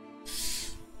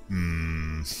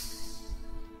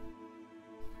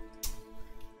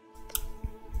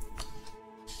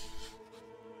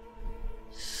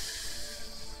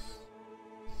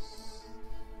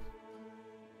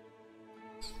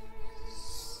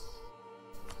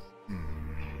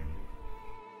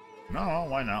 No,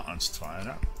 why not? Let's try it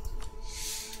out.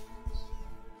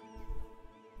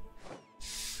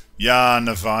 Yeah,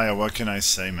 Navaya, what can I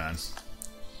say, man?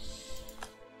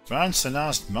 France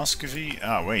announced Muscovy.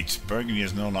 Ah, wait, Burgundy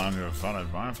is no longer a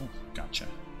valid rival. Gotcha.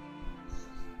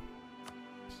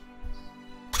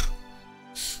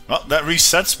 Well, that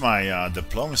resets my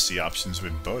diplomacy options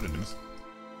with both of them.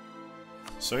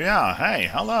 So yeah, hey,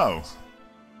 hello.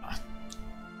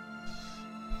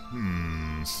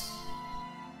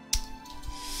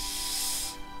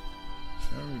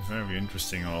 Very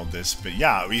interesting all this, but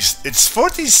yeah, it's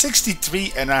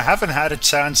 1463 and I haven't had a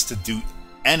chance to do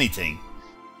anything.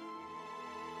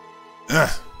 Ugh.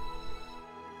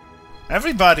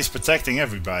 Everybody's protecting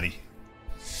everybody.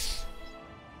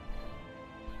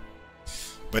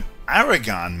 But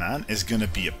Aragon, man, is gonna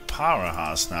be a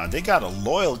powerhouse now. They got a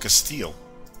loyal Castile.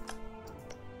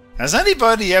 Has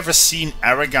anybody ever seen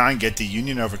Aragon get the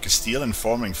union over Castile and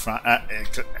forming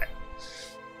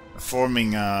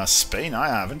Spain? I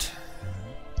haven't.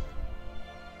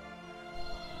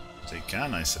 They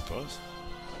can, I suppose.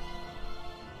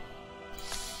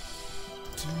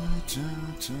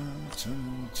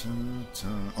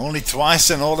 Only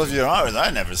twice in all of your hours. I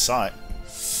never saw it.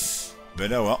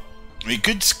 But oh well. We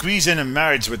could squeeze in a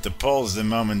marriage with the Poles the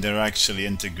moment they're actually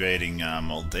integrating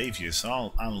Moldavia.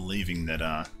 So I'm leaving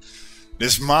that.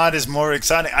 This mod is more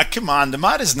exciting. Come on, the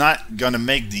mod is not gonna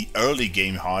make the early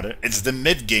game harder. It's the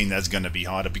mid game that's gonna be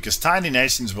harder because tiny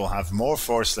nations will have more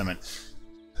force limit.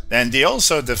 Then they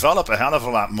also develop a hell of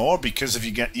a lot more because if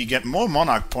you get more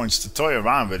monarch points to toy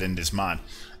around with in this mod.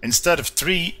 Instead of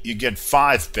 3, you get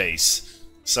 5 base.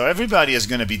 So everybody is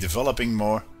gonna be developing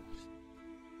more.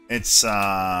 It's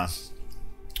yeah,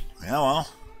 well,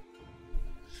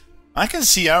 I can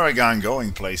see Aragon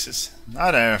going places.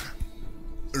 Not there.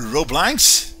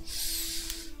 Roblanks,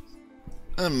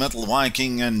 Metal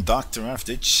Viking and Dr.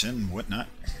 F-Ditch and whatnot.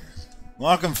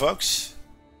 Welcome, folks.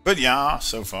 But yeah,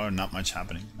 so far not much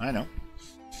happening. I know.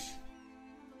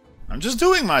 I'm just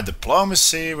doing my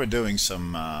diplomacy. We're doing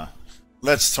some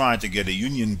let's try to get a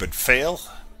union but fail,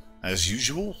 as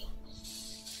usual.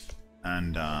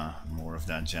 And more of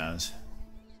that jazz.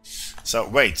 So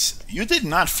wait, you did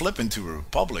not flip into a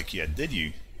republic yet, did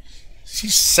you?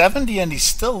 He's 70 and he's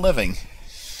still living.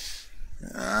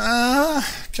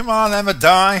 Come on, Emma,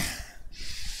 die.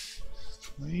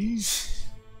 Please.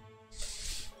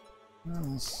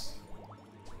 Oh.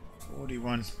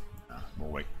 41. We'll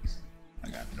wait. I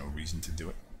got no reason to do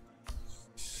it.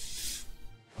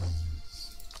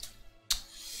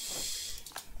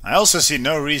 I also see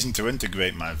no reason to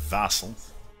integrate my vassal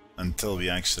until we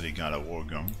actually got a war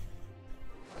going.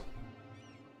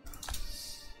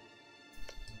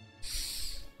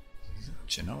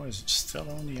 Genoa is still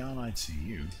only allied to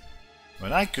you.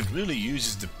 What I could really use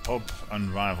is the Pope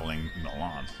unrivaling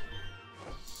Milan.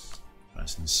 I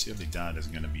sincerely doubt it's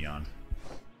going to be on.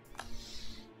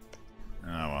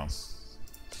 Oh well.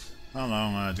 How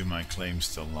long do my claims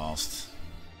still last?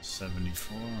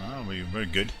 74? Oh, we're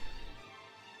good.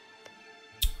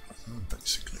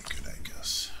 Basically good, I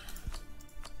guess.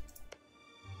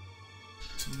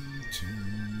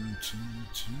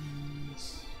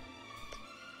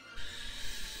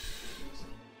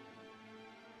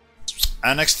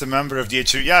 Annexed a member of the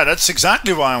HU. Yeah, that's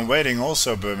exactly why I'm waiting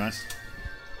also, Burman.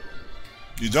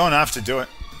 You don't have to do it.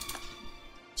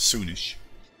 Soonish.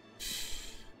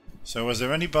 So was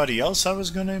there anybody else I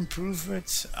was going to improve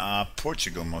with?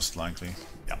 Portugal, most likely.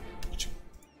 Yeah, Portugal.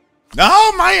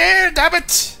 No, my hair, damn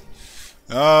it!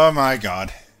 Oh my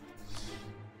god.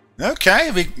 Okay,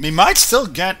 we might still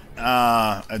get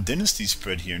a dynasty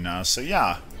spread here now, so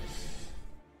yeah.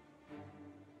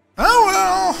 Oh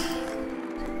well!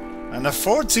 And a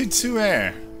 422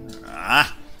 heir.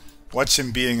 Watch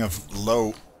him being of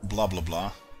low blah blah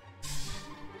blah.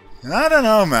 I don't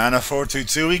know, man, a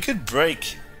 422, he could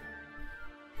break.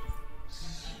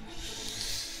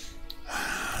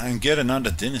 And get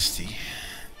another dynasty.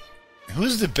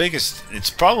 Who's the biggest? It's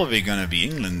probably gonna be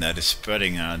England that is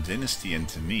spreading our dynasty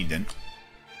into me then.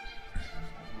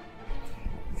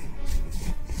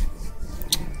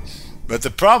 But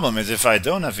the problem is if I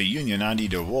don't have a union I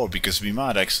need a war, because we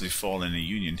might actually fall in a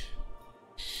union.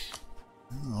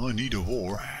 Oh, I need a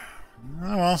war.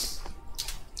 Oh well.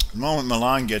 The moment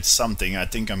Milan gets something I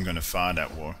think I'm gonna fire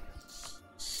that war.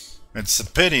 It's a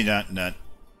pity that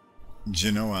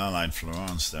Genoa allied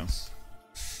Florence though.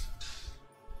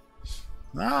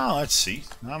 Now let's see.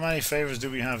 How many favors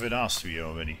do we have with Austria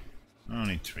already?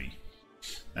 Only 3.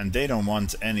 And they don't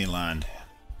want any land.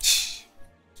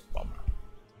 Bummer.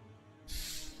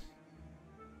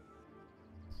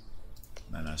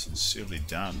 And I sincerely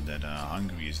doubt that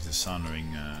Hungary is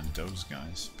dishonoring those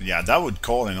guys. But yeah, that would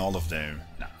call in all of their...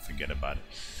 Nah, forget about it.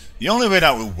 The only way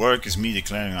that would work is me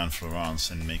declaring on Florence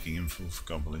and making him full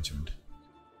co-belligerent.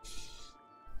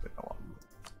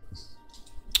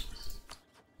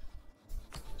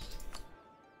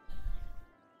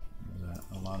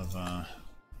 A lot of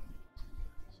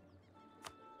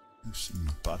there's some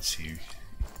butts here.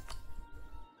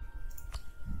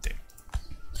 There.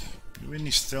 Do we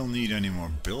still need any more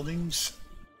buildings?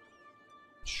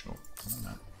 Sure, why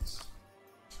not?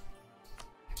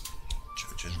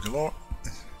 Churches galore.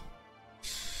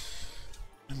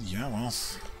 And yeah, well,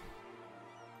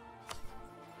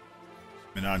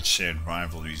 without shared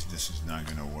rivalries, this is not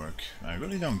gonna work. I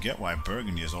really don't get why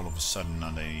Burgundy is all of a sudden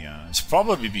not a... it's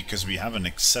probably because we haven't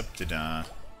accepted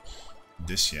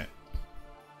this yet.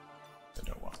 But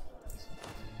oh well.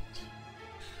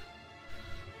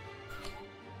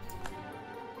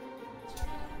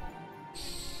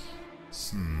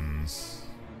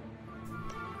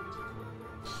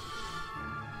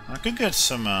 I could get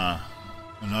some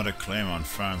another claim on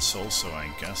France also, I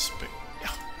guess, but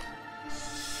yeah.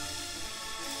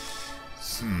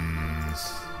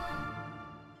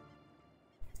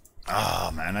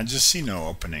 Ah, man, I just see no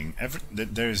opening.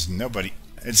 There's nobody.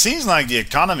 It seems like the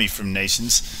economy from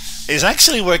nations is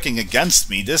actually working against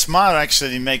me. This mod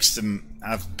actually makes them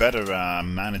have better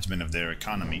management of their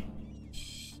economy.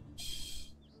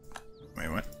 Wait,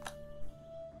 what?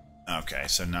 Okay,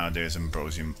 so now there's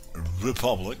Ambrosium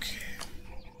Republic.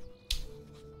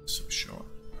 So sure.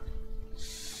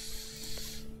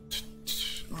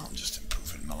 I'll just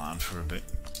improve it in Milan for a bit.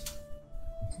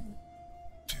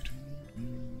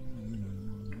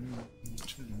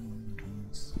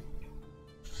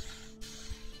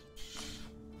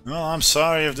 Well, I'm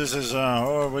sorry if this is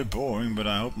horribly boring, but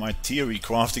I hope my theory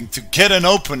crafting to get an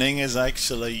opening is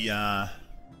actually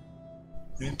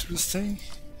interesting.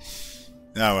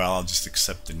 Oh well, I'll just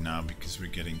accept it now because we're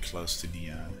getting close to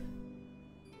the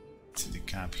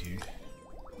cap here.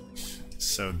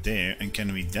 So there, and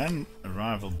can we then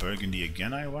rival Burgundy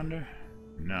again, I wonder?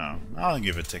 No, I'll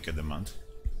give a tick of the month.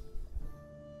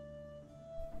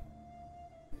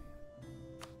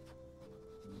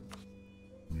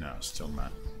 No, still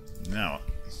not. No.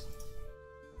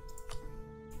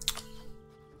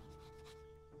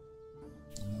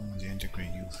 They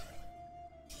integrate you.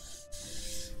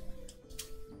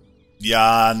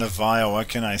 Yeah, Navajo, what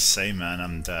can I say,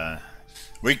 man?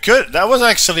 We could, that was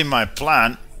actually my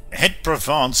plan. Hit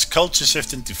Provence, culture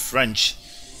shift into French.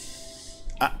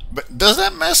 But does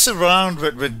that mess around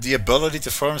with the ability to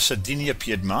form Sardinia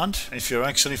Piedmont? If you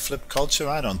actually flip culture?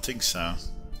 I don't think so.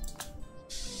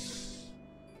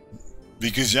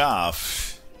 Because, yeah,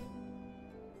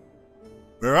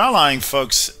 we're allying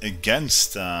folks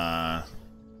against, oh,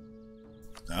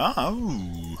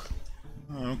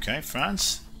 okay,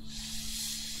 France.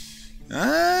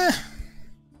 I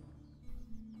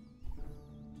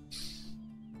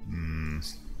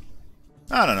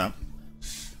don't know.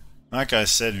 Like I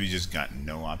said, we just got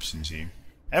no options here.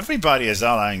 Everybody is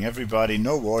allying everybody,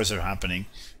 no wars are happening.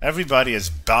 Everybody is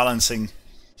balancing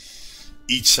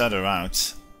each other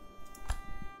out.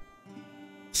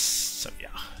 So yeah.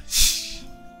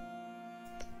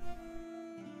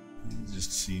 It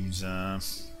just seems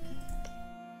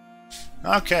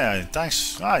okay,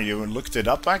 thanks. Ah, you looked it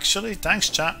up actually. Thanks,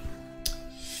 chat.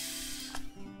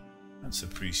 That's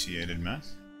appreciated, man.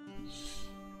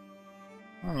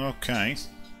 Oh, okay.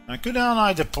 I could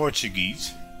ally the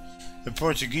Portuguese. The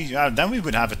Portuguese, then we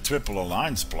would have a triple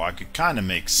alliance block. It kind of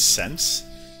makes sense.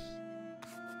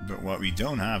 But what we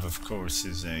don't have, of course,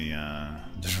 is the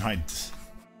right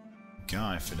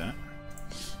guy for that.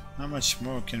 How much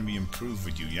more can we improve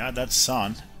with you? Yeah, that's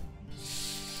on.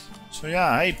 So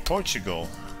yeah, hey Portugal.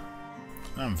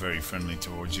 I'm very friendly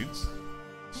towards you.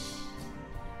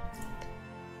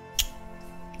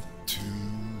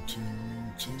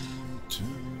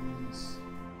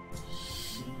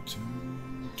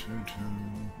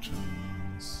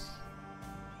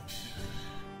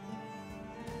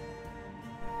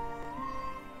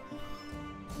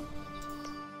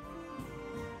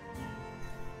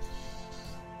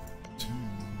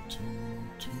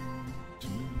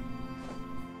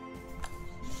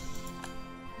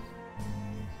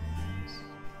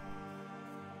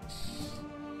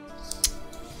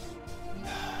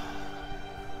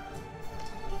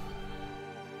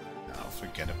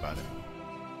 Forget about it.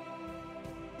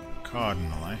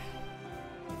 Cardinal, eh?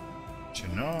 You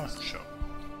know? Sure.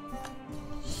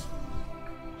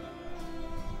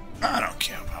 I don't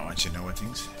care about what you know of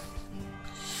things.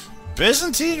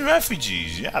 Byzantine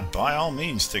refugees, yeah, by all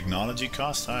means. Technology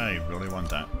cost, I really want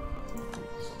that.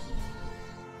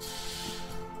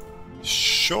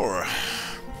 Sure.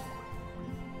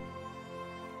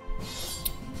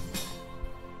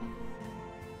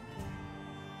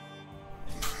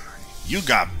 You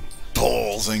got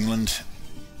balls, England.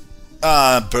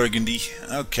 Burgundy.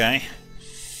 Okay.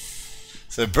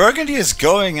 So Burgundy is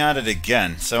going at it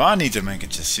again. So I need to make a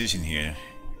decision here.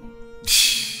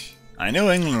 I knew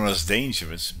England was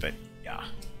dangerous, but yeah.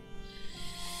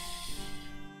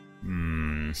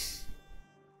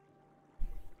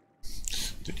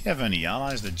 Did you have any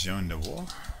allies that joined the war?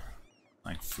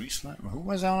 Like Friesland? Who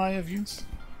was ally of you?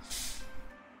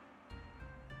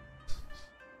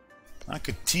 I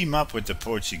could team up with the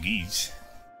Portuguese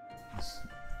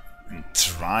and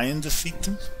try and defeat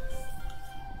them.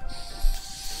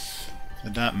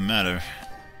 Did that matter?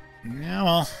 Yeah,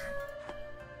 well,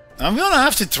 I'm gonna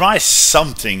have to try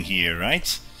something here,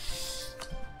 right?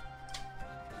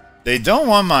 They don't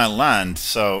want my land,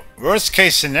 so worst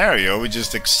case scenario, we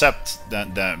just accept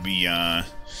that we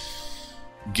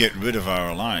get rid of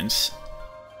our alliance.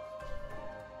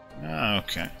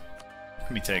 Okay,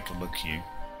 let me take a look here.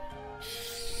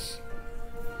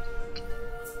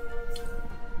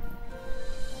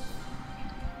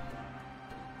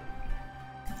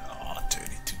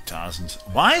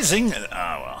 Why is England?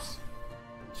 Ah, well.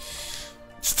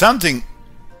 It's tempting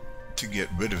to get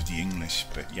rid of the English,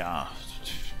 but yeah.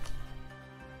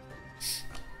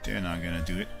 They're not gonna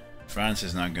do it. France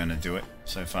is not gonna do it.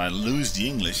 So if I lose the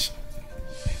English...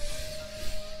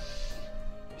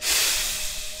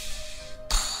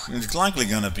 it's likely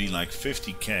gonna be like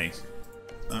 50k.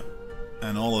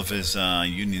 And all of his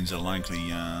unions are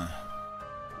likely...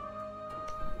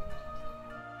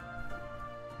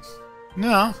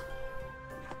 No.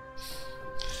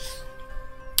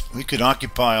 We could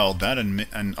occupy all that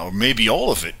and or maybe all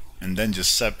of it, and then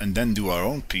just do our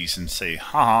own piece and say,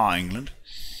 "Ha, England."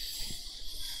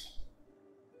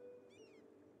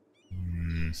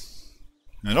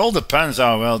 It all depends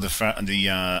how well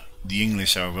the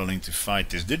English are willing to fight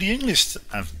this. Do the English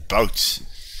have boats?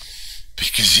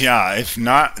 Because yeah, if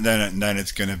not, then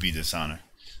it's gonna be dishonor.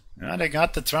 Yeah, they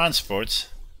got the transports.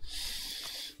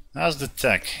 How's the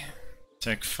tech?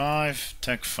 Tech 5,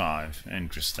 Tech 5.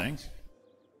 Interesting.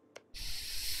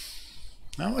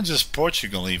 Now what does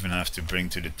Portugal even have to bring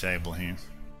to the table here?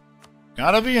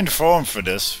 Gotta be informed for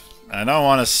this. I don't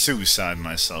want to suicide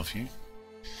myself here.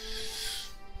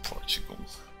 Portugal.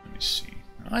 Let me see.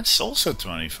 Oh, it's also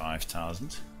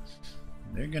 25,000.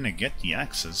 They're gonna get the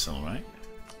access, alright.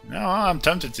 No, I'm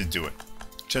tempted to do it.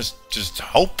 Just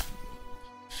hope.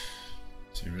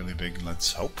 It's really big,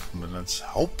 let's hope. But let's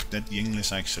hope that the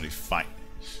English actually fight.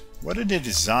 What do they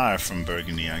desire from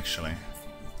Burgundy, actually?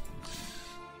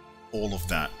 All of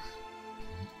that.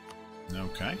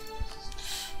 Okay.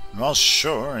 Well,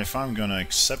 sure, if I'm gonna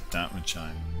accept that, which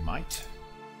I might,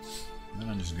 then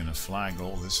I'm just gonna flag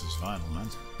all this as vital, man.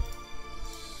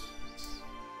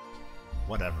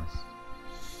 Whatever.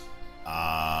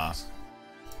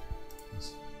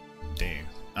 There.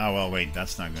 Oh, well, wait,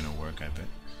 that's not gonna work, I bet.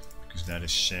 Because that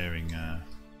is sharing,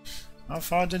 How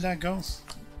far did that go?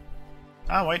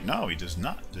 Ah, wait, no, he does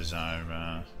not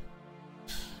desire,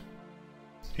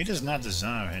 he does not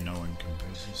desire Hainaut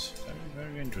bases. Very,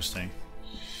 very interesting.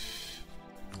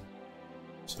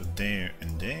 So there,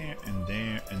 and there, and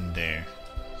there, and there.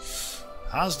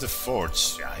 How's the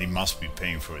forts? Yeah, he must be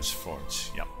paying for his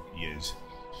forts. Yep, he is.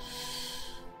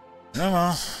 Oh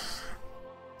well.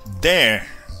 There.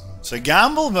 It's a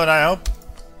gamble, but I hope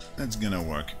it's gonna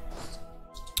work.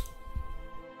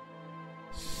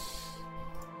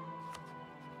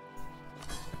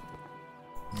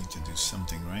 Need to do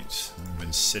something right. We've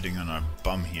been sitting on our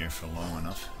bum here for long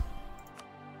enough.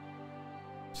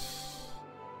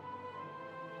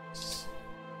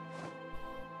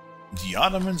 The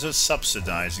Ottomans are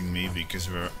subsidizing me because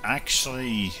we're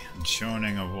actually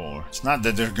joining a war. It's not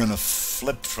that they're gonna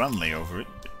flip friendly over it.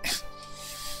 But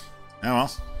oh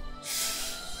well.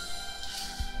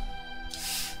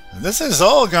 This is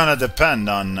all gonna depend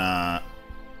on...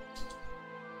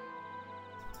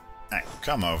 Hey,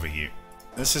 come over here.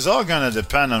 This is all gonna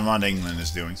depend on what England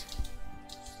is doing.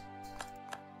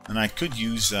 And I could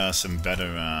use some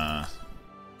better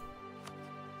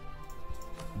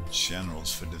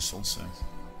generals for this also.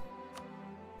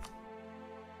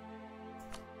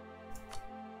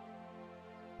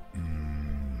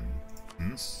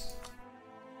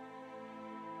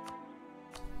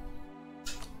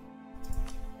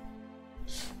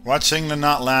 Watch England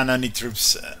not land any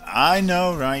troops. I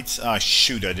know, right? Oh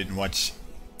shoot, I didn't watch.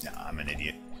 No, I'm an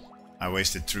idiot. I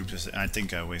wasted troops. I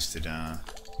think I wasted I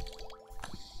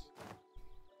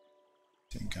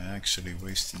think I actually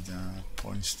wasted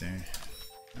points there.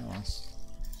 Oh well.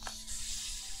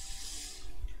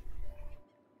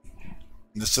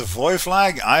 The Savoy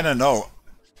flag? I don't know.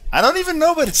 I don't even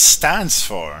know what it stands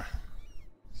for.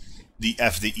 The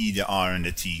F, the E, the R, and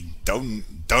the T. Don't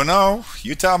know.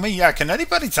 You tell me. Yeah, can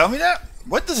anybody tell me that?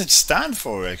 What does it stand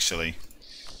for, actually?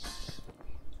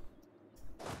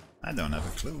 I don't have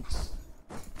a clue.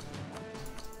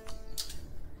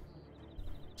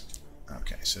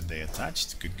 Okay, so they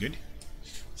attached. Good, good.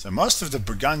 So most of the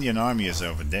Burgundian army is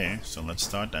over there. So let's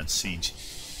start that siege.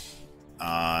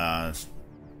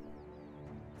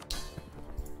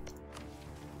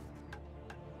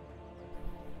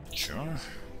 Sure.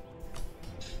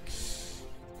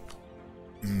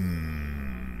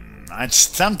 It's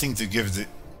tempting to give the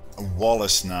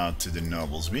Wallace now to the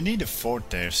nobles. We need a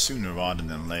fort there sooner rather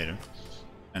than later.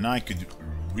 And I could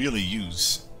really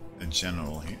use a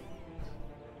general here.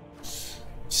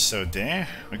 So there,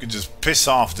 we could just piss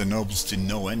off the nobles to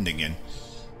no end again.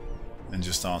 And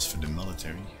just ask for the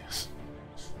military.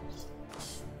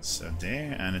 So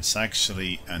there, and it's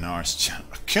actually an Ars general.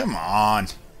 Come on!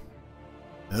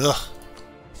 Ugh.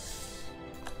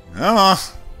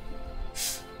 Oh.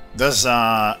 Does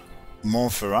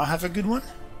Montferrat have a good one?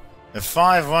 A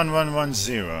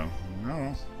 51110.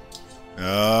 No.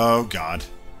 Oh god.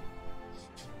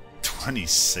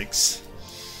 26.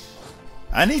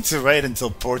 I need to wait until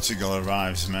Portugal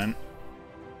arrives, man.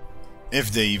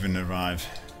 If they even arrive.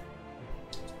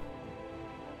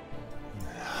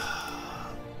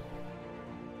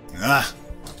 Ah.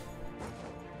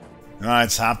 Oh,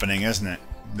 it's happening, isn't it?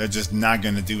 They're just not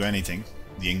gonna do anything.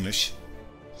 The English.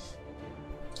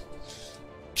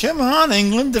 Come on,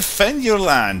 England, defend your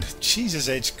land. Jesus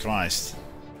H. Christ.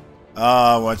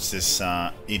 Oh, what's this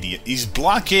idiot? He's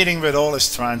blockading with all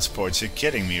his transports. You're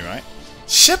kidding me, right?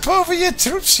 Ship over your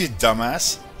troops, you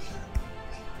dumbass.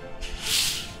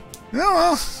 Oh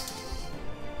well.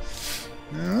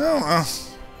 Oh well.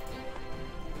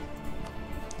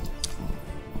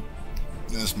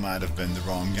 This might have been the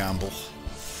wrong gamble.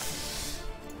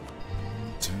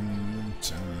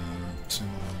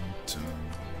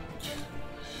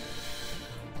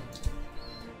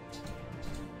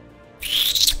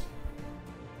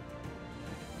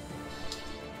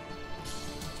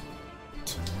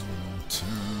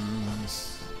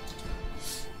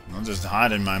 I'll just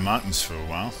hide in my mountains for a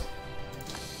while.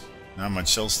 Not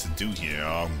much else to do here.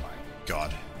 Oh my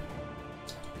god.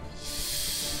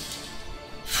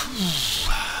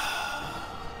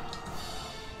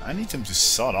 I need him to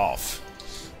sod off.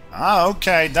 Ah,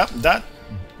 okay. That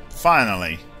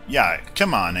finally. Yeah,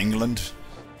 come on, England.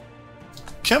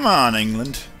 Come on,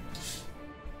 England.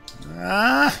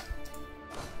 Ah.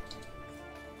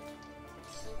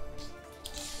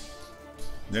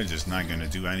 They're just not gonna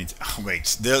do anything. Oh,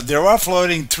 wait, they're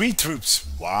offloading 3 troops.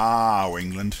 Wow,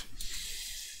 England.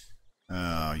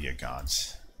 Oh, you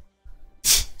gods.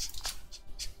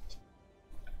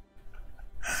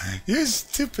 You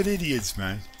stupid idiots,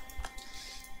 man.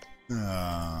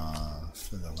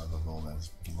 For the love of all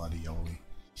that's bloody holy.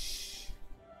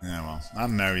 Yeah, well,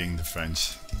 I'm marrying the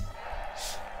French.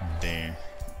 There.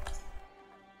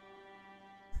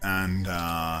 And,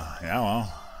 yeah,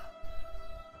 well.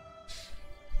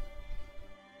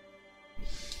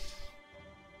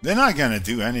 They're not gonna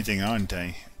do anything, aren't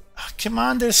they? Oh, come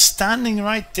on, they're standing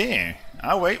right there.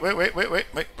 Oh, wait.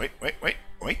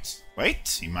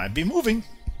 He might be moving.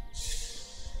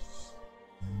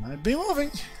 He might be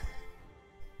moving.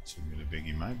 too really big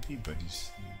he might be, but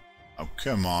he's... Oh,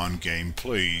 come on, game,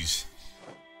 please.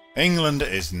 England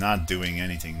is not doing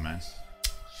anything, man.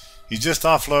 He's just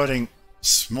offloading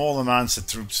small amounts of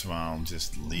troops while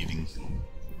just leaving.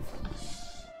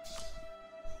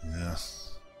 Yeah.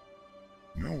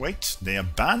 No, wait. They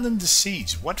abandoned the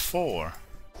siege. What for?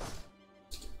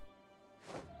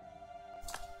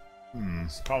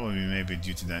 Probably maybe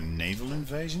due to that naval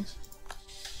invasion.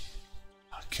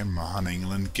 Oh, come on,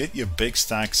 England. Get your big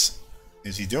stacks.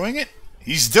 Is he doing it?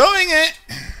 He's doing it!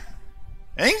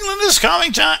 England is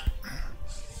coming, chat!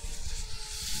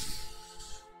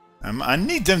 I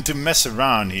need them to mess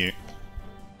around here.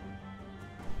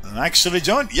 And actually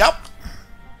join. Yep!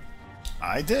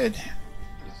 I did.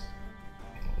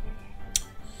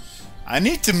 I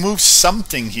need to move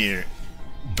something here,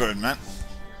 Birdman.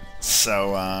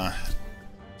 So, I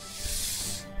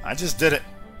just did it.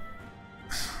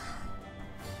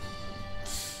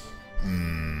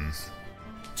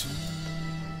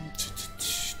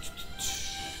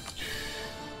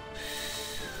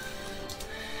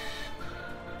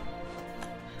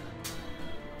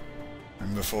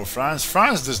 And before France.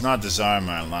 France does not desire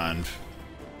my land.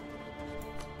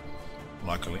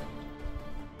 Luckily.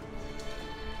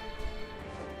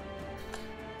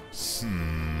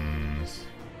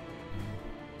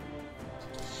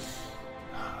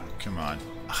 Come on.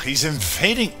 He's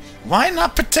invading. Why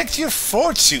not protect your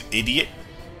forts, you idiot?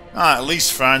 At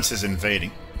least France is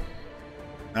invading.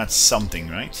 That's something,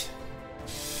 right?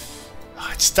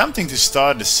 It's tempting to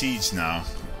start the siege now.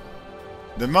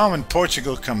 The moment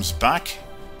Portugal comes back...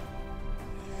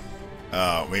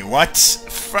 wait, what?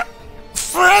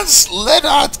 France let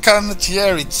out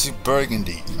Condottieri to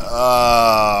Burgundy.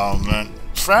 Oh, man.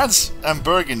 France and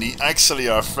Burgundy actually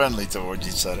are friendly towards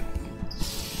each other.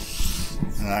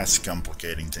 That's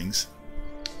complicating things.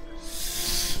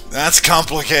 That's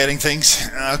complicating things.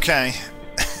 Okay.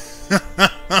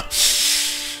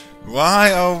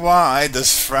 Why, oh why,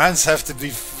 does France have to be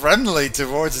friendly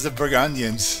towards the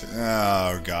Burgundians?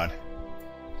 Oh, God.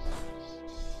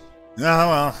 Oh,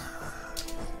 well.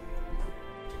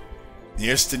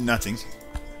 Here's to nothing.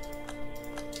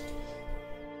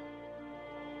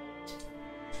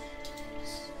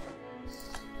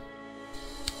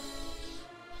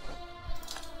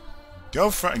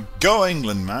 Go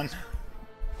England, man.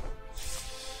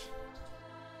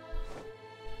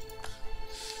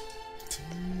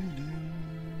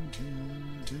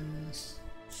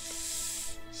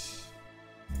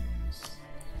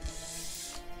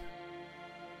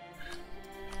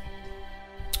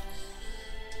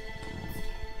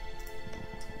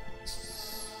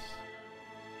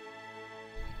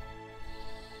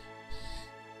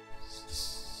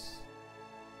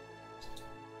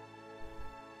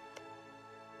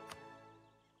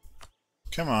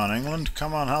 Come on, England.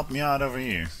 Come on, help me out over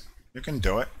here. You can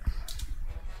do it.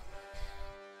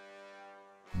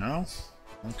 No?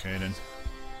 Okay, then.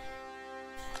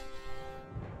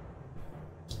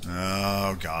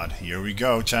 Oh, God. Here we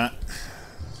go, chat.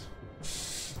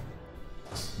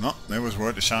 No, that was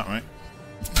worth a shot, right?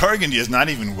 Burgundy is not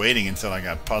even waiting until I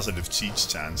got positive siege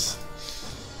chance.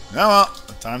 Oh, well.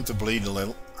 Time to bleed a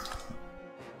little.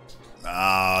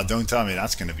 Ah, don't tell me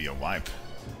that's going to be a wipe.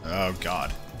 Oh,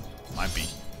 God. Might be.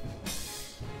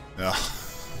 Oh.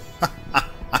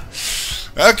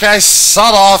 Okay,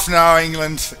 sod off now,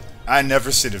 England. I never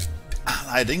should have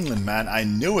allied England, man. I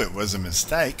knew it was a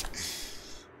mistake.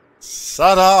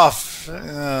 Sod off.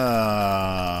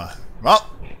 Well,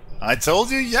 I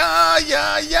told you.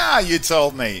 Yeah, you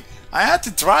told me. I had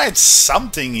to try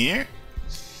something here.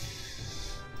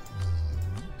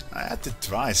 I had to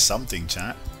try something,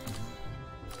 chat.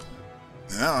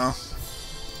 Yeah.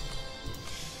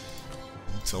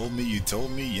 You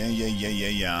told me,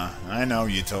 yeah. I know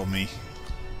you told me.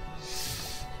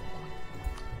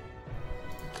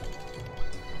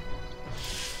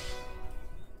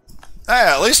 Hey,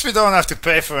 at least we don't have to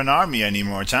pay for an army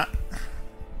anymore, chat.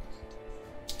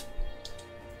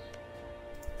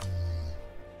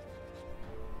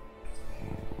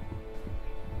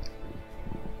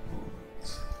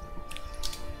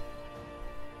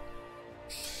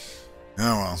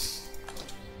 Oh well.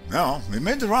 No, we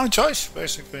made the wrong choice,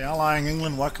 basically. Allying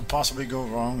England, what could possibly go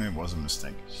wrong? It was a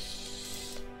mistake.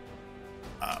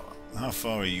 How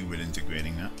far are you with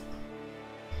integrating that?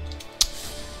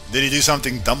 Did he do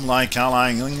something dumb like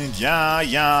allying England?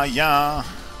 Yeah.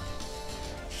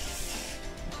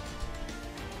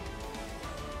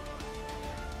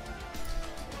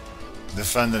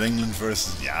 Defended England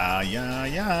versus...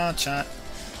 Yeah, chat.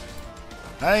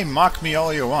 Hey, mock me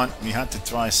all you want. We had to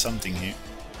try something here.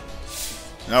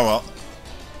 Oh well.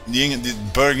 the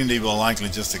Burgundy will likely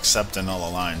just accept another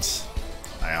alliance.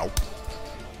 I hope.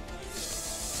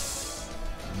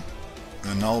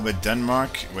 Annul with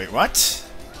Denmark. Wait, what?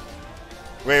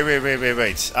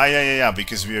 Wait. Ah, yeah,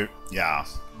 because we're... Yeah.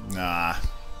 Nah.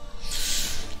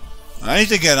 I need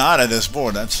to get out of this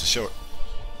board, that's for sure.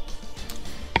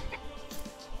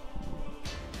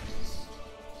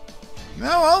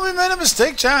 No, well, we made a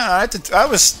mistake, chat. I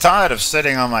was tired of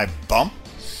sitting on my bum.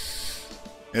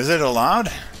 Is it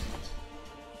allowed?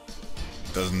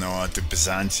 Doesn't know how to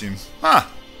Byzantium. Huh.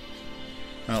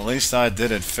 Well, at least I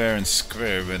did it fair and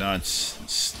square without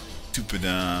stupid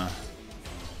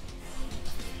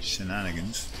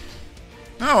shenanigans.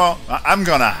 Oh well, I'm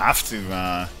gonna have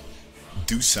to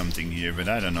do something here, but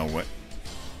I don't know what.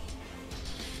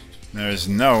 There is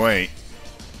no way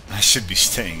I should be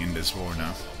staying in this war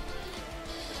now.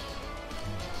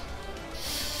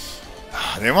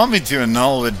 They want me to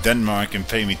annul with Denmark and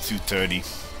pay me 230.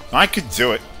 I could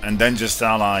do it and then just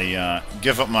ally,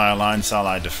 give up my alliance,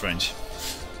 ally the French.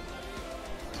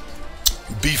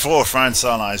 Before France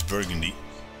allies Burgundy.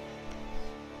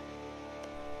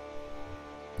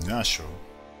 Yeah, sure.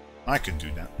 I could do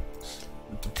that.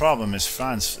 But the problem is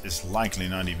France is likely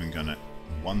not even gonna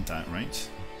want that, right?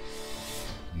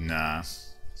 Nah.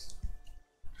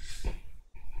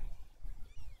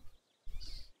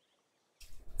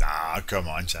 Ah, come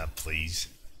on, chat, please.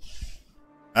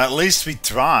 At least we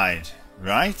tried,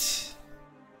 right?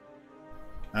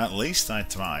 At least I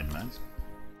tried, man.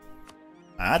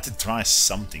 I had to try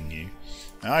something new.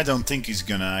 I don't think he's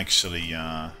gonna actually,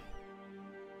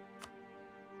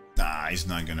 Nah, he's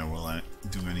not gonna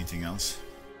do anything else.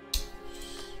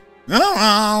 Oh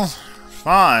well,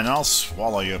 fine, I'll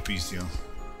swallow your peace deal.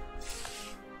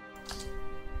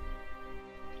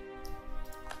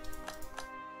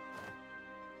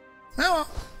 Well,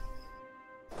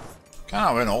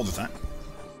 can't win all the time.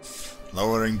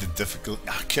 Lowering the difficulty.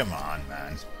 Ah, come on,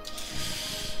 man.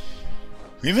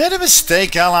 We made a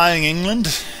mistake allying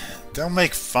England. Don't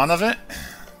make fun of it.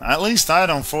 At least I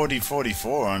don't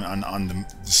 40-44 on the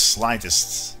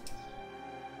slightest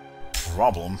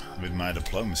problem with my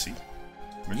diplomacy.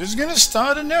 We're just gonna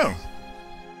start anew.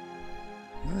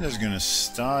 We're just gonna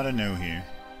start anew here.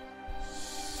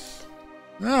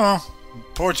 Oh well,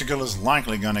 Portugal is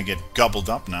likely gonna get gobbled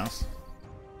up now.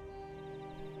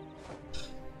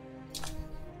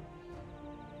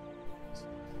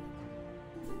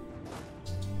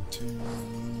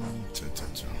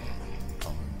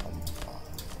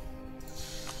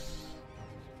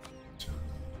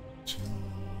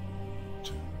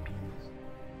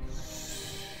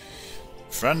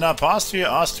 Friend up Austria.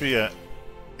 Austria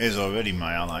is already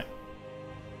my ally.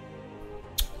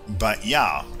 But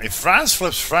yeah, if France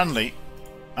flips friendly,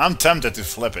 I'm tempted to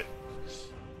flip it.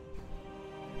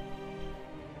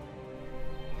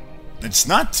 It's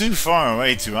not too far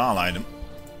away to ally them.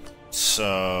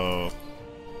 So...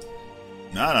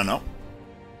 I don't know.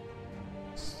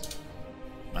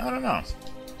 I don't know.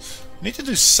 Need to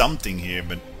do something here,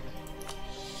 but...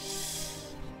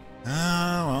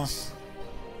 well...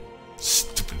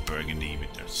 Stupid Burgundy,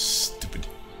 but they're stupid.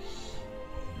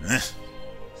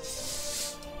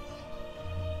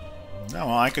 No,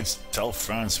 well, I could tell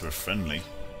France we're friendly.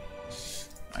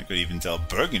 I could even tell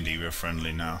Burgundy we're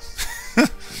friendly now.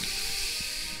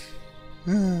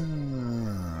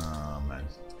 Oh, man.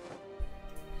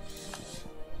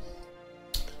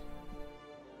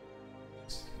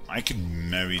 I could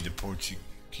marry the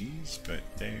Portuguese, but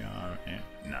they are...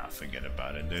 nah, forget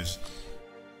about it.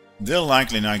 They're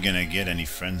likely not gonna get any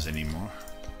friends anymore.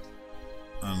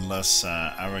 Unless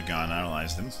Aragon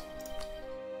allies them.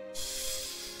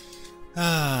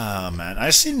 Ah, man.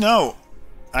 I still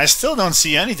don't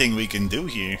see anything we can do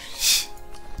here.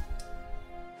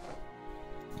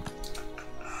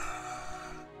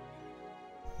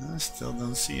 I still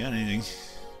don't see anything.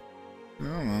 Oh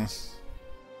well.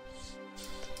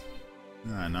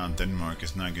 Ah, now Denmark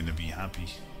is not gonna be happy.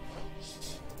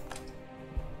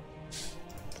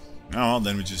 Oh, well,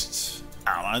 then we just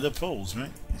ally the Poles,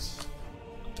 right?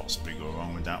 Could possibly go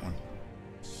wrong with that one.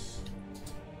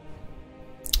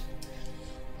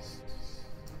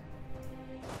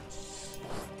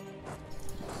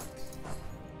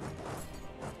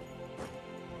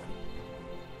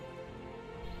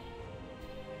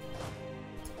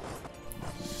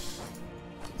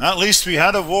 At least we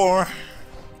had a war.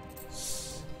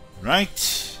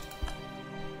 Right?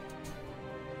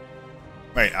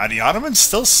 Wait, are the Ottomans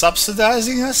still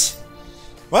subsidizing us?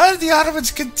 Why are the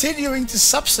Ottomans continuing to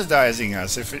subsidizing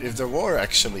us if the war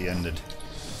actually ended?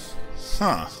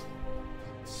 Huh.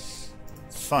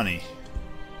 Funny.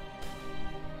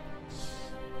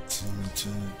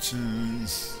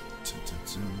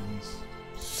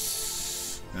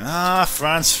 Ah,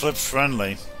 France flip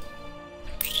friendly.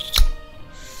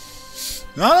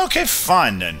 Oh, okay,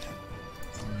 fine then.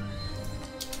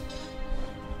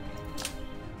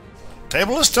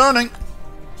 Table is turning.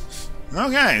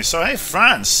 Okay, so hey,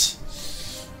 France.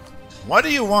 What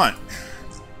do you want?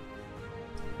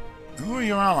 Who are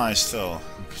your allies still?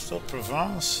 Still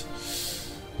Provence?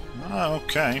 Oh,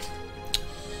 okay.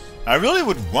 I really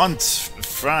would want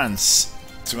France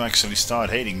to actually start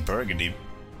hating Burgundy.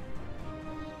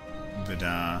 But,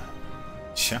 yeah.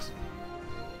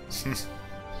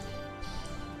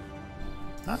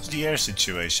 How's the air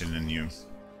situation in you?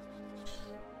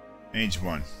 Age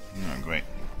 1. Oh, great.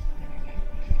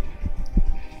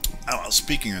 Oh, well,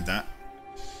 speaking of that,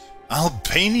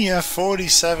 Albania,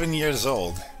 47 years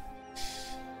old.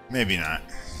 Maybe not.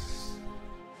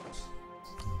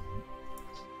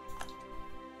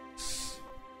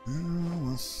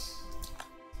 I'm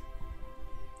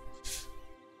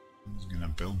just gonna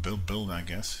build, I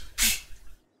guess.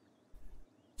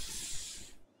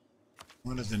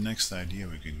 What is the next idea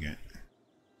we could get?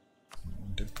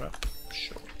 Dip prep?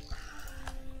 Sure.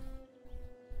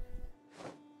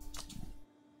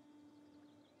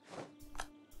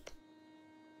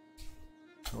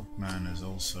 Folkman is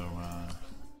also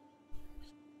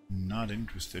not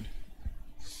interested.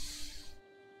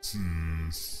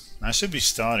 I should be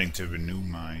starting to renew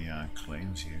my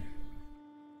claims here.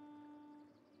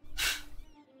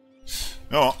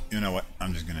 Oh, you know what?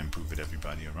 I'm just gonna improve it,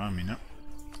 everybody around me now.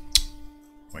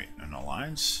 Wait, an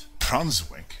alliance?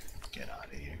 Brunswick? Get out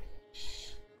of here.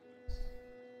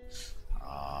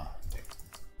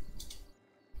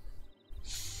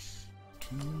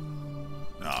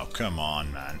 Oh, come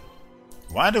on, man.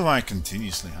 Why do I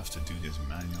continuously have to do this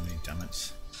manually, damn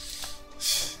it?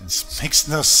 It makes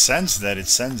no sense that it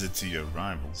sends it to your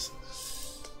rivals.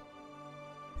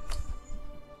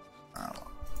 Oh.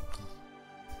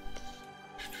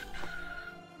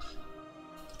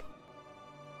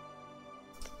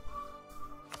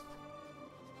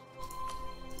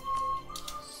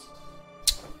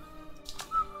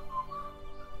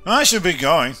 I should be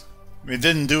going. We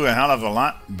didn't do a hell of a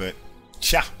lot, but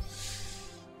tja.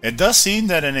 It does seem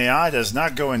that an AI does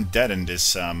not go in debt in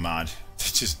this mod. They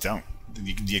just don't.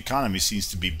 The economy seems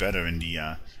to be better in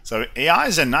the... So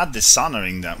AIs are not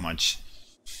dishonoring that much.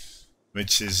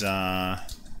 Which is...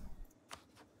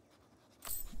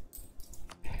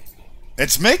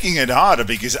 It's making it harder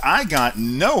because I got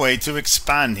no way to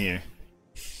expand here.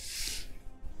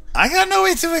 I got no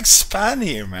way to expand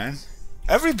here, man.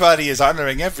 Everybody is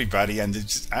honoring everybody, and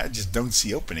I just don't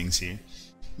see openings here.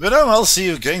 But oh well, see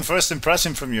you getting first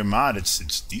impression from your mod.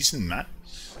 It's decent, man.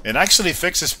 It actually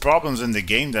fixes problems in the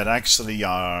game that actually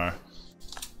are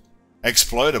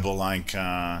exploitable, like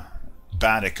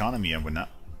bad economy and whatnot.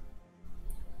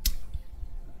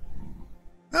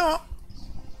 No.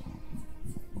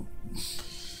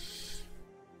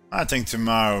 I think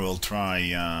tomorrow we'll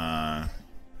try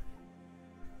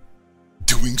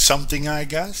doing something, I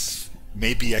guess.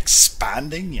 Maybe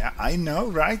expanding. Yeah, I know,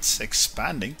 right?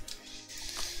 Expanding.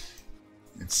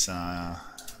 It's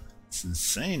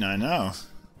insane, I know.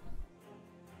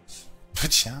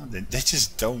 But yeah, they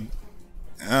just don't.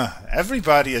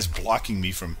 Everybody is blocking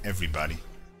me from everybody.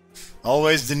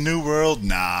 Always the new world.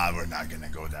 Nah, we're not gonna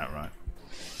go that route.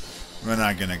 We're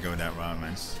not gonna go that route,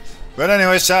 man. But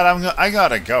anyway, Chad, I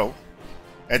gotta go.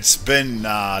 It's been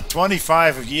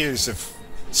 25 years of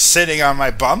sitting on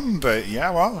my bum, but yeah,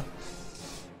 well,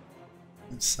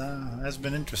 it's has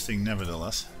been interesting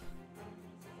nevertheless.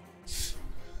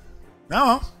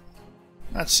 Now,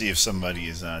 let's see if somebody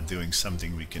is doing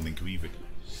something we can agree with.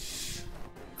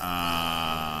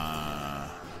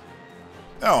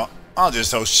 Oh, I'll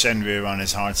just host Shenrir on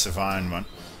his Hearts of Iron one.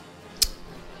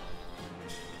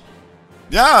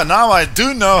 Yeah, now I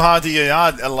do know how the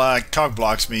AI cock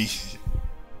blocks me.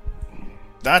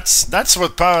 That's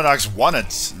what Paradox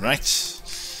wanted, right?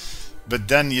 But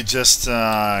then you just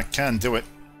can't do it.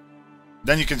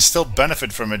 Then you can still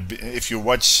benefit from it if you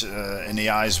watch an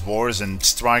AI's wars and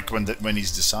strike when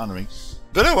he's dishonoring.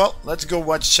 But oh well, let's go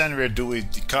watch Shenrir do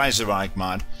the Kaiserreich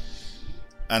mod.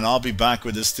 And I'll be back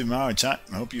with this tomorrow, chat.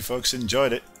 I hope you folks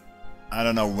enjoyed it. I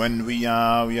don't know when we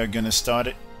are gonna start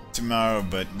it tomorrow,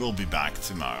 but we'll be back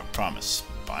tomorrow, promise.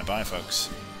 Bye bye, folks.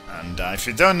 And if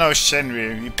you don't know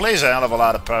Shenrir, he plays a hell of a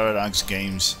lot of Paradox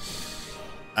games.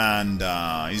 And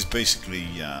he's basically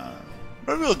a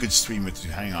real good streamer to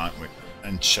hang out with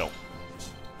and chill.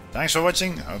 Thanks for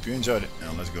watching, I hope you enjoyed it.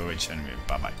 Now let's go raid Shenrir.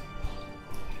 Bye bye.